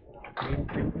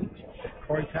 83 feet.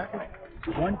 Corey Packard,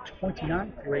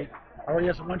 129 through 8. Already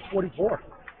has a 144.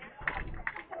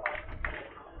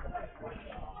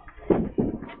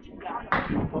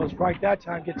 Goes right that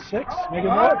time, gets 6. Make it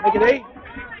more, make it 8.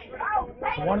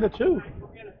 One of the 2.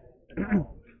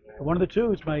 One of the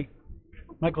 2 is my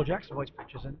Michael Jackson voice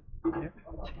pitches in. Yeah.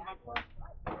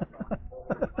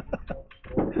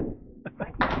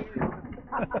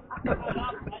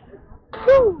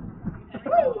 Woo!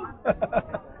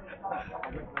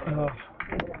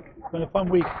 It's been a fun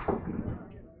week.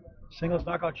 Singles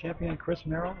knockout champion Chris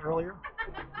Merrill earlier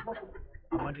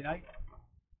on Monday night.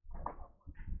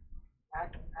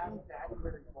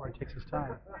 Or he takes his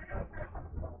time.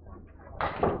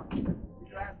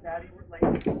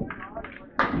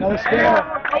 Another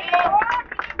scammer.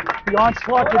 The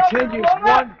onslaught continues.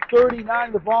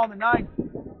 139 the ball in the 9th.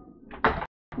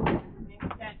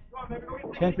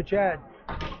 10 for Chad.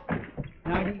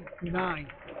 99.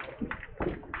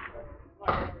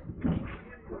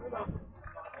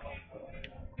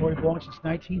 Corey belongs since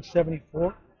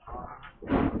 1974.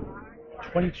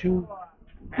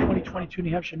 2022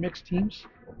 New Hampshire mixed teams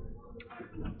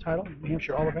title, New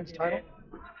Hampshire all events title,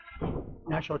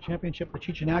 national championship for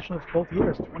Cheech Nationals both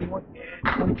years, 21,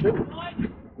 22.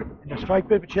 And the strike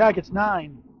bid for Chad gets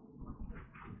 9.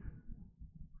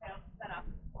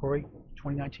 Corey,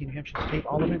 2019 New Hampshire State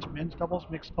all events, men's doubles,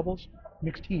 mixed doubles,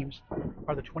 mixed teams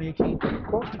are the 2018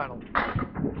 girls title.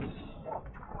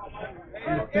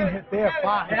 And the Finn hit there,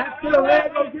 5.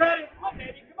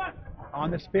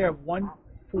 On the spare,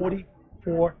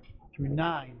 144 through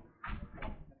 9.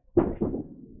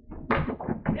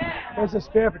 There's a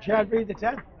spare for Chad Reed, the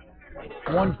 10th.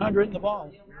 100 in the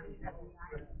ball.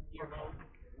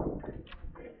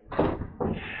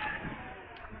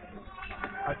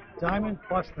 A diamond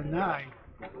plus the 9.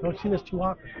 Don't see this too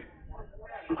often.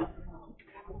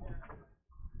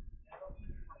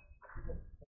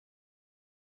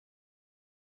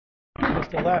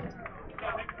 Just to left.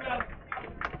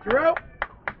 Drew.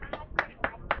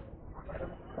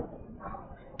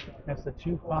 That's the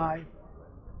 2, 5,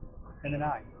 and the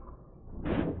 9.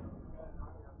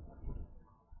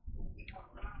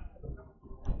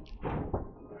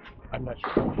 I'm not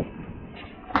sure.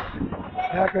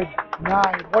 Packard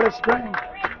 9. What a string.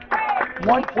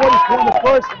 144 in the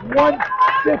first,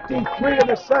 153 in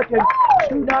the second,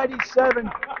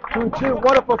 297 through 2.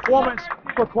 What a performance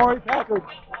for Corey Packard.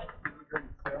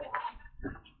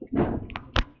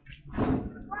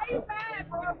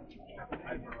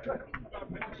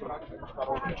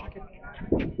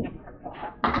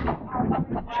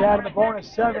 Chad in the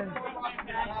bonus 7.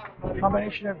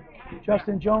 Combination of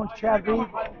Justin Jones, Chad Reed,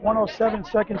 107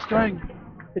 second string.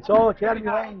 It's all Academy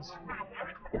lanes.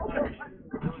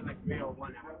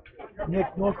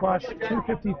 Nick Norcross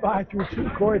 255 through 2.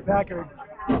 Corey Packard.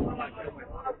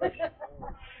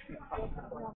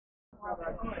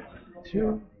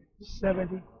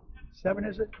 277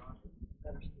 is it?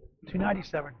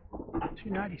 297.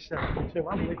 297 too.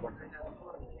 Unbelievable.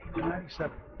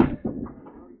 297.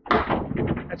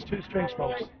 That's 2 strings,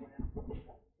 folks.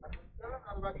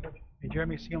 And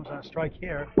Jeremy Seals on a strike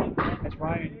here. That's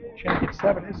Ryan Chen at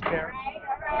 7. His pair.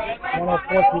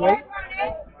 104 through 8.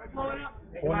 4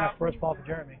 in that first ball for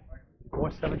Jeremy.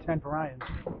 4-7-10 for Ryan.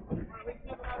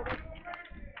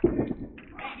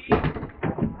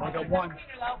 I got 1.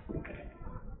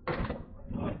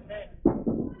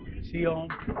 Seal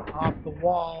off the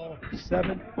wall.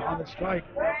 7 on the strike.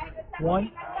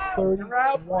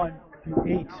 131 through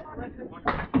 8.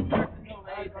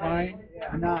 Ryan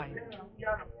 9.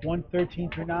 113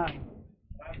 through 9.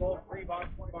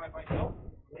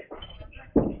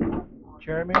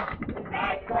 Jeremy,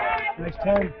 nice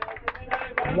 10.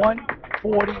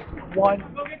 141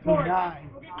 through 9.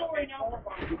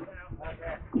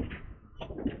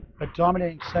 A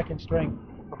dominating second string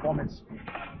performance.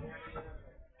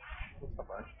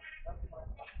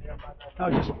 I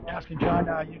was just asking John,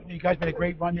 you guys made a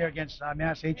great run there against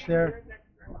Mass H there.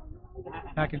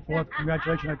 Back and forth.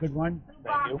 Congratulations on a good run.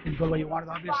 Thank you. Didn't go the way you wanted,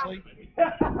 obviously.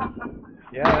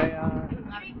 Yeah,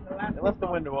 they left the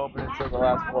window open until the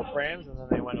last 4 frames, and then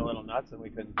they went a little nuts, and we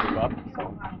couldn't keep up.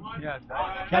 So. Yeah,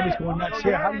 Academy's going nuts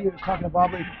here. How do you, talking to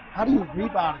Bob Lee, how do you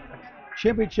rebound a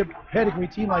championship pedigree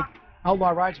team like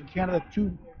Outlaw Rides from Canada,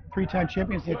 2 3-time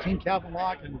champions, their team Calvin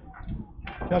Locke and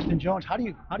Justin Jones? How do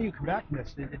you come back from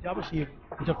this? Obviously, you're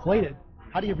deflated.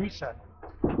 How do you reset?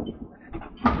 You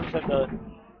just have to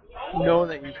know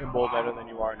that you can bowl better than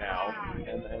you are now,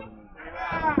 and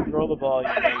throw the ball you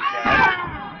know you can.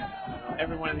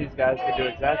 Every one of these guys can do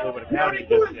exactly what Academy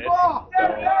just did. So,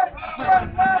 the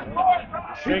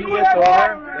string gets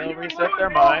over, they'll reset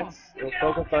their minds, they'll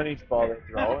focus on each ball they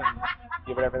throw, and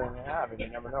give it everything they have, and you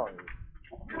never know.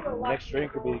 The next string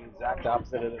could be the exact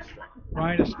opposite of this string.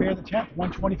 Ryan to spare the 10th,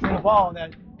 123 in the ball, and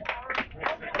that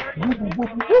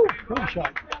woo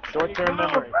shot. Short-term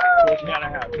memory. That's what you gotta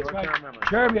have. Short-term memory.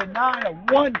 Jeremy at 9, a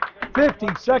 150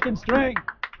 second string.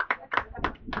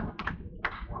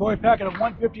 Corey Packard at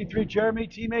 153. Jeremy,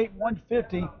 teammate,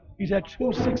 150. He's at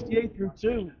 268 through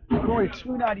 2. Corey,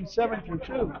 297 through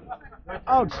 2.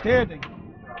 Outstanding.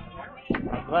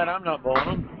 I'm glad I'm not bowling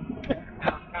them.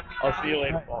 I'll see you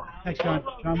later, Paul. Thanks, John.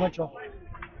 John Mitchell.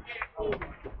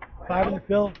 5 in the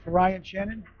field for Ryan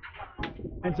Shannon.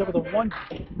 Ends up with a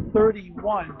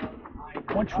 131.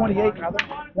 128 rather.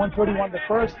 131 the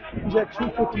first. He's at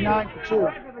 259 for 2.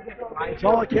 It's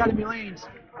all Academy lanes.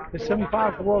 The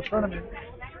 75 for the World Tournament.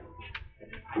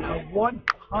 A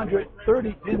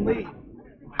 130 pin lead.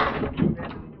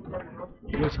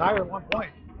 He was higher at one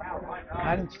point.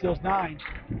 Adam steals 9.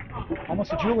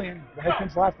 Almost a Julian. The head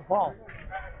pins last to fall.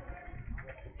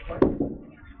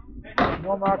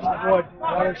 No marks on the board.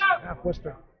 Waters half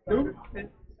Worcester.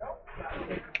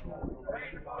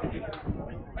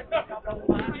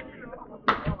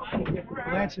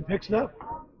 Lanson picks it up.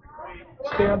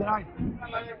 Spare on the 9.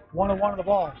 101 on the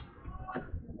ball.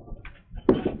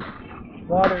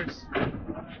 Waters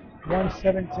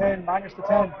 1-7-10 minus the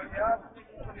 10.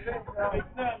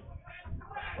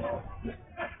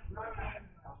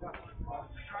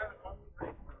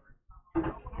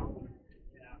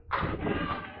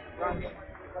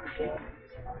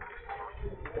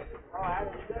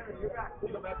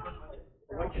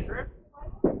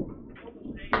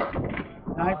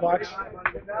 box.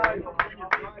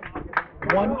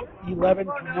 111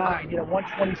 to 9. He had a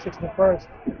 126 in the first.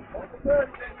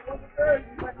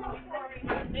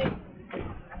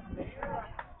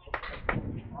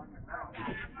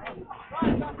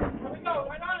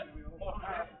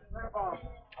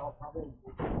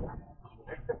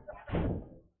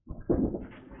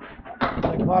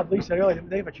 Like Bob Lee said earlier,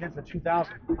 they have a chance for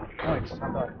 2,000 points. I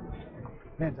thought,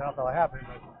 man, I don't know what happened,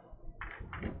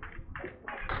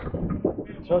 but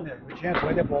certainly a chance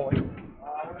right there, bowling.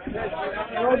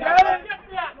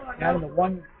 Adding the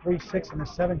 1, 3, 6, and the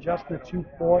 7, just the 2,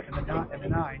 4, and the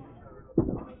 9.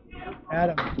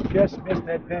 Adam just missed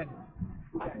that pin.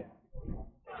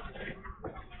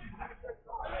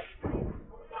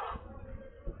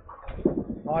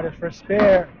 Orders for a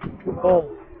spare.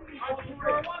 Full.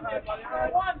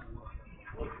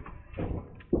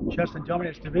 Justin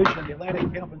dominates division. The Atlantic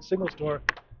Candlepin Single Store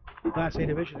Class A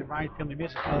division. And Ryan Finley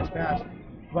misses Felix Pass.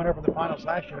 Runner for the finals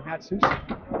last year, Matt Susi.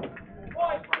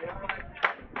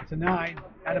 It's a 9.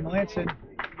 Adam Melanson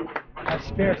has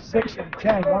spare 6 and a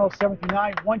 10. 107 through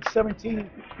 9. 117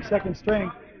 second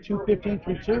string. 215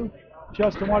 through 2.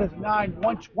 Justin Waters 9.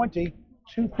 120.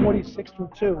 246 through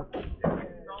 2.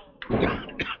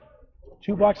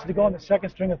 2 boxes to go in the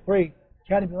second string of 3.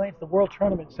 Academy Lane's the World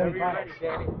Tournament semifinals.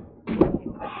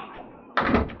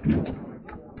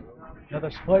 Another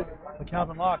split for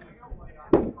Calvin Locke.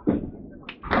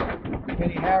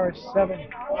 Kenny Harris 7.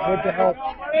 Good to help.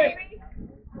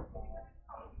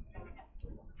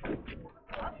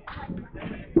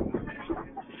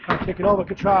 Trying to kick it over.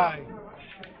 Good try.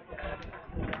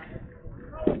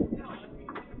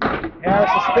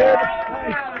 Harris is spared.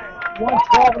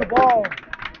 112 in the ball.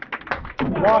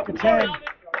 Locke at 10.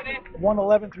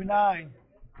 111 through 9.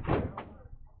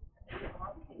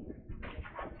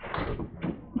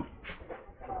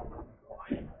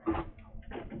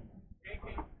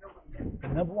 The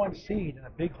number 1 seed in a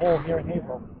big hole here in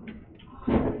Haverhill.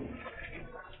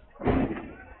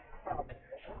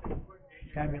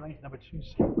 Academy Lane's number 2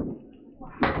 seed.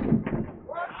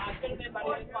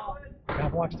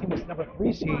 Locke's team was number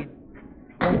 3 seed.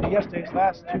 Going to yesterday's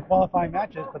last 2 qualifying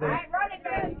matches, but the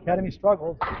Academy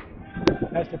struggled,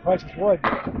 as the Prices would.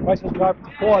 Prices dropped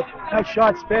to 4th. Nice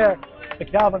shot, spare to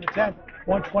Calvin, the 10th.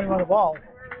 120 on the ball.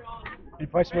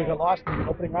 And Prices would have lost in the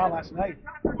opening round last night.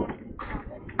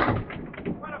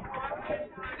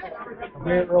 A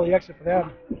very early exit for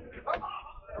them.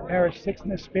 Harris 6 in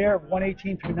the spare,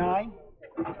 118 through 9.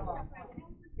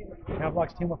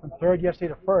 Cavlock's team went from 3rd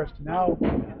yesterday to 1st. Now,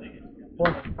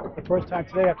 for the first time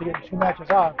today, after getting 2 matches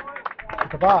off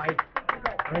with the bye,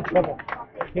 they're in trouble.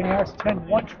 Kenny Harris 10,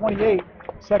 128.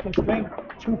 Second string,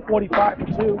 245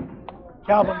 to 2.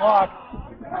 Calvin Locke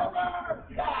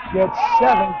gets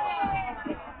 7.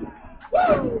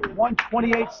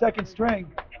 128 second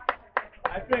string.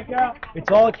 It's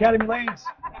all Academy Lanes.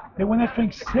 They win that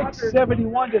string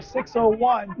 671 to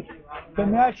 601. The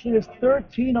match is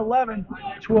 1311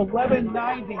 to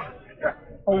 1190.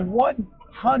 A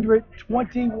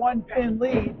 121 pin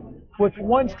lead with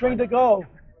 1 string to go.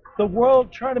 The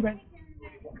World Tournament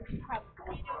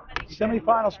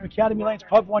semifinals from Academy Lanes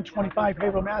Pub 125,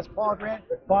 Haverhill, Mass. Paul Grant,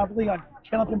 Bob Lee on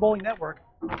Candlepin Bowling Network.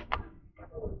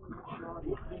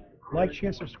 Like,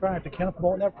 share, subscribe to Candlepin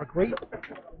Bowling Network. Great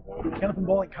Candlepin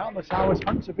Bowling, countless hours,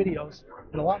 hundreds of videos,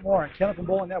 and a lot more on Candlepin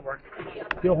Bowling Network.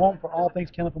 Your home for all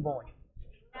things Candlepin Bowling.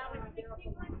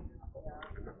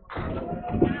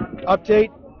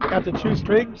 Update after 2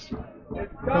 strings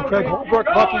from Craig Holbrook.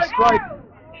 Lucky Strike,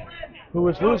 who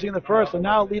was losing in the first, and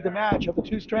now lead the match of the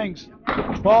 2 strings,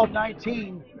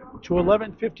 12-19 to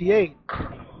 11-58.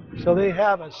 So they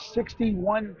have a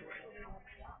 61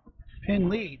 pin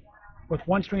lead with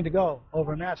 1 string to go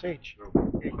over Mass H.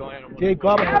 Dave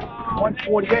Glover,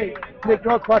 148. Nick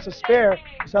Norcross a spare.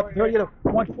 He's up to 30 at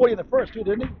 140 in the first, too,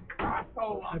 didn't he? I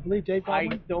believe Dave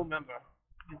Goblin. I don't remember.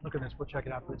 Look at this. We'll check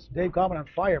it out. It's Dave Goblin on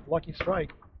fire for Lucky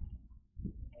Strike.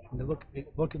 And they're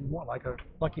looking more like a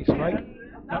Lucky Strike. You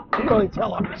can't really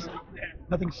tell, obviously.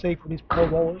 Nothing safe for these pro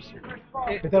bowlers.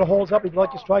 If that holds up, he'd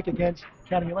Lucky Strike against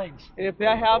Academy Lanes. And if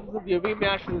that happens, it'll be a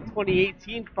rematch of the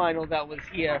 2018 final that was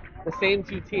here. The same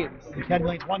 2 teams. The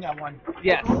Academy Lanes won that one.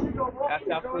 Yes, that's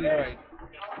absolutely right.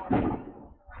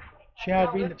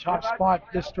 Chad Reed in the top spot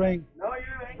this string.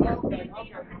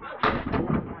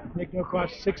 Nick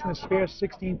Norcross 6 in the spare,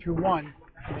 16 through 1.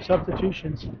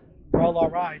 Substitutions for Outlaw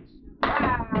rides.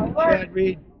 Chad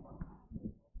Reed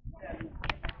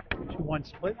 2-1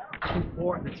 split,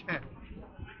 2-4 and a 10.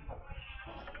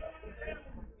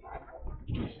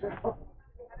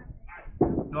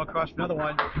 Norcross for another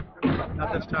one.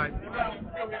 Not this time.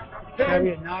 Chad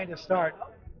Reed at 9 to start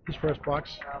his first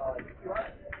box.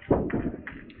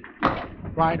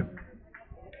 Ryan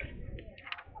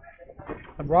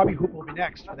and Robbie Hooper will be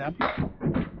next for them.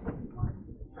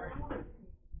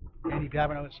 Andy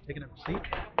Babineau is taking a seat.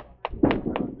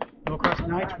 Go across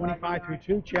 9, 25 through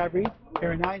 2. Chad Reed,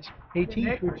 pair of 9s,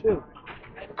 18 through 2.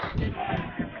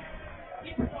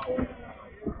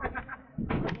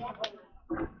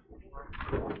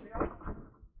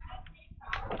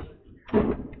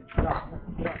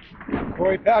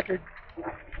 Corey Packard,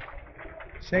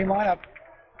 same lineup.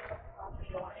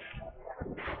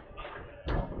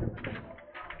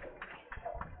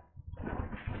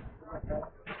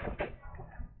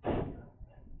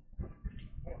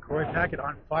 Corey Packard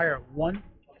on fire,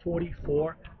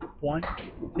 144,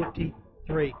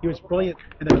 153. He was brilliant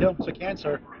in the Kills of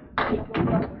Cancer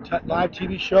live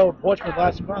TV show in Portsmouth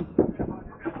last month.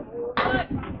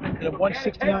 In a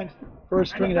 169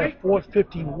 first string and a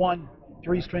 451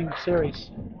 three-string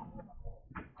series.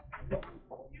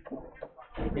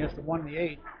 He has the 1 and the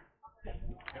 8.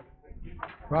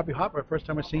 Robbie Hopper, first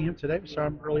time I see him today. We saw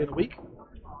him earlier in the week.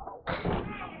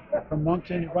 From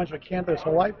Moncton, New Brunswick, Canada his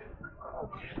whole life.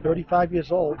 35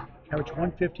 years old, average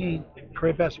 115,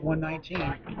 career best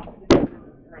 119.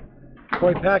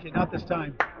 Corey Packard, not this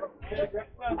time.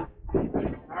 All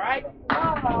right.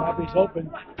 Robbie's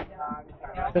open.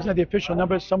 Doesn't have the official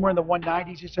numbers, somewhere in the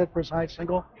 190s, he said, for his high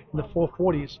single, in the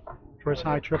 440s for his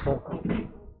high triple.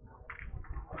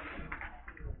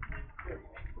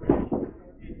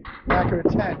 Packard a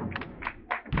 10.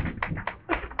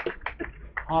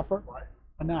 Hopper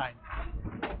a 9.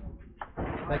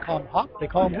 They call him Hop, they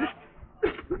call him Hoop.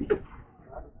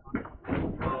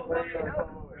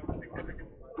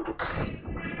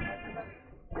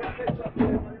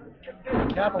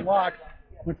 Calvin Locke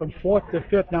went from 4th to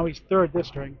 5th, now he's 3rd this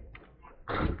string.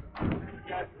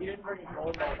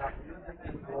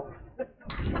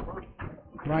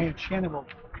 Ryan Shannon will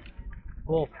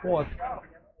bowl 4th.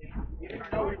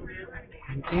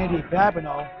 And Andy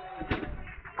Babineau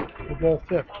will bowl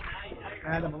 5th.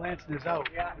 Adam Melanson is out.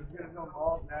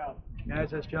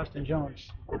 As is Justin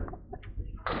Jones.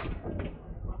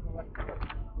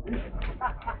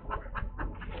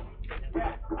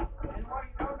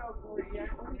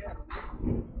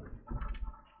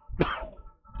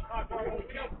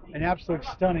 An absolute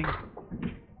stunning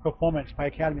performance by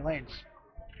Academy Lanes.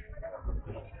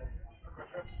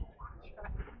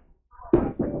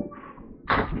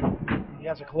 He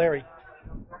has a Clary.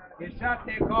 Good shot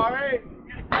there, Corey.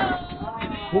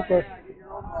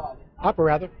 Hopper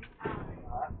rather.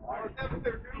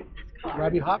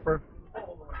 Robbie Hopper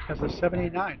has a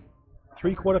 789.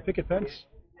 3/4 picket fence.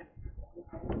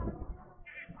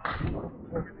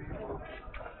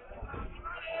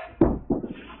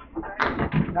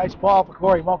 Nice ball for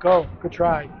Corey, won't go. Good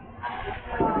try.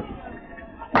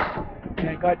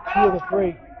 And got 2 of the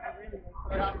 3.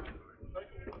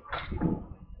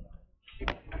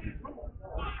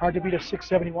 Hard to beat a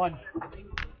 671.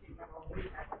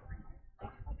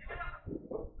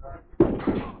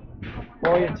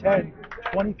 Corey at 10,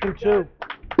 20 through 2.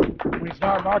 When he's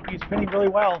not marking, he's pinning really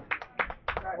well.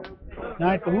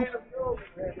 9 for Hoop,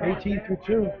 18 through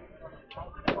 2.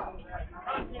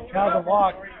 Calvin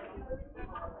Locke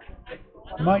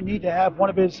might need to have one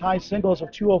of his high singles of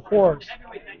 204s.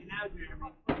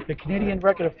 The Canadian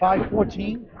record of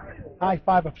 514, high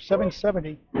 5 of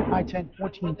 770, high 10,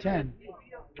 1410.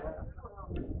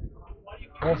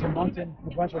 Also Moncton,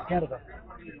 New Brunswick, Canada.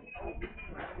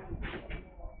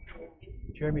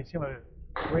 Jeremy Sima, a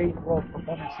great world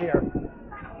performance here.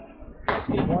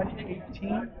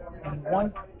 118 and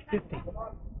 150.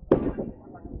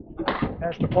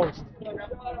 That's the post.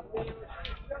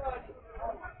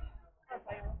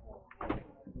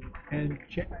 And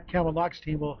Calvin Locke's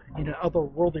team will need an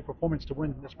otherworldly performance to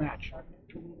win this match.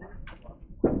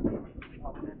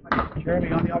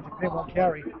 Jeremy on the object pin won't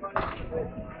carry.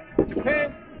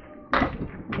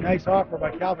 Nice offer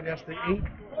by Calvin. That's the 8.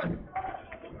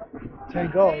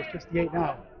 10 goes, just the 8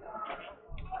 now.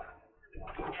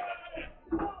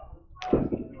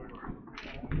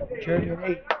 Jeremy an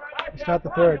 8. Start the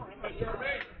 3rd.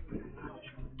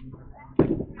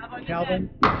 Calvin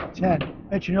 10.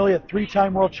 Mentioned earlier,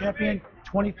 3-time world champion,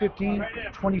 2015,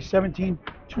 2017,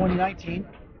 2019.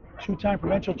 2-time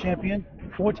provincial champion,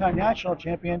 4-time national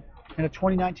champion, and a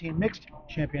 2019 mixed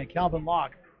champion, Calvin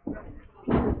Locke.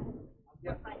 One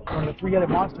of the 3-headed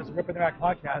monsters of Ripping the Rack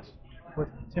podcast with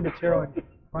Tim Matero and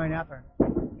Brian Athearn.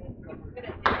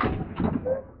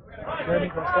 Jeremy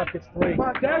goes left, gets 3.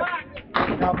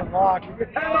 Calvin Locke.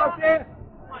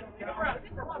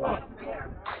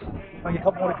 Only a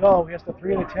couple more to go. He has the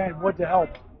 3 of the 10. Wood to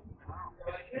help.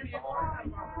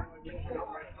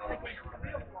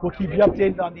 We'll keep you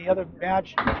updated on the other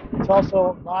match. It's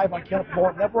also live on Candlepin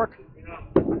Bowling Network,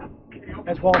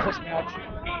 as well as this match.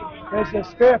 There's a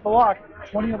spare for lock,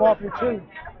 20 of all through 2.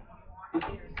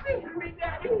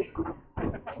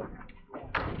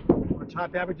 Our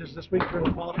top averages this week for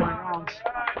the qualifying rounds.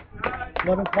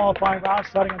 11 qualifying rounds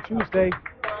starting on Tuesday.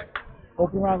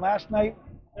 Opening round last night,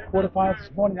 quarterfinals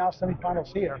this morning, now semifinals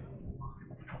here.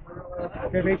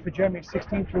 Fair age for Jeremy,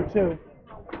 16 through 2.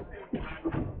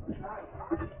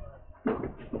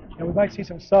 And we might see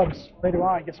some subs later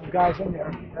on, get some guys in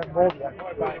there. Haven't bowled yet.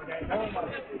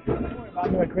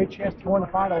 So a great chance to go in the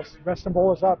finals. Rest some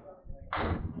bowlers up.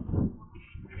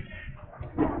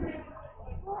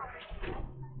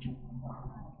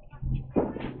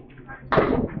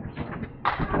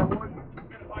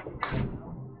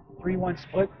 Three-one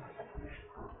split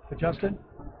for Justin.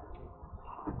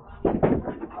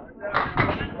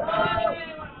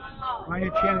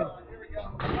 Ryan Shannon.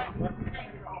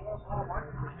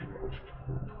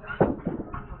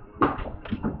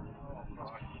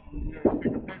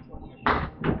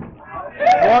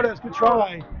 Waters, good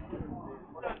try.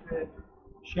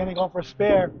 Shannon going for a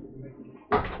spare.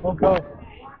 Won't go.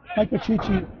 Mike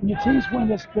Pacici, when your team's winning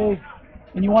this big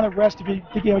and you want to rest if you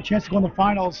think you have a chance to go in the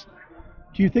finals,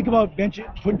 do you think about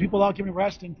putting people out, giving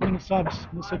rest, and putting subs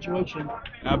in this situation?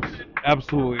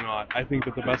 Absolutely not. I think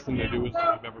that the best thing to do is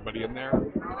to keep everybody in there,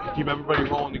 keep everybody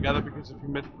rolling together, because if you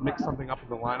mix something up in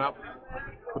the lineup,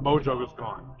 the mojo is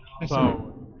gone.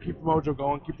 So keep the mojo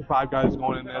going, keep the 5 guys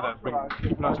going in there that's been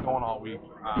keeping us going all week.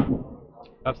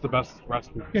 That's the best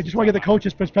recipe. Yeah, just want to get the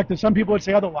coach's perspective. Some people would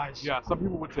say otherwise. Yeah, some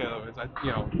people would say otherwise.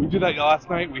 We did that last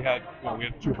night. We had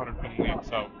 200 pin lead,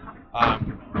 so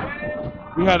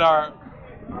we had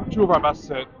 2 of our best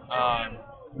sit.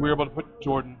 We were able to put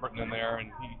Jordan Burton in there, and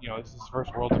this is his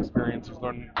first World experience. He's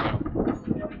learned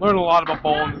a lot about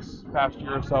bowling this past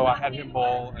year or so. I had him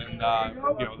bowl, and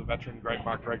the veteran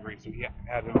Mark Gregory, so he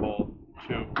had him bowl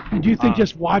too. And do you think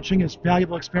just watching is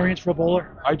valuable experience for a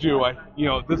bowler? I do.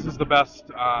 This is the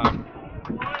best.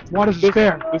 What is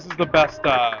fair? This is the best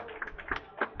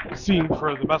scene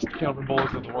for the best Candlepin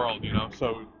bowlers in the world.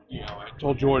 So I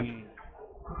told Jordan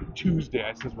Tuesday,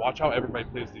 I says, watch how everybody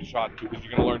plays these shots, because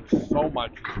you're going to learn so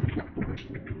much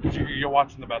because you're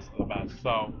watching the best of the best.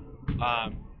 So,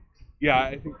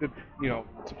 I think that,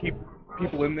 to keep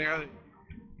people in there,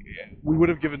 we would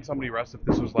have given somebody rest if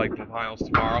this was like the finals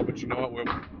tomorrow, but you know what,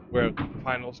 we're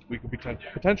finals, we could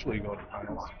potentially go to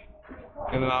finals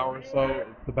in an hour or so.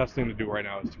 The best thing to do right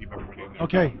now is to keep everybody in there.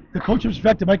 Okay, the coach of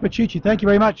perspective, Mike Pacici, thank you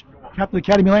very much. Captain of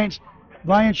Academy Lanes,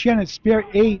 Ryan Shannon, spare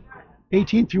 8.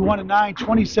 18 through 1 and 9,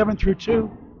 27 through 2.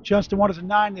 Justin Waters a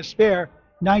 9 in the spare,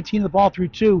 19 the ball through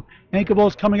 2. Anchor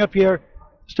bowls coming up here.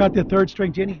 Start their third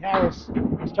string. Danny Harris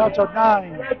starts out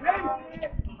 9.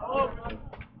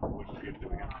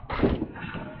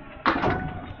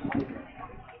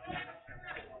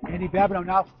 Andy Babineau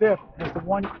now 5th has the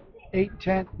 1, 8,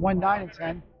 10, 1, 9, and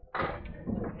 10.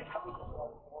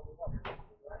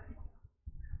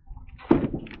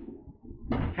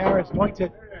 Harris points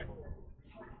it.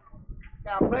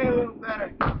 Now play a little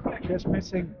better. Just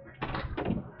missing.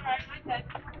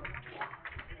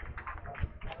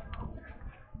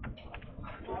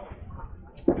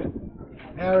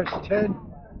 Harris 10.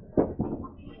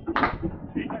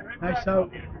 Nice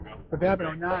out for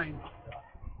Babineau 9.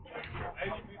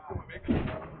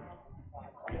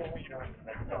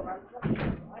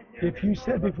 If you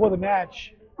said before the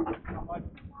match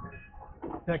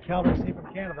that Calvin's team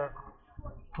from Canada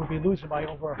would be losing by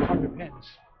over 100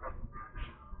 pins,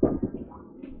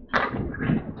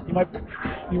 you might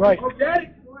be right.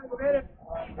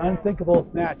 Unthinkable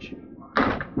match.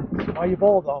 Why you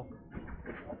bowl though?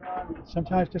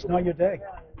 Sometimes just not your day.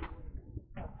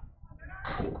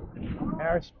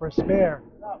 Harris for a spare.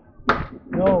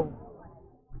 No.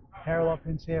 Parallel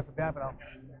pins here for Babineau.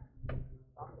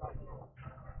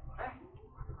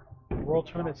 World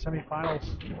Tournament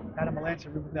semifinals. Adam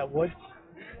Melanson removing that wood.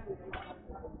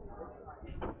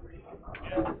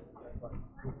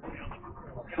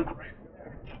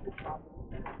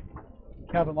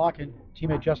 Calvin Larkin,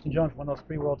 teammate Justin Jones, won those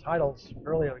 3 world titles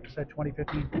earlier, like you said,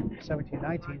 2015, 17,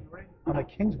 19, on the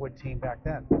Kingswood team back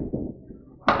then.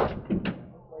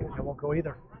 It won't go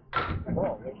either.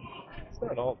 Well, it's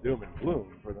not all doom and gloom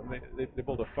for them. They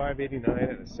bowled a 589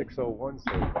 and a 601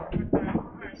 so far.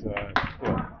 It's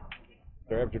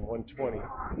they're averaging 120,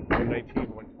 119,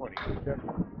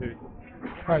 120.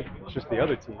 Right. It's just the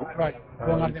other team. Right.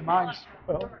 Going out of their minds.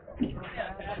 Well,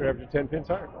 they're averaging 10 pins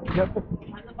higher. Yep.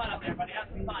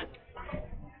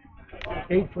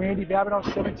 8 for Andy Babineau,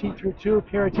 17 through 2. A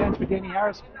pair of 10s for Danny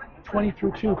Harris, 20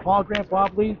 through 2. Paul Grant,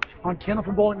 Bob Lee on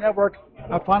Candlepin Bowling Network.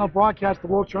 Our final broadcast of the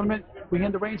World Tournament. We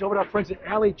hand the reins over to our friends at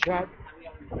Alley Chat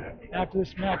after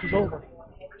this match is over.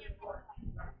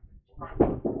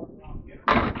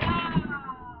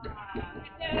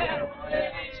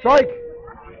 Strike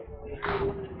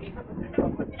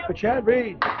for Chad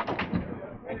Reed.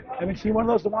 Haven't seen one of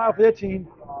those in a while for their team.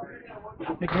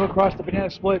 They can go across the banana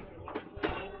split.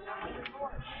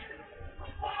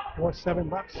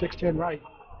 4-7 left, 6-10 right.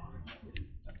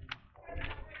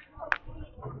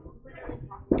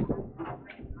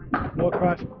 No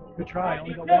across. Good try.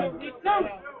 Only got one.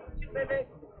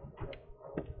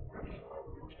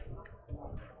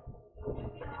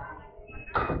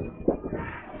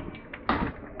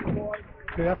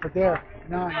 Good effort there.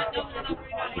 9.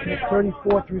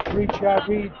 34 through 3. Chad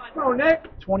Reed.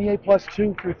 28 plus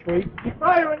 2 through 3. Keep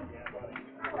firing.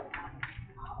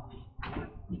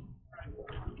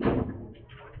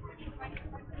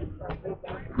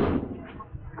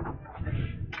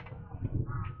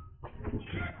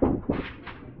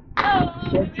 Oh.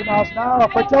 32 miles an hour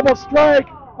for double strike.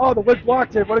 Oh, the wind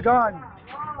blocked it. Would have gone.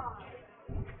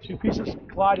 Two pieces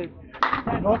collided.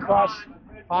 No cross.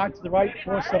 5 to the right,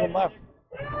 4-7 left.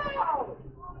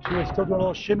 She was still doing a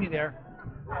little shimmy there.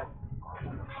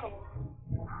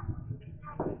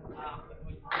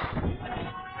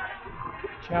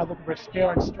 Chad looking for a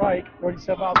scare and strike.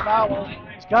 37 miles an hour.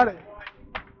 He's got it.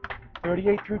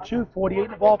 38 through 2, 48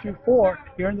 in the ball through 4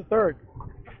 here in the third.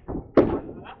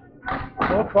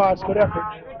 No cross, good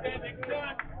effort.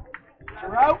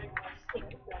 You're out.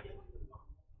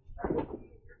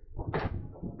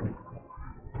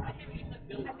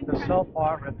 The so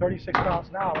far at 36 miles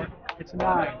an hour, it's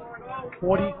 9.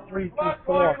 43 through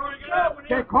 4.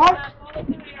 Okay, coach.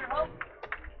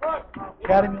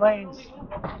 Academy Lanes.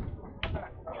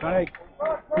 Trying to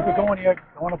keep it going here.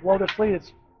 Don't want to blow this lead.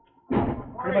 It's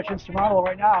pretty much insurmountable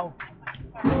right now.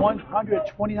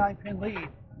 129 pin lead,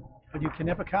 but you can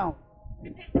never count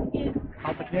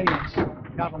out the Canadians,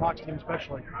 Calvin Locke's team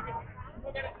especially.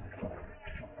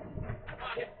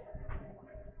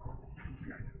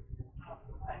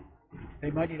 They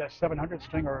might need a 700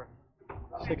 string or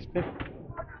 650.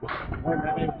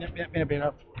 That may be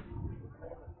enough.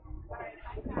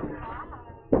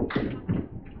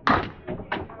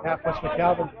 Half west for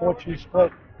Calvin, 4-2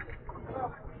 split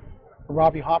for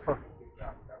Robbie Hopper.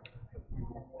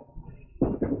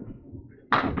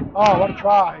 Oh, what a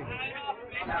try.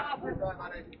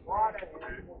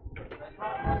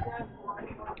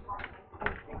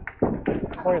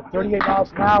 Boy, at 38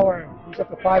 miles an hour, he's up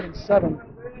to 5 and 7.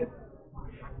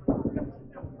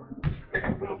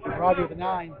 Robbie with a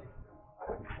 9.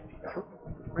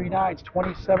 3 9s,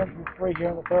 27 through 3 here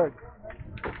in the third.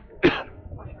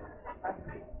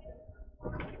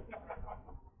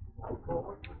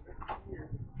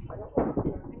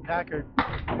 Packard,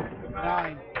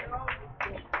 9.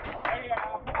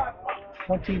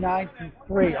 29 through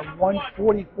 3. A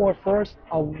 144 first,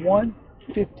 a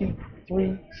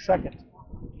 153 second.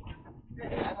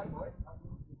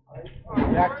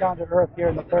 Back down to earth here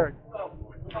in the third.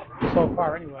 So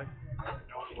far, anyway.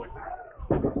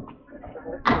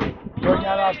 39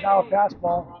 miles an hour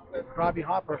fastball, Robbie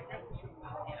Hopper.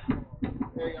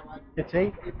 It's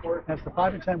 8. That's the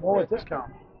 5 and 10 bowler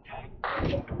discount.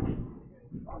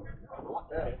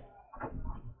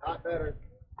 Not better.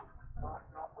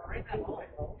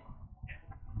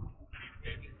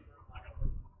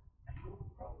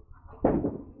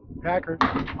 Packard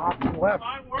off to the left.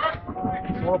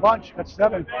 More bunch. That's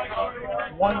 7.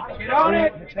 1, 3,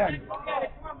 and 10.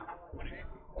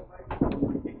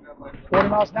 40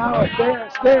 miles an hour.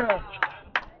 Scare.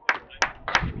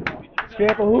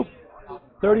 Scare for hoop.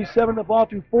 37 the ball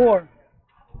through 4.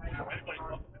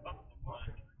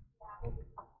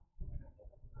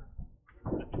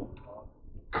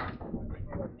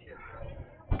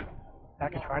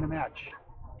 Packard trying to match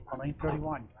on lane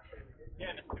 31.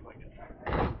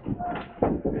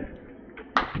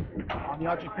 On the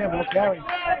object pin, will carry.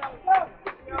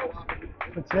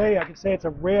 But today, I can say it's a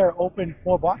rare open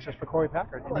 4 boxes for Corey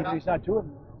Packard. And even if he's not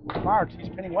doing marks, he's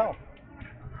pinning well.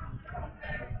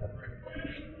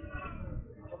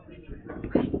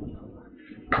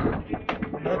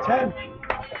 Another 10.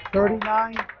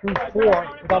 39 through 4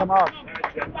 without a mark.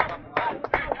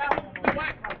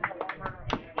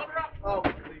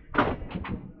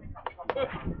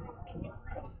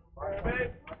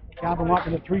 Calvin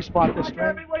walking the 3 spot this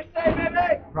string.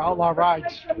 For Outlaw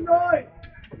rides.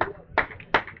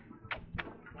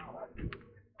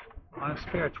 On a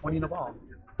spare, 20 in the ball.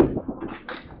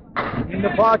 In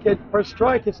the pocket for a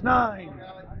strike, it's 9.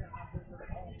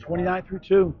 29 through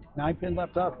 2. 9 pin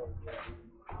left up.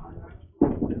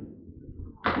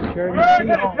 Jeremy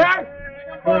Seahorn.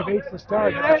 Pair of 8s to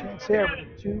start. Has a chance here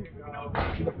with a 2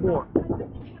 and a 4.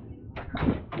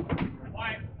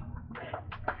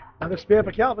 Another spare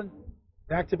for Calvin.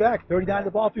 Back to back. 39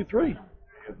 the ball through 3.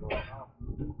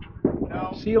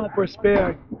 Seal for a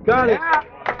spare. Got it.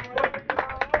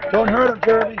 Don't hurt him,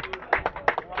 Jeremy.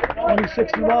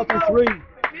 26 the ball through 3.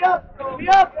 Be up! Be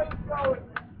up!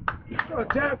 Go,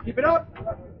 Tab, keep it up!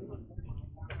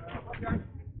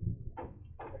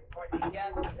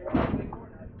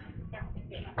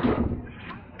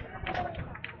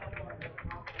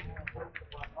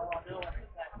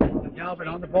 Calvin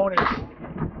on the bonus.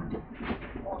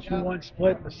 2-1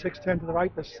 split. The 6-10 to the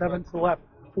right. The 7 to the left.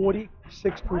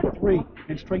 46 through 3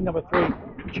 in string number 3.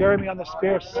 Jeremy on the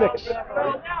spare 6.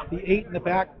 The 8 in the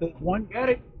back. The 1,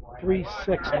 3,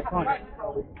 6 in front.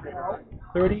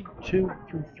 32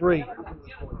 through 3.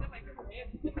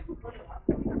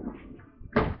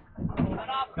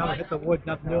 Now hit the wood.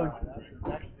 Nothing doing.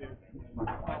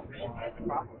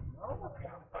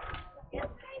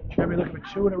 Jeremy looking for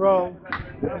 2 in a row.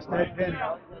 That's that pin.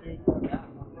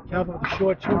 Calvin with the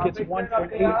short 2 gets 1 for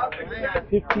an 8.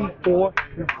 54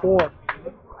 through 4.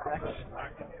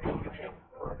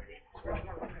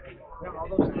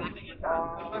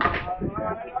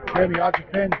 Jeremy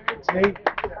object pin. It's an 8.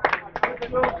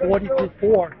 40 through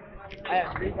 4.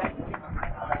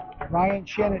 Ryan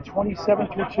Shannon 27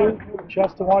 through 2.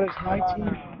 Chester Waters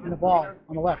 19 in the ball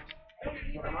on the left.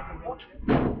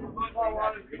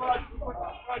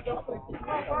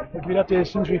 We'll be up there as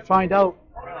soon as we find out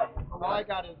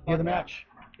near the match.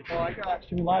 It's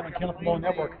streaming live on Kennel Football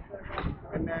Network.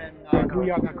 And then, Who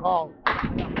you gonna call?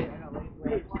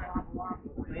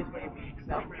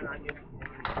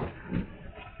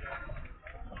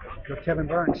 With Kevin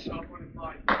Burns.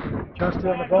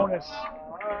 Chester on the bonus.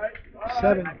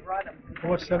 7,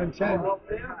 4, 7, 10.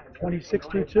 26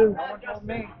 through 2.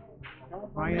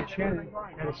 Ryan Shannon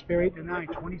had a spare 8 and 9.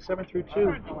 27 through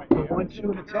 2. The 1,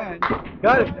 2, and the 10.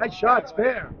 Got it. Nice shot.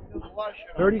 Spare.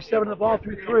 37 the ball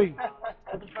through 3.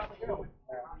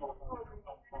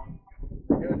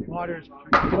 Waters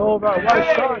over.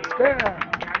 Nice shot. Spare.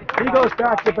 He goes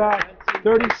back to back.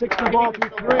 36 the ball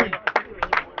through 3.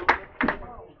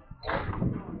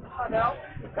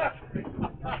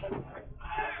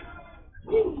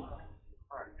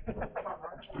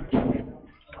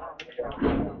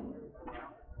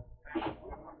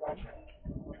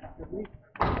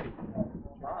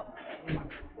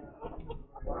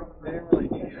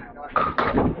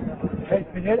 Hey,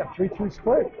 been hit a 3-2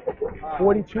 split.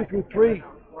 42 through 3.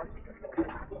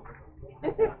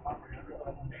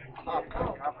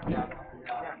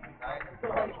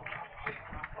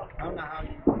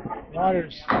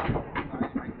 Waters.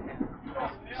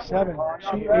 7, 2,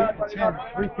 8, and 10.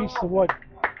 3 pieces of wood.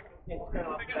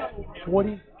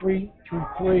 43 through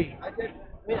 3.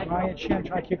 Ryan Shannon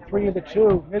trying to kick 3 of the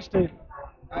 2. Missed it.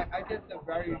 I did the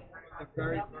very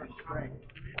first string.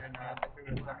 And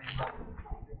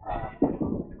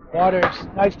Waters,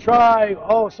 nice try.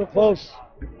 Oh, so close.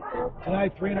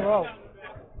 Tonight, 3 in a row.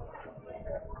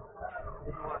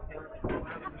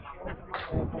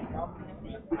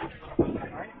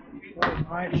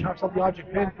 Ryan chops up the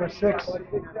object pin for a 6.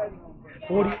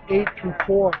 48 through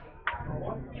 4.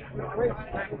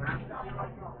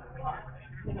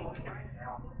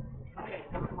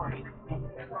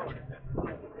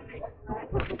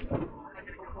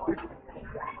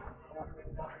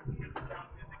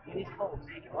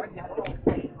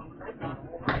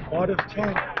 Waters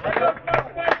 10.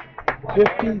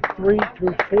 53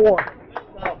 through 4.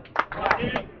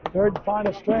 Third and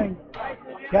final string.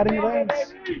 Academy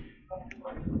Lanes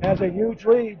has a huge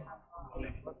lead.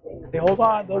 They hold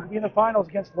on. They'll be in the finals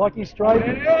against Lucky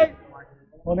Strike.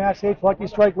 Well, Mass 8, Lucky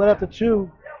Strike led up to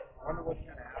 2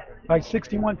 by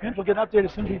 61 pins. We'll get an update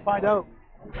as soon as we find out.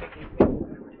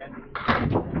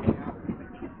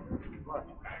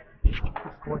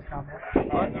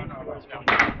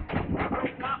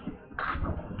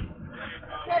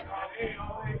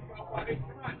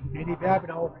 Andy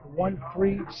Babineau,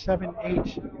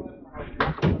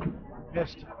 1-3-7-8.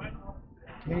 Missed.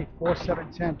 Okay,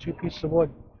 4-7-10, 2 pieces of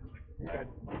wood.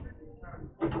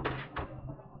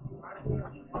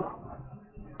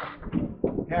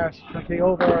 Harris, okay,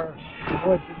 over the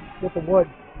wood, get the wood,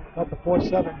 got the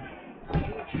 4-7.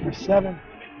 7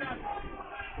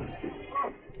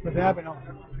 for Babineau.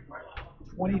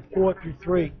 24 through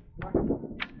 3.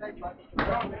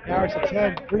 Harris at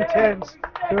 10, 3 10s,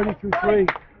 30 through 3.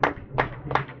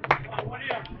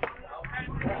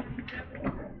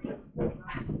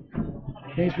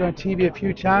 Games been on TV a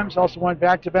few times. Also won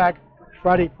back-to-back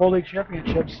Friday Pro League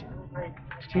championships.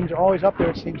 These teams are always up there,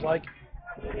 it seems like.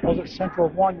 Those at Central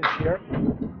won this year.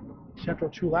 Central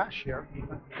 2 last year.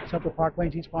 Central Park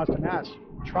Lanes, East Boston, Mass.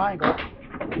 Triangle.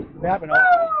 Avenue.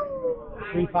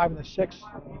 3, 5, and the 6.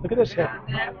 Look at this hit.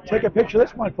 Take a picture of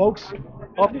this one, folks.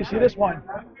 Hope you see this one.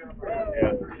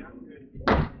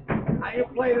 How you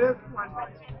play this one?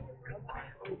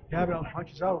 Avenue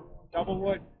punches out. Double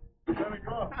wood.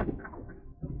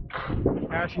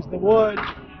 Ashes the wood.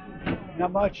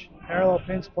 Not much. Parallel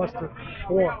pins plus the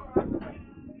 4.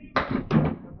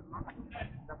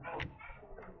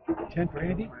 10 for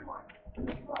Andy.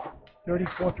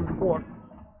 34 through 4.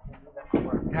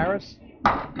 Harris.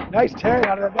 Nice tearing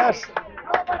out of the mess.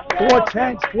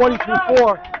 4-10, 40 through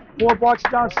 4. 4 blocks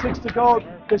down, 6 to go.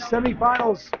 The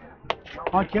semifinals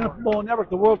on Cannonball Bowl Network.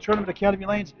 The World Tournament Academy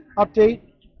Lanes update.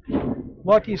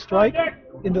 Lucky strike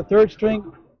in the 3rd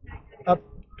string. Up.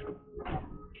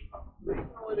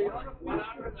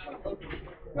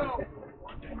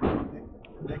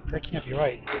 That can't be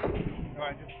right.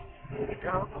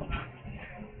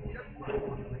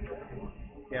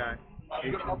 Yeah.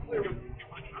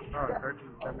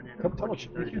 Double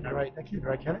check. That can't be right. That can't be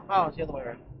right, can it? Oh, it's the other way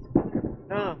around.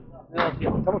 No,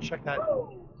 Double check that.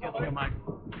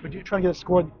 But you're trying to get a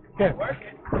score. Here.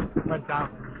 Right down.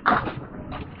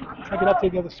 Try to get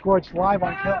update the other score. It's live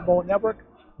on Cannonball Bowl Network.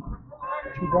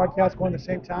 2 broadcasts going at the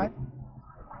same time.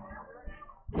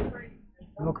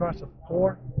 We'll across a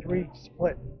 4-3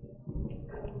 split.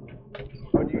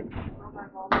 What do you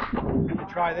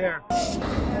try there?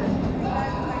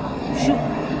 Shoot!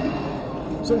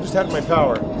 Something just happened to my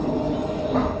power.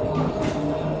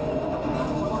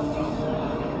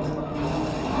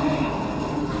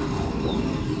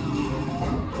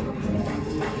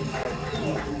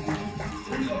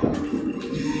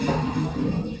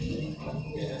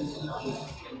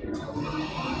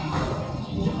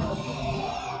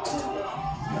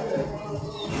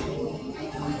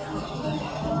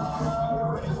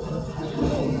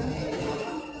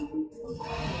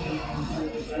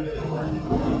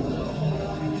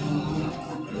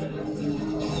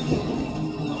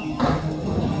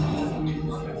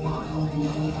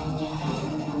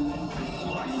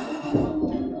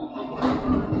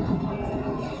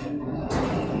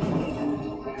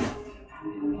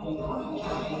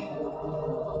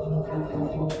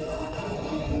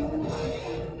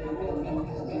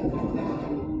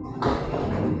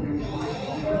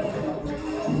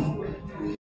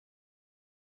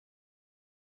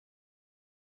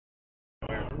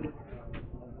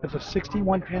 It's a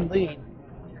 61-pin lead.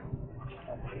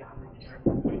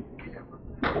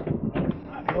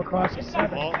 Go across the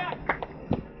 7.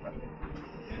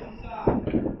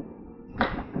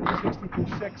 60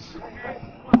 through 6.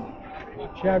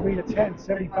 Chad Reed at 10,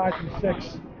 75 through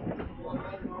 6.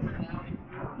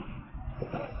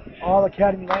 All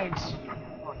Academy lanes.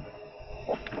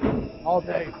 All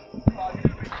day.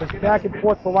 Just back and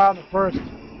forth for a while in the first.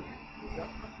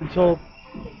 Until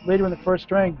later in the first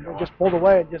string, they just pulled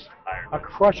away and just a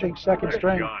crushing second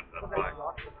string.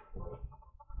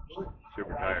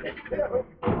 Super tired.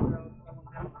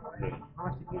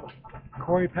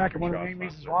 Corey Packer, one of the main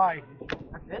reasons why.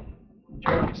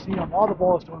 Joe, you see them, all the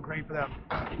ball is doing great for them.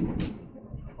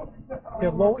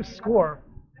 Their lowest score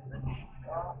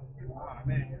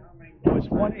was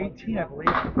 118, I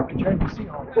believe, in Jeremy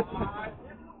Seahawk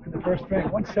in the first string.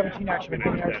 117 actually,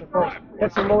 when he the first.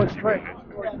 That's the lowest string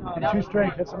in 2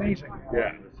 strings. That's amazing.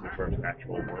 Yeah, this is the first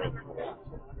actual world.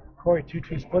 Corey,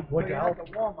 2-2 split, would to help.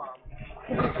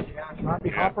 Robbie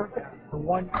Hopper, the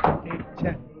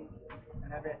 1-8-10.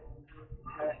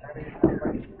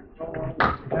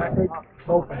 Packard,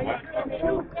 open.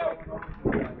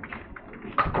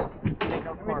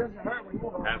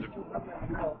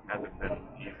 Hasn't been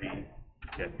easy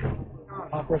yet.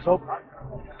 Hopper's open.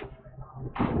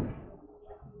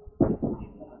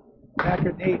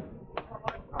 Packard, 8.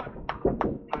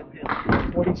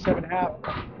 47.5.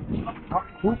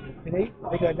 Hoop at 8.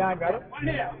 They got a 9 rather.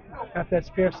 After that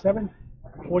spare 7.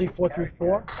 44 through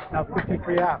 4. Now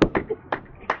 53.5.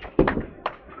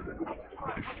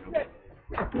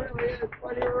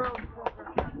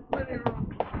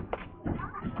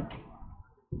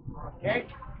 Okay.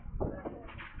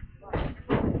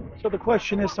 So the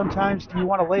question is, sometimes do you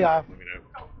want to lay off? I mean,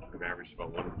 I've averaged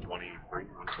about 123,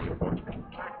 124.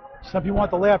 Some people want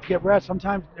the layoff to get rest.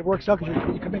 Sometimes it works out because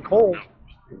you come in cold.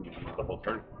 The whole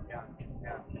tournament.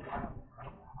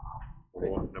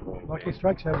 Lucky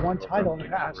Strikes have won title in the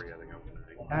past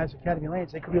as Academy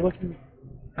Lanes. They could be looking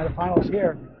at the finals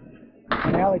here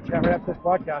in Alley Town right after this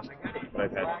broadcast. But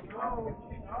I've had, I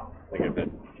think I've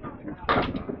had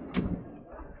 2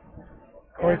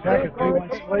 Corey Packard,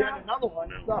 3-1 split.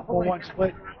 4-1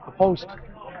 split. The post.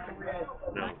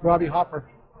 No. Robbie Hopper.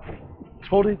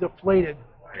 Totally deflated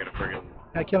I got a friggin'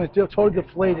 That Kim is still totally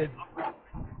deflated.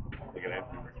 look at it.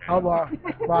 Outlaw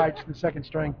rides the second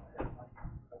string.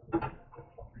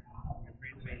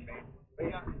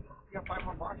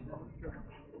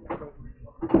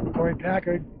 Corey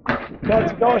Packard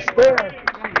cuts, goes spare.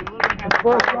 His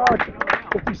first mark,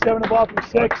 57 above from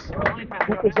 6.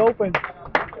 Hoop is open.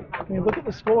 I mean, look at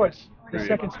the scores. The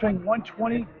second string,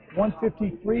 120,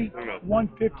 153,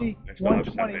 150,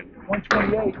 120,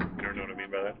 128. You don't know what I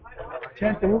mean by that?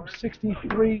 10th the hoop,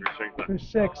 63 through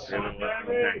 6.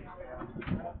 Okay.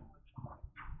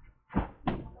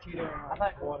 Yeah.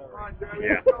 Well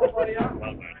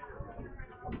done.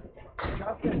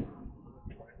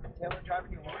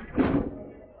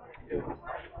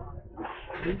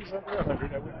 He's under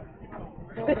 100. I would.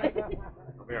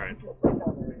 I'll be alright.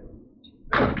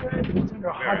 It's under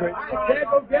 100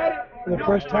 for the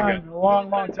first time in a long,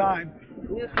 long time.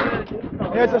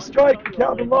 There's a strike for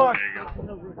Calvin Locke.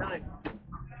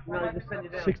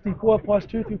 64 plus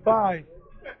 2 through 5.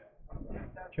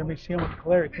 Jeremy Seaman with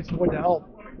Clary kicks the wood to help.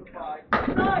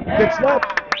 Gets left.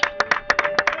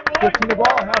 15 the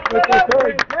ball, halfway through the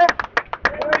third.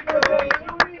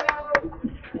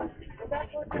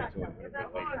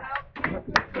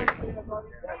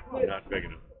 Not big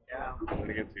enough. What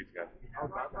against these guys?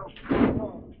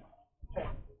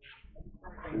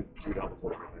 Two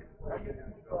doubles.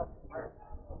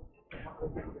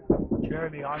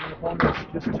 Jeremy on the opponents,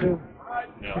 just 2.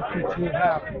 No. 52 and a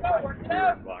half.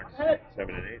 Blocks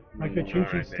 7 and 8. Mike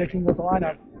Chucci sticking with the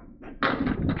lineup.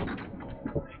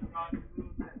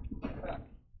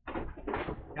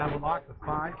 Calvin Locke with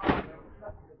 5.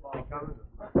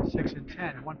 6 and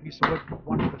 10, and one piece of wood,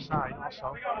 one for the side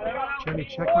also. Jeremy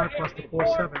checkmark plus the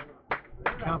 4-7.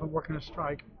 Calvin working a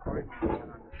strike.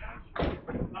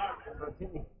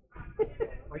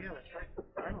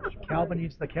 Calvin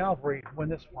needs the cavalry to win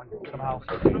this one somehow.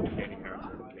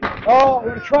 Oh,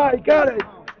 what a try, he got it!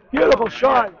 Beautiful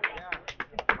shot!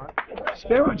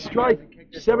 Spare on strike,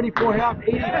 74 half,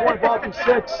 84 ball from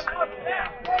 6.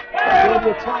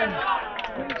 Over 10,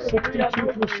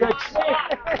 62 through 6.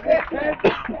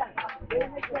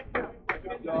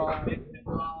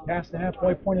 Past the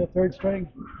halfway point of the third string.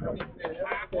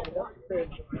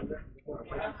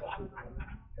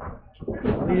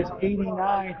 Lead is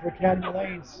 89 for Academy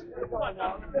Lanes.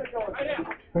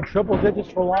 Been triple digits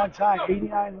for a long time.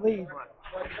 89 lead.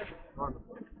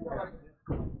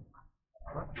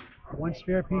 One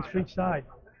spare piece for each side.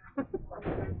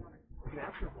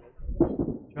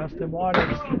 Justin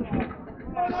Waters,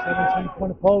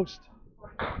 17-point post.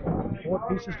 4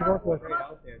 pieces to work with.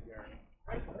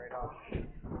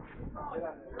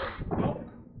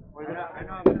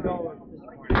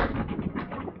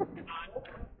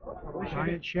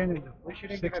 Giant Shannon,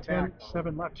 6'10",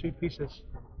 7 left, 2 pieces.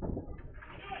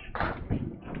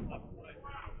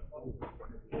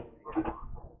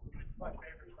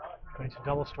 Going to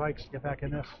double strikes, get back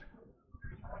in this.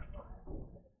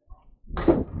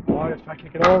 Waters trying to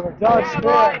kick it over, does,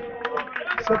 spare.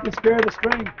 Second spare of the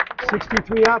string,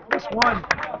 63 out plus 1.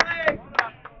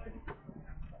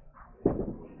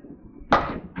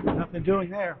 Nothing doing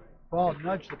there. Ball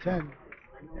nudged to 10.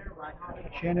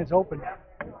 Shannon's open.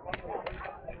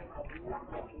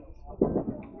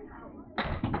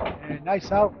 And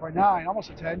nice out for a 9, almost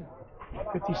a 10.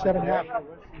 57 half.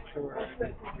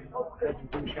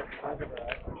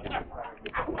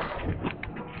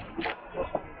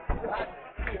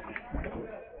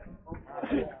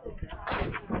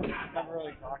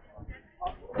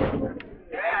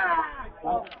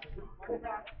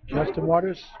 Justin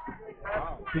Waters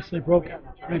recently broke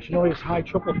Manchinoi's high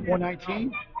triple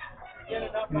 419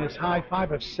 and his high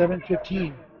 5 of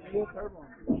 715.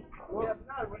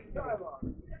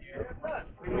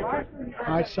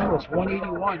 High singles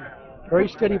 181. Very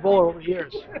steady bowler over the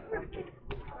years.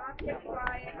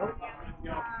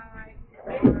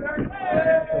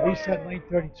 The reset lane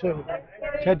 32.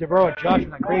 Ted DeVero and Josh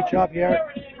did a great job here.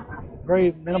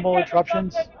 Very minimal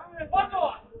interruptions.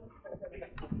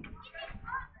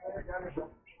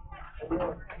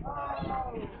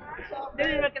 Did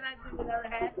you recognize me with other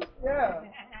hat? Yeah.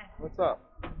 What's up?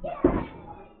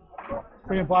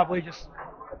 Free and Bob Lee just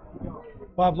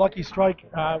Bob lucky strike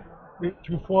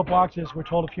through 4 boxes. We're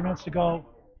told a few minutes ago.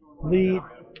 Lead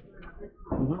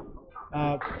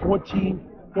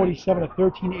 1447 to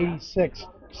 1386.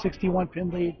 61 pin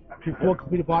lead through 4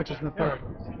 completed boxes in the third.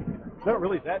 It's not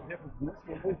really that different from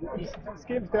this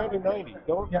game's down to 90.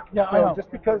 Don't. Yeah, I know.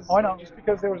 Just because. I know. Just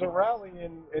because there was a rally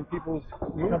in people's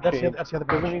mood that's change the other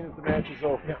doesn't match. mean that the match is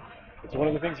over. Yeah. It's one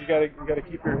of the things you gotta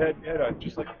keep your head on,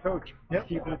 just like a coach. Yep.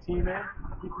 Keep the team in,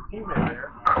 keep the team in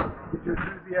there. Keep your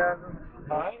enthusiasm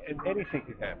high, and anything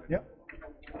can happen. Yep.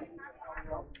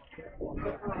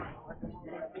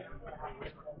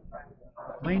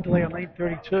 Lane delay on lane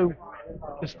 32.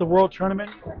 This is the World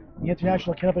Tournament, the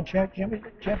International Kennel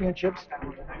Championships,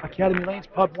 Academy Lanes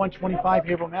Pub 125,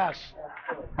 Haverhill, Mass.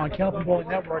 On Kennel Bowling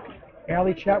Network.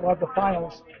 Alley Chat will have the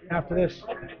finals after this.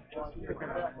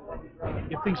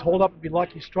 If things hold up, it'd be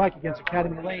lucky strike against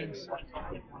Academy Lanes.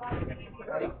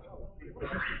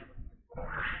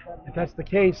 If that's the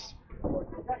case,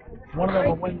 one of them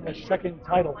will win the second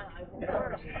title.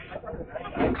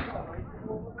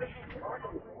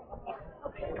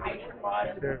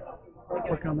 They're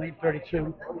working on lane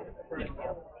 32.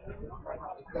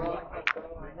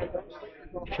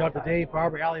 Shout out to Dave,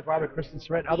 Barbara, Allie, Barbara, Kristen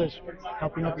Surratt, others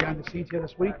helping out behind the scenes here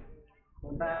this week.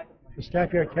 The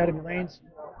staff here at Academy Lanes,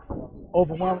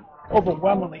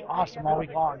 overwhelmingly awesome all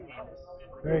week long.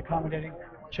 Very accommodating.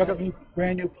 Check out the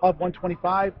brand new Pub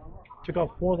 125. Took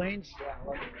out 4 lanes.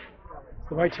 It's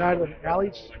the right side of the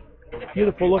alleys.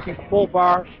 Beautiful looking, full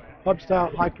bar, pub style,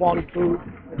 high quality food.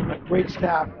 Great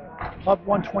staff. Pub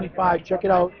 125. Check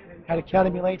it out at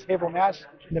Academy Lanes, Haverhill, Mass.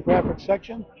 In the Bradford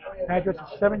section. Address is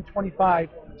 725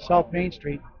 South Main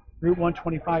Street, Route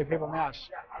 125, Haverhill, Mass.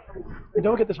 And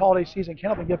don't get this holiday season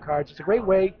Kennelman gift cards. It's a great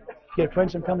way to get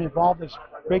friends and family involved. There's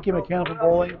a great game of Kennelman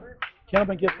bowling,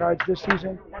 Kennelman gift cards this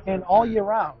season, and all year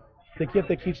round. The gift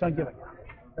that keeps on giving.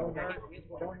 All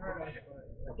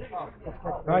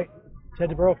right, Ted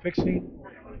DeBurrow fixing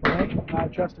the lane. Now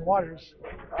Justin Waters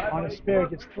on a spare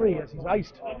gets 3 as he's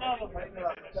iced.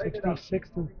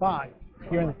 66-5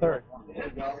 here in the third.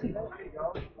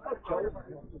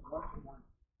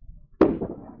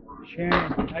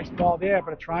 Shannon, nice ball there,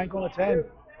 but a triangle and a 10.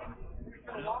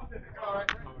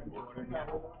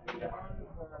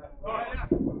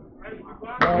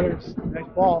 Waters, nice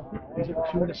ball. He's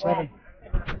at 2 and a 7.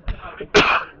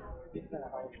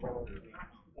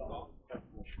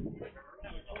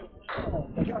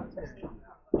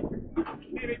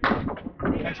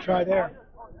 Nice try there.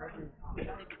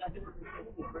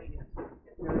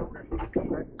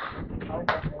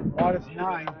 Waters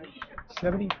 9,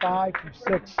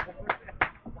 75-6.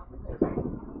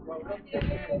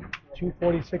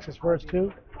 246 is first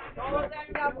 2.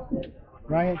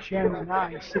 Ryan Shannon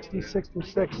 9,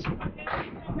 66-6.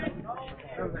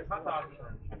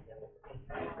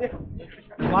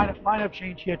 Lineup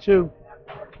change here too.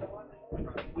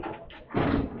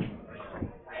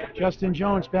 Justin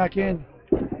Jones back in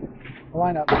the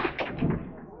lineup.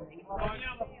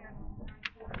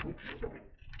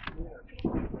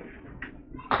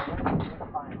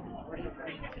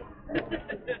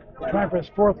 Trying for his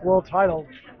 4th world title.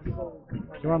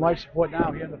 They're on life support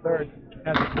now here in the third.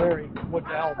 Has a query. What the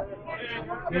hell?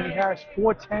 Danny Harris,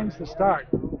 4-10s to start.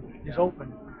 Is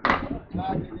open.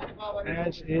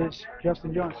 As is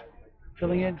Justin Jones.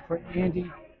 Filling in for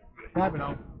Andy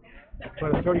Cavanaugh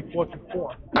for the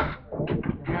 34-4.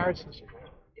 Harris is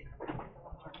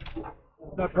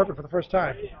not perfect for the first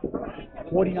time.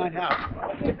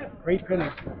 49.5. Great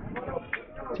pinning.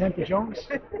 10 for Jones.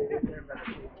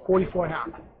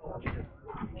 44.5.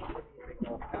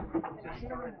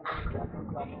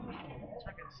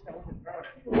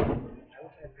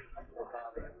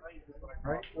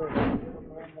 Right.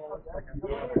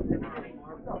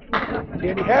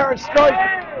 Danny Harris strike.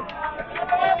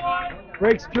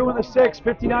 Breaks through in the 6.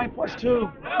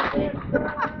 59+2.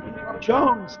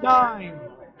 Jones 9.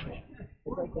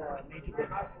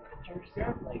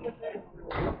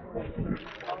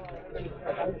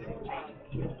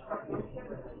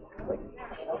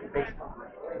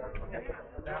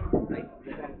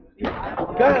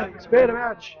 Good. Spare the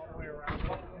match.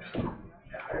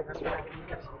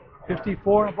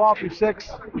 54 and a ball through 6.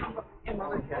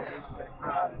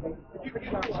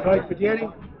 Strike for Danny.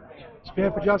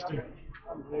 Spare for Justin.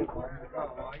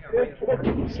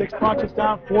 6 punches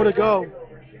down, 4 to go.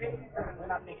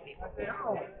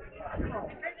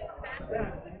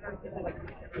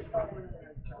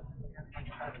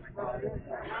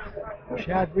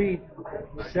 Chad Reed,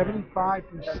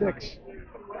 75-6.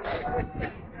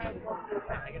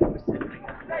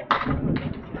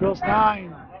 Bills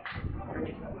 9.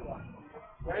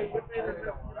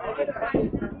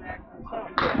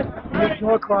 Nick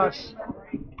Norcross,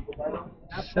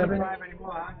 7.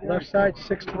 Left side,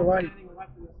 6 to the right.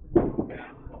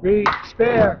 Reed,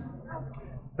 spare.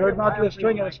 Third mount to the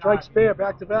string and a strike spare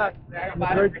back to back. In the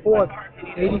third, 4th.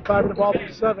 85 in the ball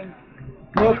for 7.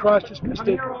 Norcross just missed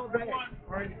it.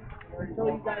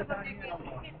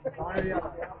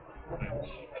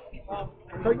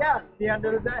 So yeah, the end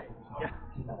of the day.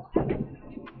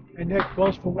 And Nick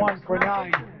goes for 1 for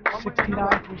 9.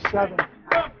 69-7.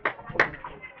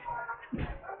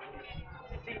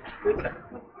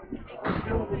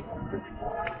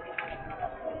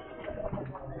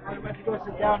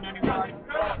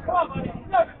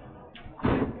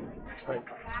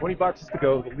 20 boxes to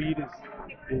go. The lead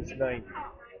is 90.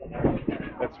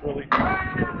 That's really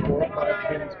 4 or 5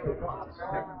 pins per box.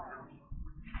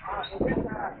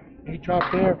 8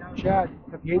 drop there, Chad.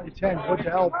 58 to 10. Wood to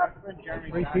help.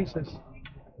 3 pieces.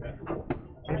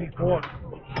 Maybe 4.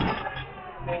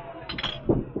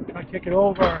 Try to kick it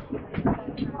over.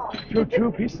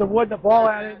 2-2 piece of wood, the ball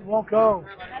at it, won't go.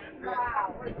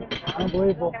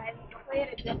 Unbelievable.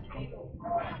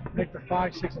 Make the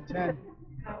 5, 6, and 10.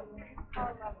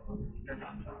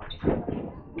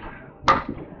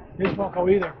 This won't go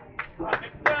either.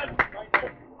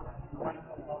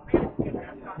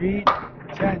 3,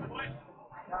 10.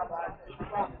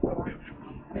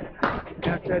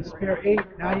 After that spare 8,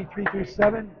 93 through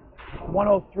 7,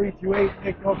 103 through 8,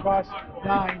 Nick Norcross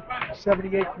 9,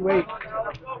 78 through 8.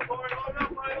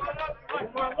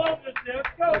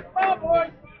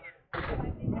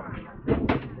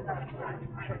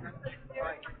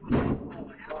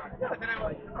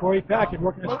 Corey Packard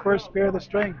working his first spare of the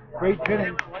string. Great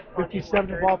pinning. 57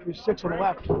 to ball through 6 on the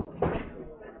left.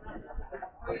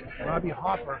 Robbie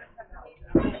Hopper.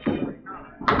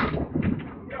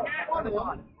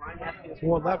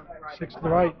 4 left, 6 to the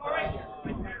right.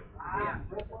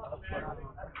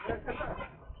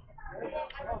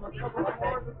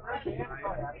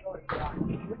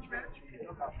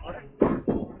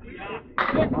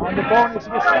 On the bonus,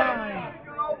 the sign.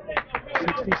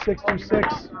 66 to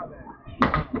 6.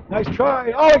 Nice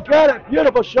try. Oh, he got it.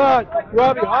 Beautiful shot.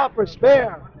 Robbie Hopper,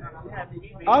 spare.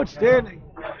 Outstanding.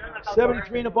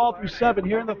 73 in the ball through 7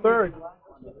 here in the third.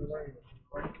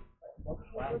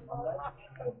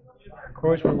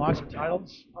 Corey's won lots of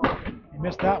titles. He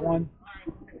missed that one.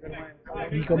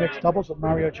 Nico mixed doubles with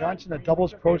Mario Johnson, a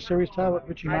doubles Pro Series title with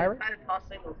Richie Myrick.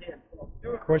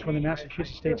 Corey's won the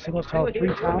Massachusetts State Singles title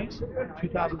 3 times,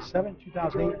 2007,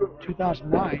 2008,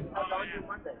 2009.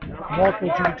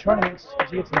 Multiple junior tournaments as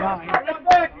he gets 9,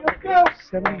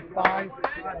 75,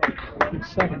 and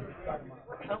 7.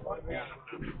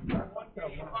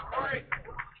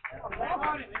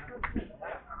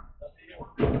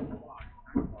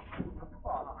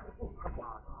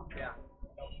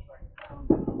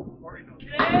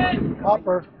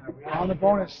 Hopper on the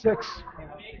bonus 6,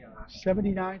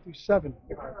 79 through 7.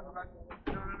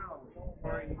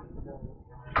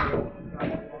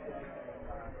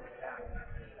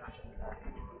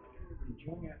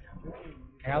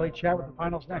 Allie chat with the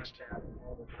finals next.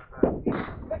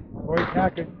 Corey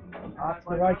Packard off to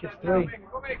the right gets 3.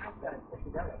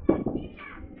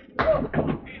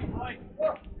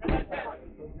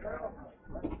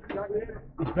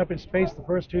 He's been up in space the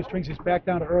first 2 strings. He's back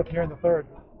down to earth here in the third.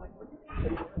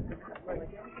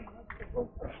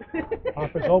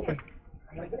 Hopper's open.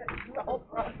 You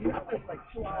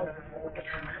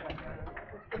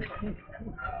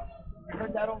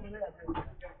heard that over there.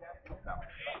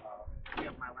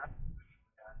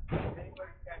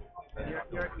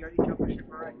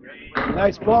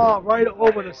 Nice ball right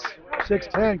over the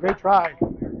 6-10. Great try.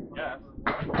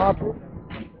 Hopper.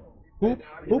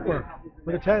 Hooper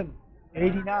with a 10.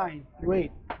 89 through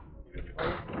 8.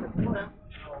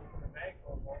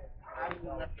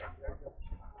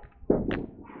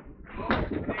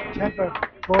 Temper,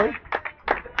 Corey.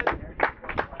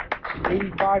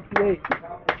 85 through 8.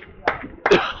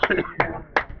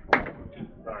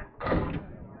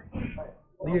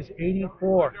 Lead is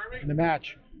 84 in the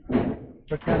match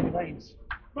for Academy Lanes.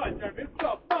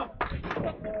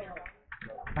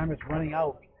 Time is running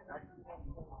out.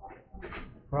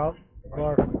 Prize.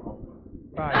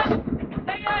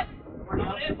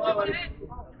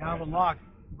 Calvin Locke,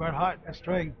 Bret Hart, a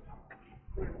string.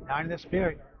 9 in the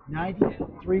spirit.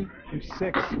 93 to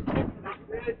 6.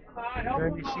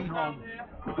 Jeremy Seaholm.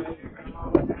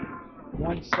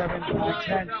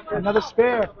 1-7-9-10. Another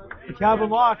spare for Calvin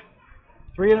Locke.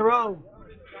 3 in a row.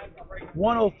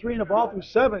 103 in the ball through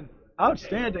 7.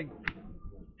 Outstanding.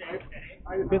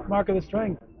 5th mark of the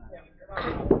string.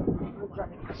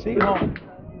 Seaholm.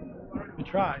 Good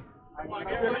try.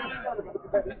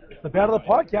 The battle of the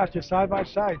podcasters side by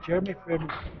side. Jeremy from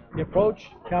The Approach,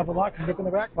 Calvin Locke from Rick in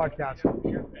the Rack podcast.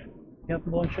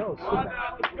 Anthem Malone shows.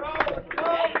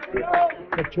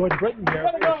 Got George Britton here.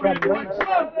 Academy Lanes.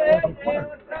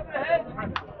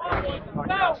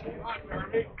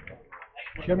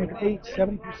 Jeremy from 8,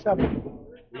 7 through 7.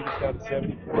 Lead is down to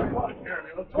 74.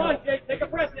 Come on, Jake, take a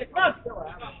press, Nick. Come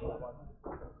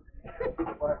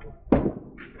on.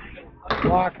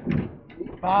 Block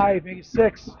 5, maybe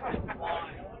 6.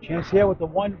 Chance here with the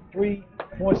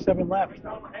 1-3-4-7 left.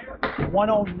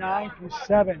 109 through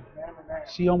 7.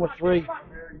 Seaholm with 3.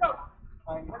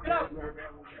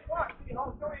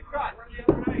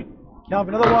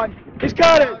 Calvin, another one. He's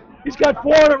got it. He's got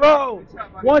 4 in a row.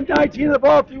 119 in the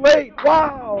ball through 8.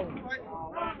 Wow.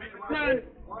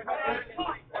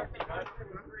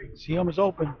 Seum is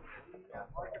open.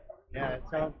 Yeah, it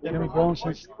sounds Jimmy Bowling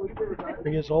since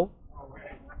 3 years old.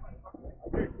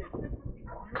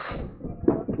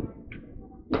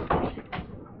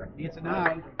 He gets a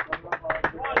 9.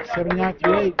 79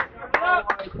 through 8.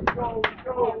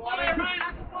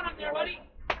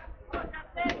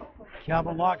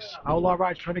 Calvin Locks, Outlaw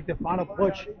Rides trying to make their final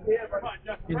push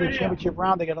in the championship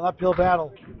round. They got an uphill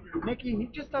battle. Mickey, he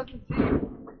just doesn't see it.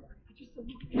 He just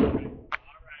doesn't see it.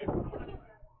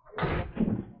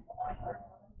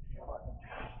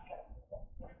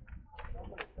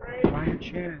 Ryan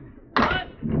Shannon.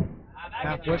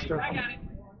 Half Worcester.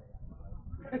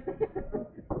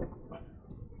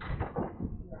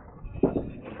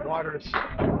 Waters.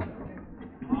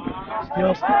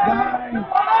 Steals 9,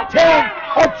 10.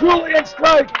 A Julian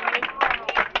strike.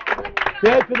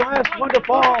 Dead for the last one to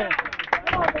fall.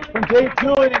 From Dave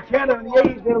Julian in Canada in the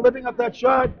 80s. They're living up that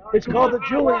shot. It's called the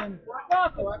Julian.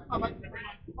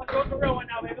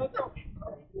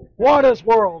 Waters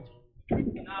World.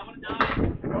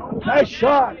 Nice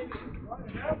shot.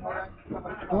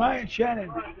 Ryan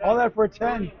Shannon. All that for a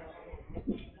 10.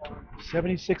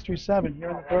 76 through 7 here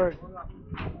in the third.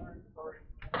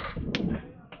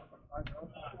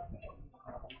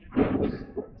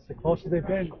 It's the closest they've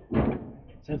been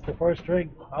since the first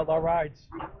string. Outlaw Rides.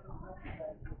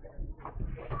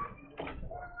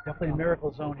 Definitely a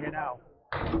miracle zone here now.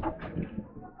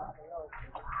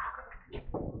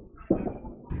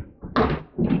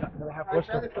 Another half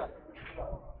Worcester.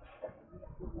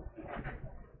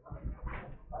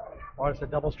 Waters a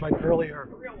double strike earlier.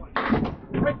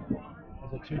 There's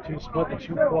a 2-2 split, the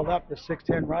 2-4 left, the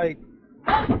 6-10 right.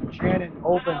 Shannon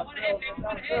open.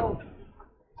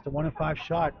 It's the 1-5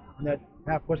 shot, and that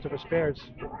half Worcester for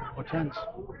spares or 10s.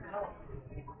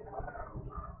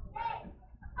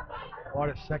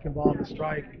 Waters second ball on the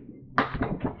strike.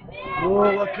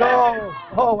 Oh, let's go!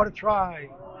 Oh, what a try!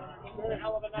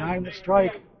 9 the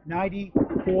strike,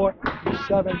 94 through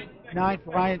 7, 9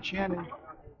 for Ryan Shannon,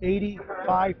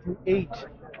 85 through 8.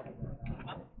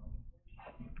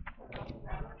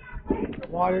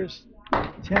 Waters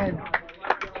 10,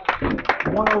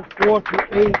 104 through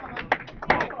 8.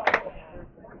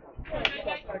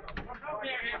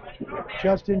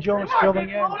 Justin Jones filling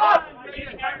in.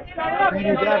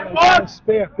 Randy Gavin got a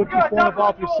spare, 54 on the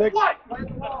ball through 6.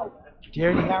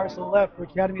 Jeremy Harrison left for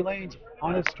Academy Lanes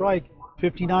on his strike,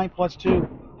 59 plus 2.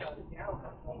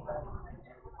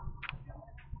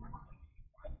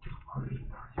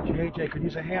 JJ could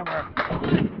use a hammer.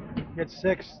 Gets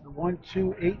 6. 1,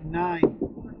 2, 8, and 9.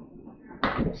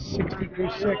 60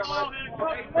 through 6.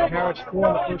 Harris 4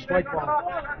 on the first strike ball.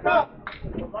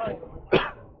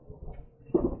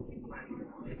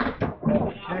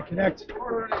 Can't connect.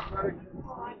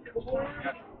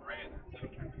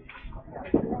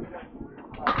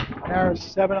 Harris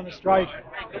 7 on the strike.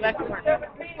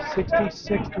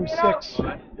 66 through 6.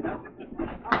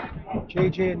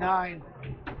 JJ a 9.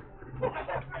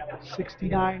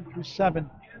 69 through 7.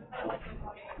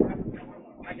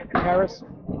 Harris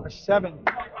a 7.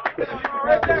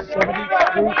 73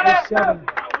 through 7.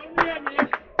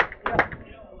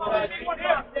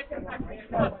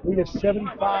 Lead is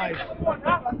 75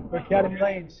 for Academy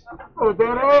Lanes.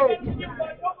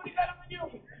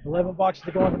 11 bucks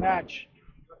to go in the match.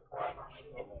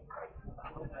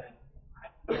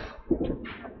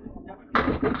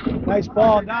 Nice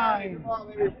ball, 9.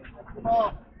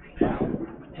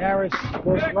 Harris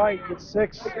goes right, gets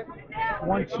 6.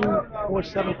 1, 2, 4,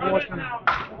 7 for Horseman.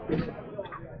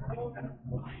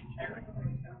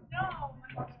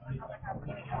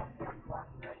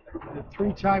 The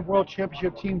 3-time World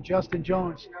Championship team, Justin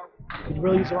Jones, can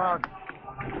really use their arm.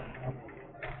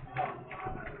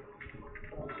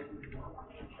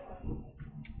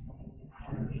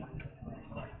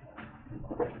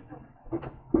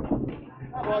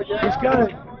 He's got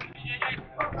it.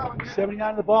 79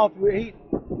 on the ball through 8.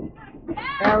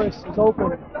 Harris is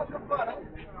open.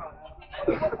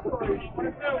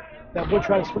 That would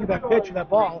try to swing that pitch with that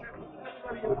ball.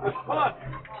 Come on,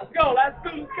 let's go, let's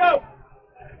go.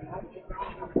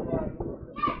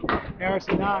 Harris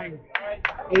a 9.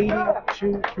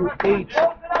 82 through 8.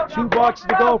 2 bucks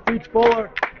to go for each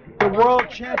bowler. The World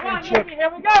Championship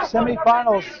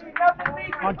semifinals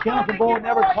on Canada Bowl.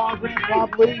 Never Paul Grant,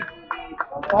 Bob Lee.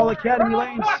 All Academy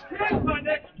Lanes.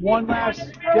 One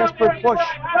last desperate push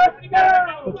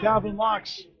for Calvin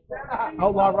Locks.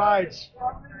 Outlaw Rides.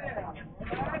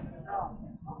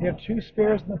 They have 2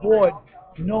 spares on the board.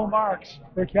 No marks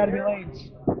for Academy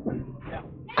Lanes.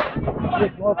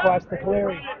 Rick Norquist, the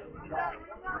Caleri.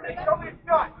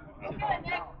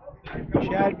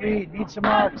 Chad Reed needs some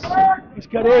marks. He's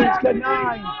got 8, he's got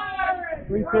 9.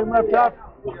 3 pin left up.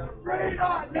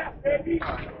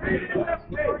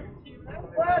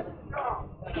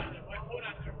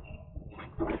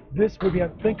 This would be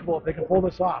unthinkable if they can pull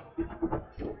this off.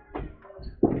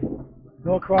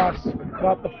 No cross,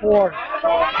 got the 4.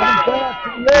 Comes back to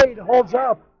the 8, holds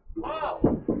up.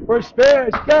 For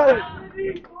Spears, got it.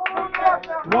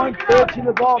 113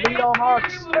 the ball, beat all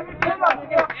marks.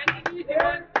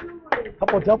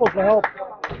 Couple of doubles to help.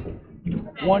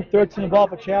 113 the ball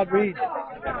for Chad Reed.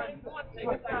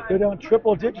 They're down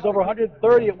triple digits, over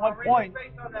 130 at one point.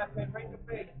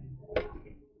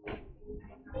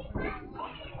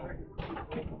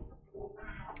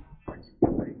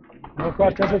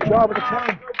 Norcross does her job with the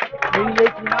 10.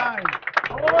 88 to 9.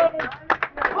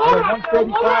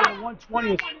 135 and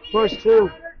 120 is first 2.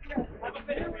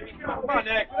 Come on,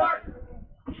 Nick.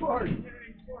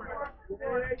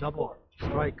 Double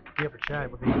strike here for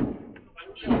Chad would be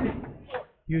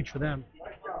huge for them.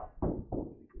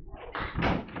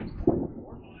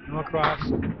 Norcross,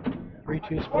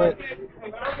 3-2 split.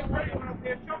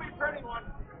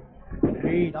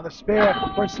 Reed, another spare,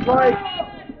 first strike.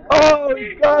 Oh,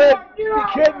 he got it! You're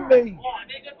kidding me!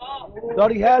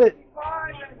 Thought he had it.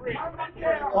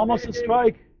 Almost a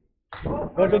strike.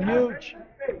 Would have been huge.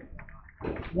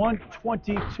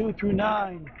 122 through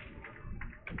 9.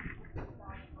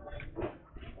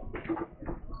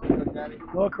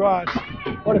 Norcross,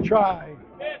 what a try.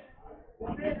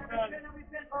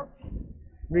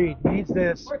 Reed needs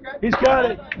this. He's got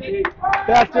it.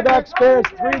 Back-to-back spares,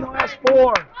 3 in the last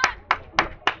 4.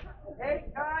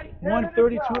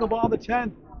 132 to ball, the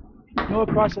 10th.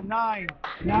 Norcross at 9.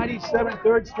 97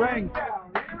 third string.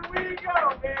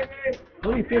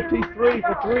 353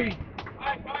 for 3.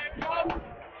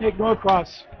 Nick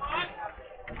Norcross.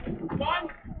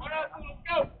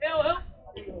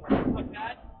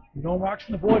 No marks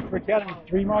on the board for Academy.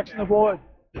 3 marks on the board.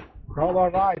 Outlaw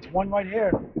rides. 1 right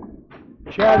here.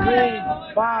 Chad Reed,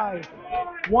 5.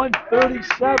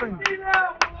 137.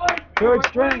 Third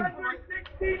string.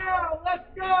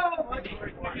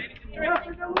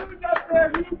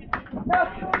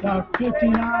 Now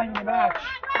 59 in the match.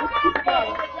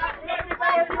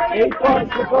 8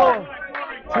 points to go.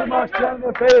 2 marks down in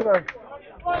their favor.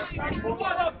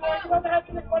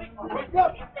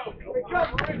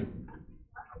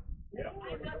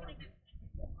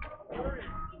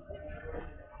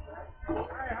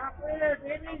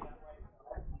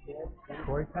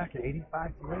 Corey Packett,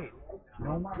 85 to 8.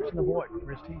 No marks on the board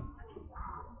for his team.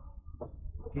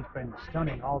 He's been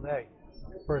stunning all day.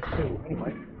 First 2,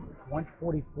 anyway.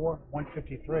 144,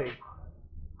 153.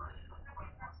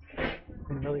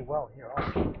 Been really well here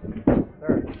also.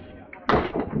 Third.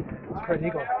 Spread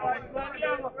eagle.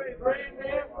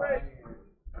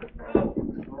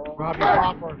 Robbie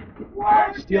Hopper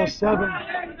steals 7.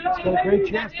 He's got a great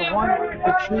chance for 1,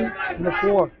 the 2, and the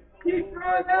 4.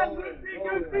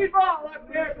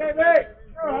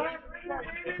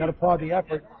 Got to applaud the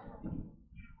effort.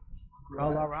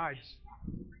 Outlaw rides.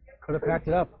 Could have packed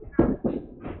it up.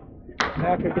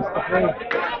 Packer gets the 3.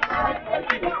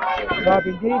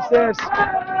 Robbie needs this.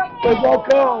 They won't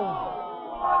go.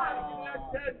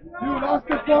 You lost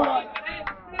the ball.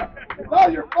 It's all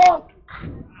your fault.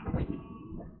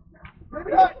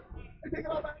 Maybe not. Take it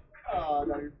all back. Oh,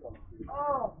 no, you're fault.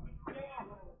 Oh.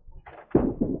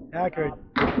 Packard.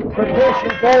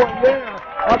 Protection going there.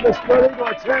 Up the spread eagle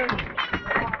at 10.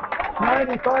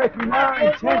 95 through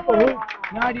 9. 10 for Hoop.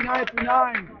 99 through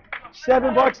 9.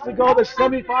 $7 to go. The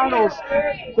semifinals.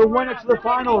 The winner to the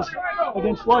finals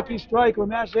against Lucky Strike or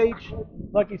Mass H.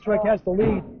 Lucky Strike has the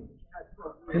lead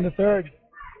in the third.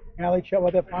 Now they check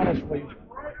what their finals for you.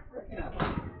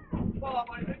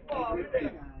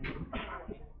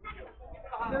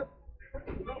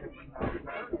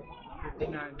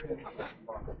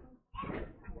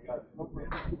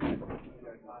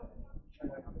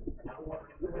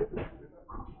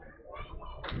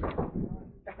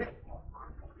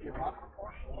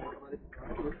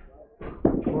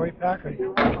 Corey Packard.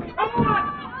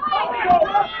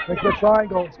 Make the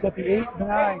triangle. It's got the 8 and the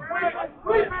 9.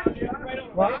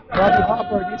 Robbie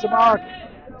Hopper needs a mark.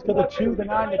 It's got the 2, the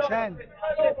 9, the 10.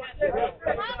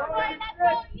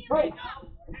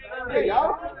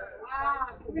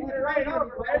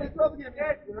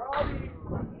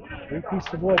 Three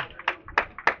pieces of wood.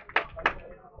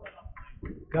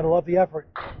 Gotta love the effort.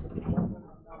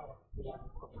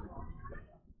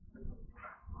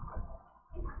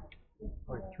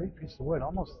 Or 3 pieces of wood,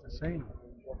 almost the same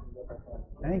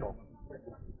angle.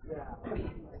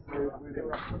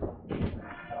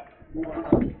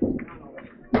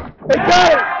 They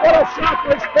got it! What a shot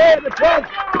for a spare in the 10th.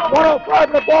 105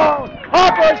 in the ball.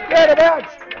 Hopper is spare to match.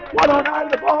 109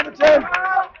 in the ball in the 10th.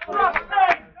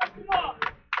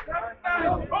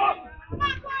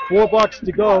 $4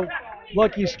 to go.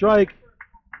 Lucky Strike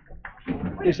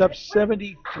is up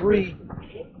 73.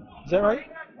 Is that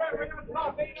right?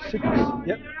 Six,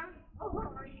 yep.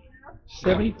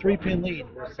 73 pin lead.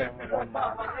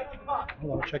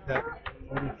 Hold on, check that.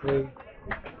 43.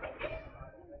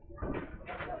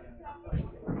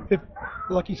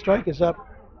 Lucky Strike is up.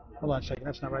 Hold on a second,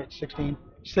 that's not right. 16.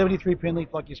 73 pin lead.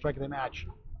 Lucky Strike in the match.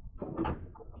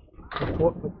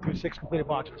 Through 6 completed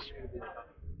boxes.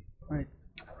 All right.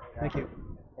 Thank you.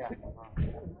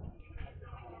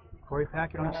 Corey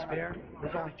Packett on spare.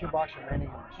 There's only 2 boxes remaining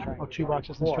in the string. Oh, 2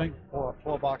 boxes in the string?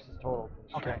 4 boxes total.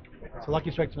 Okay. So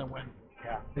Lucky Strike's going to win.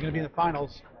 Yeah. They're going to be in the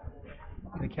finals.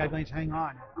 And the Cad Lanes hang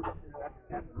on.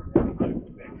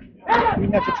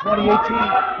 Rematch of 2018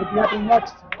 will be happening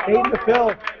next. 8 in the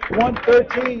fill.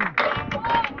 113.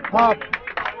 Hop.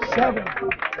 7.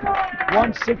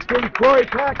 116. Corey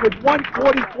Packard.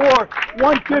 144.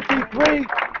 153.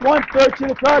 113.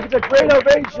 The crowd gets a great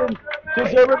ovation.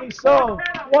 Deservedly so.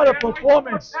 What a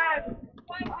performance.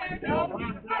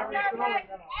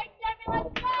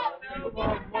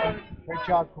 Great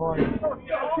job, Corey.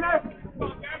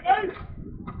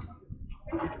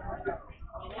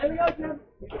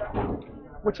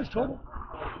 What's his total?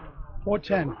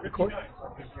 410.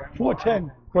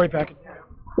 410. Corey Packard.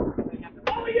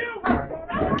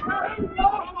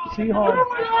 Seahawks.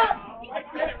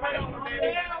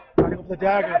 Trying to go for the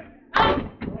dagger.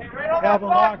 Calvin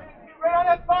Locke.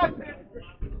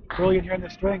 Brilliant here in the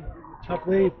string. Tough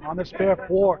lead on the spare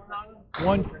 4.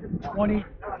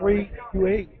 123 to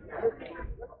 8.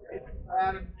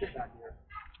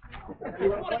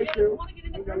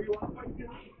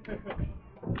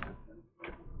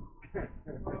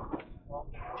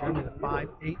 Jamie the 5,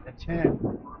 8, and 10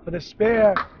 for the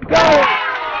spare. Go!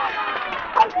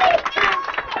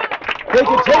 They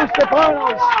can taste the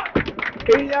finals.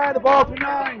 89 the ball for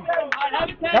 9.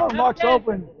 Calvin Locke's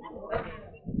open.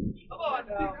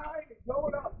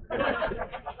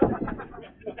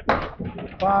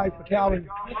 5 for Calvin.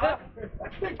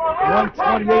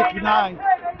 128 to 9.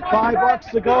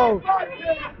 $5 to go.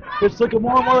 It's looking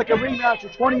more and more like a rematch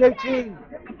of 2018.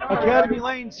 Academy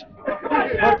Lanes.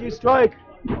 Lucky Strike.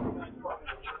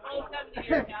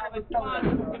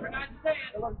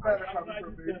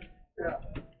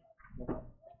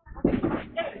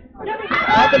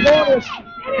 On the bonus,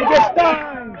 he gets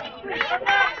 9.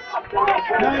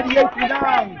 98 to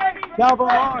 9. Calvin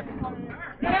Locke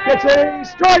gets a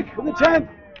strike from the 10th.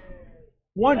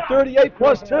 138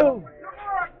 plus 2.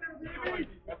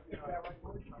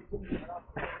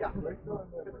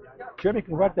 Jimmy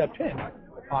can run that pin,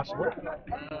 possibly.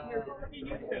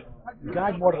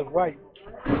 Guide more to the right.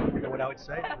 You know what I would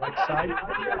say? Right side.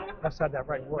 Left side, that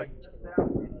right wood.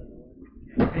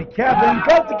 And Captain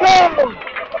got to go!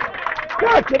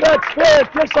 Back to that spin,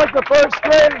 just like the first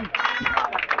string.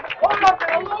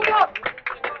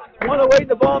 108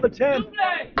 the ball in the 10th.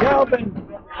 Calvin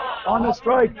on the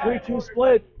strike, 3-2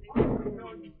 split.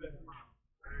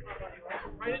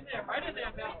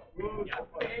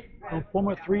 A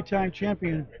former 3-time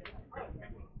champion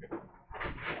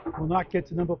will not get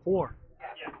to number 4.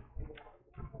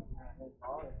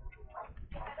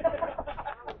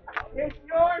 It's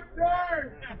your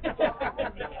turn!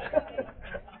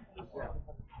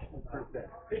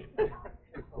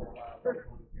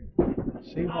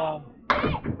 Seahall,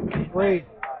 3.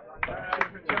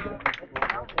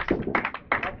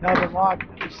 Calvin Locke,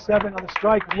 7 on the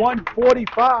strike,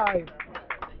 145.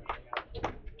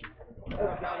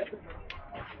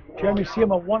 Jeremy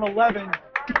Seema, 111.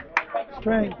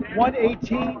 String,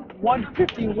 118,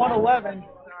 150, 111,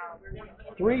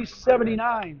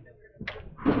 379.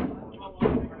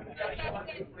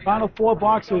 Final 4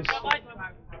 boxes.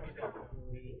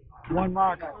 1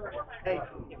 mark.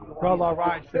 Outlaw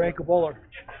rides for ankle bowler.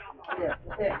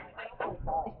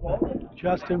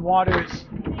 Justin Waters,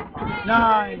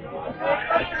 9.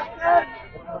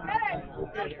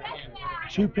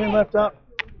 2 pin left up.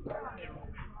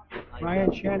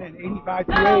 Ryan Shannon, 85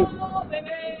 to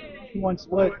 8. 2-1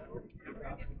 split.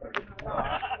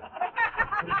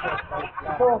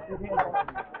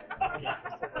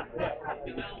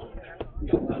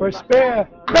 For a spare,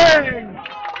 bang!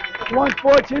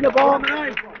 114 the ball in the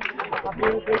 9th.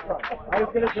 I was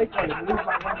going to take one.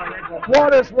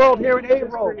 Waters World here in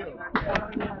April.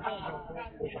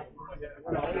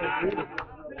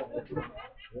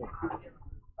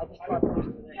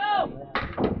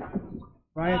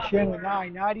 Ryan Shannon with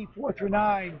 9, 94 through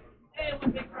 9.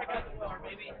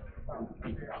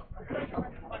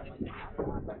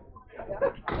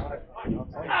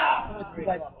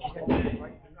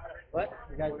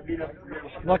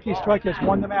 Lucky Strike has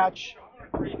won the match.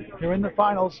 They're in the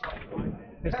finals.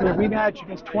 It's their rematch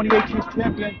against 2018's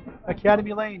champion,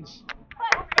 Academy Lanes.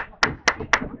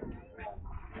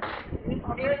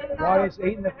 Warriors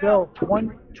 8 in the fill,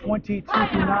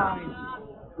 122-9.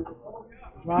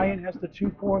 Ryan has the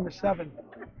 2-4 and the 7.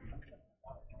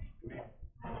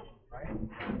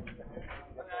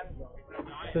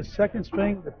 The second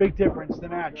string, the big difference, the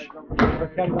match. For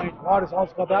Academy Lanes. Waters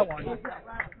also got that one.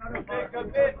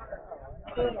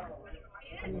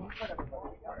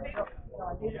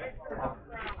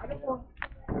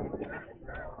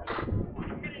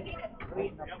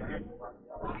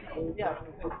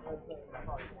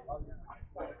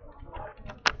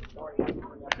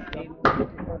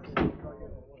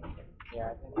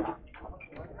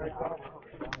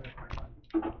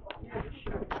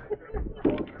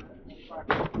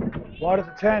 Waters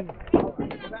at 10.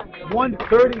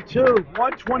 132,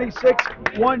 126,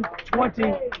 120,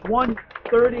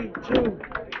 132.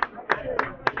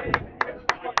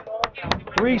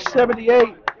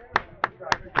 378.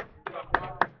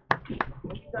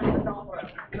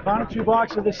 Final two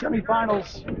blocks of the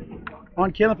semifinals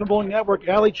on Candlepin Bowling Network.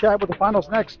 Alley chat with the finals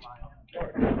next.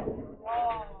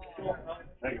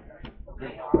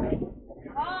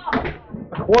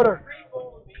 A quarter.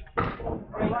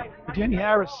 Jenny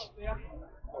Harris.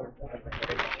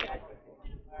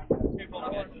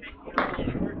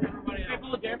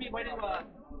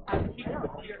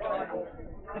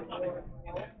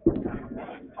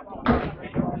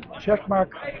 Check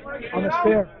mark on the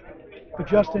spare for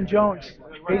Justin Jones,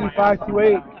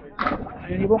 85-8.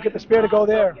 And he won't get the spare to go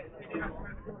there.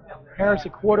 Harris a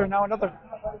quarter, now another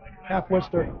half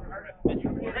Worcester.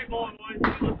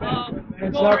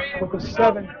 Ends up with a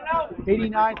 7,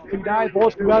 89-9.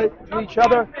 Balls go to each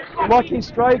other. Lucky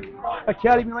Strike,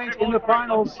 Academy Lanes in the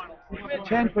finals.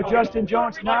 10 for Justin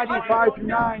Jones,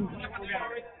 95-9.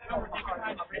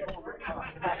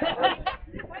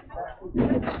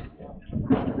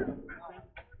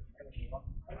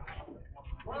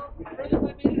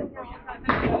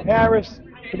 Harris,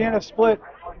 banana split.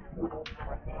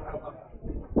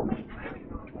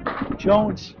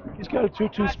 Jones, he's got a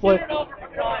 2-2 split.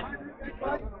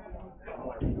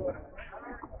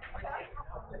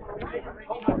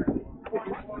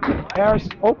 Harris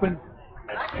open.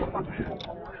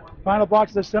 Final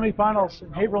box of the semifinals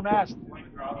in Haverhill, Mass.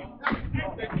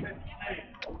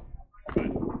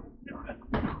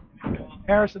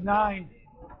 Harris at 9,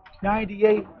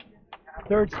 98.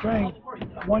 Third string,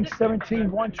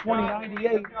 117, 120,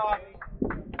 98.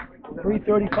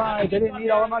 335. They didn't need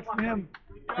all that much from him.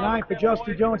 9 for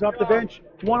Justin Jones off the bench.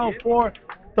 104.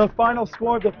 The final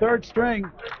score of the third string.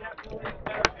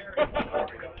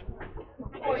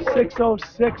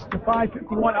 606 to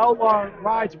 551. Outlaw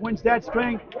rides, wins that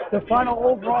string. The final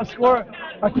overall score,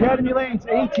 Academy Lanes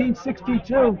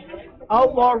 1862.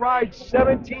 Outlaw rides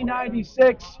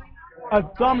 1796. A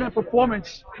dominant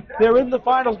performance. They're in the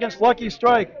finals against Lucky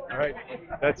Strike. All right,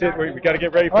 that's it. We got to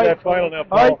get ready for that final now,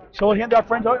 Paul. All right, so we'll hand our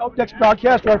friends next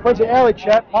broadcast to our friends at Alley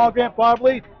Chat. Paul Grant, Bob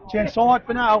Lee, Jan Solak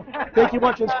for now. Thank you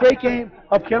much for this great game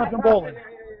of Candlepin Bowling.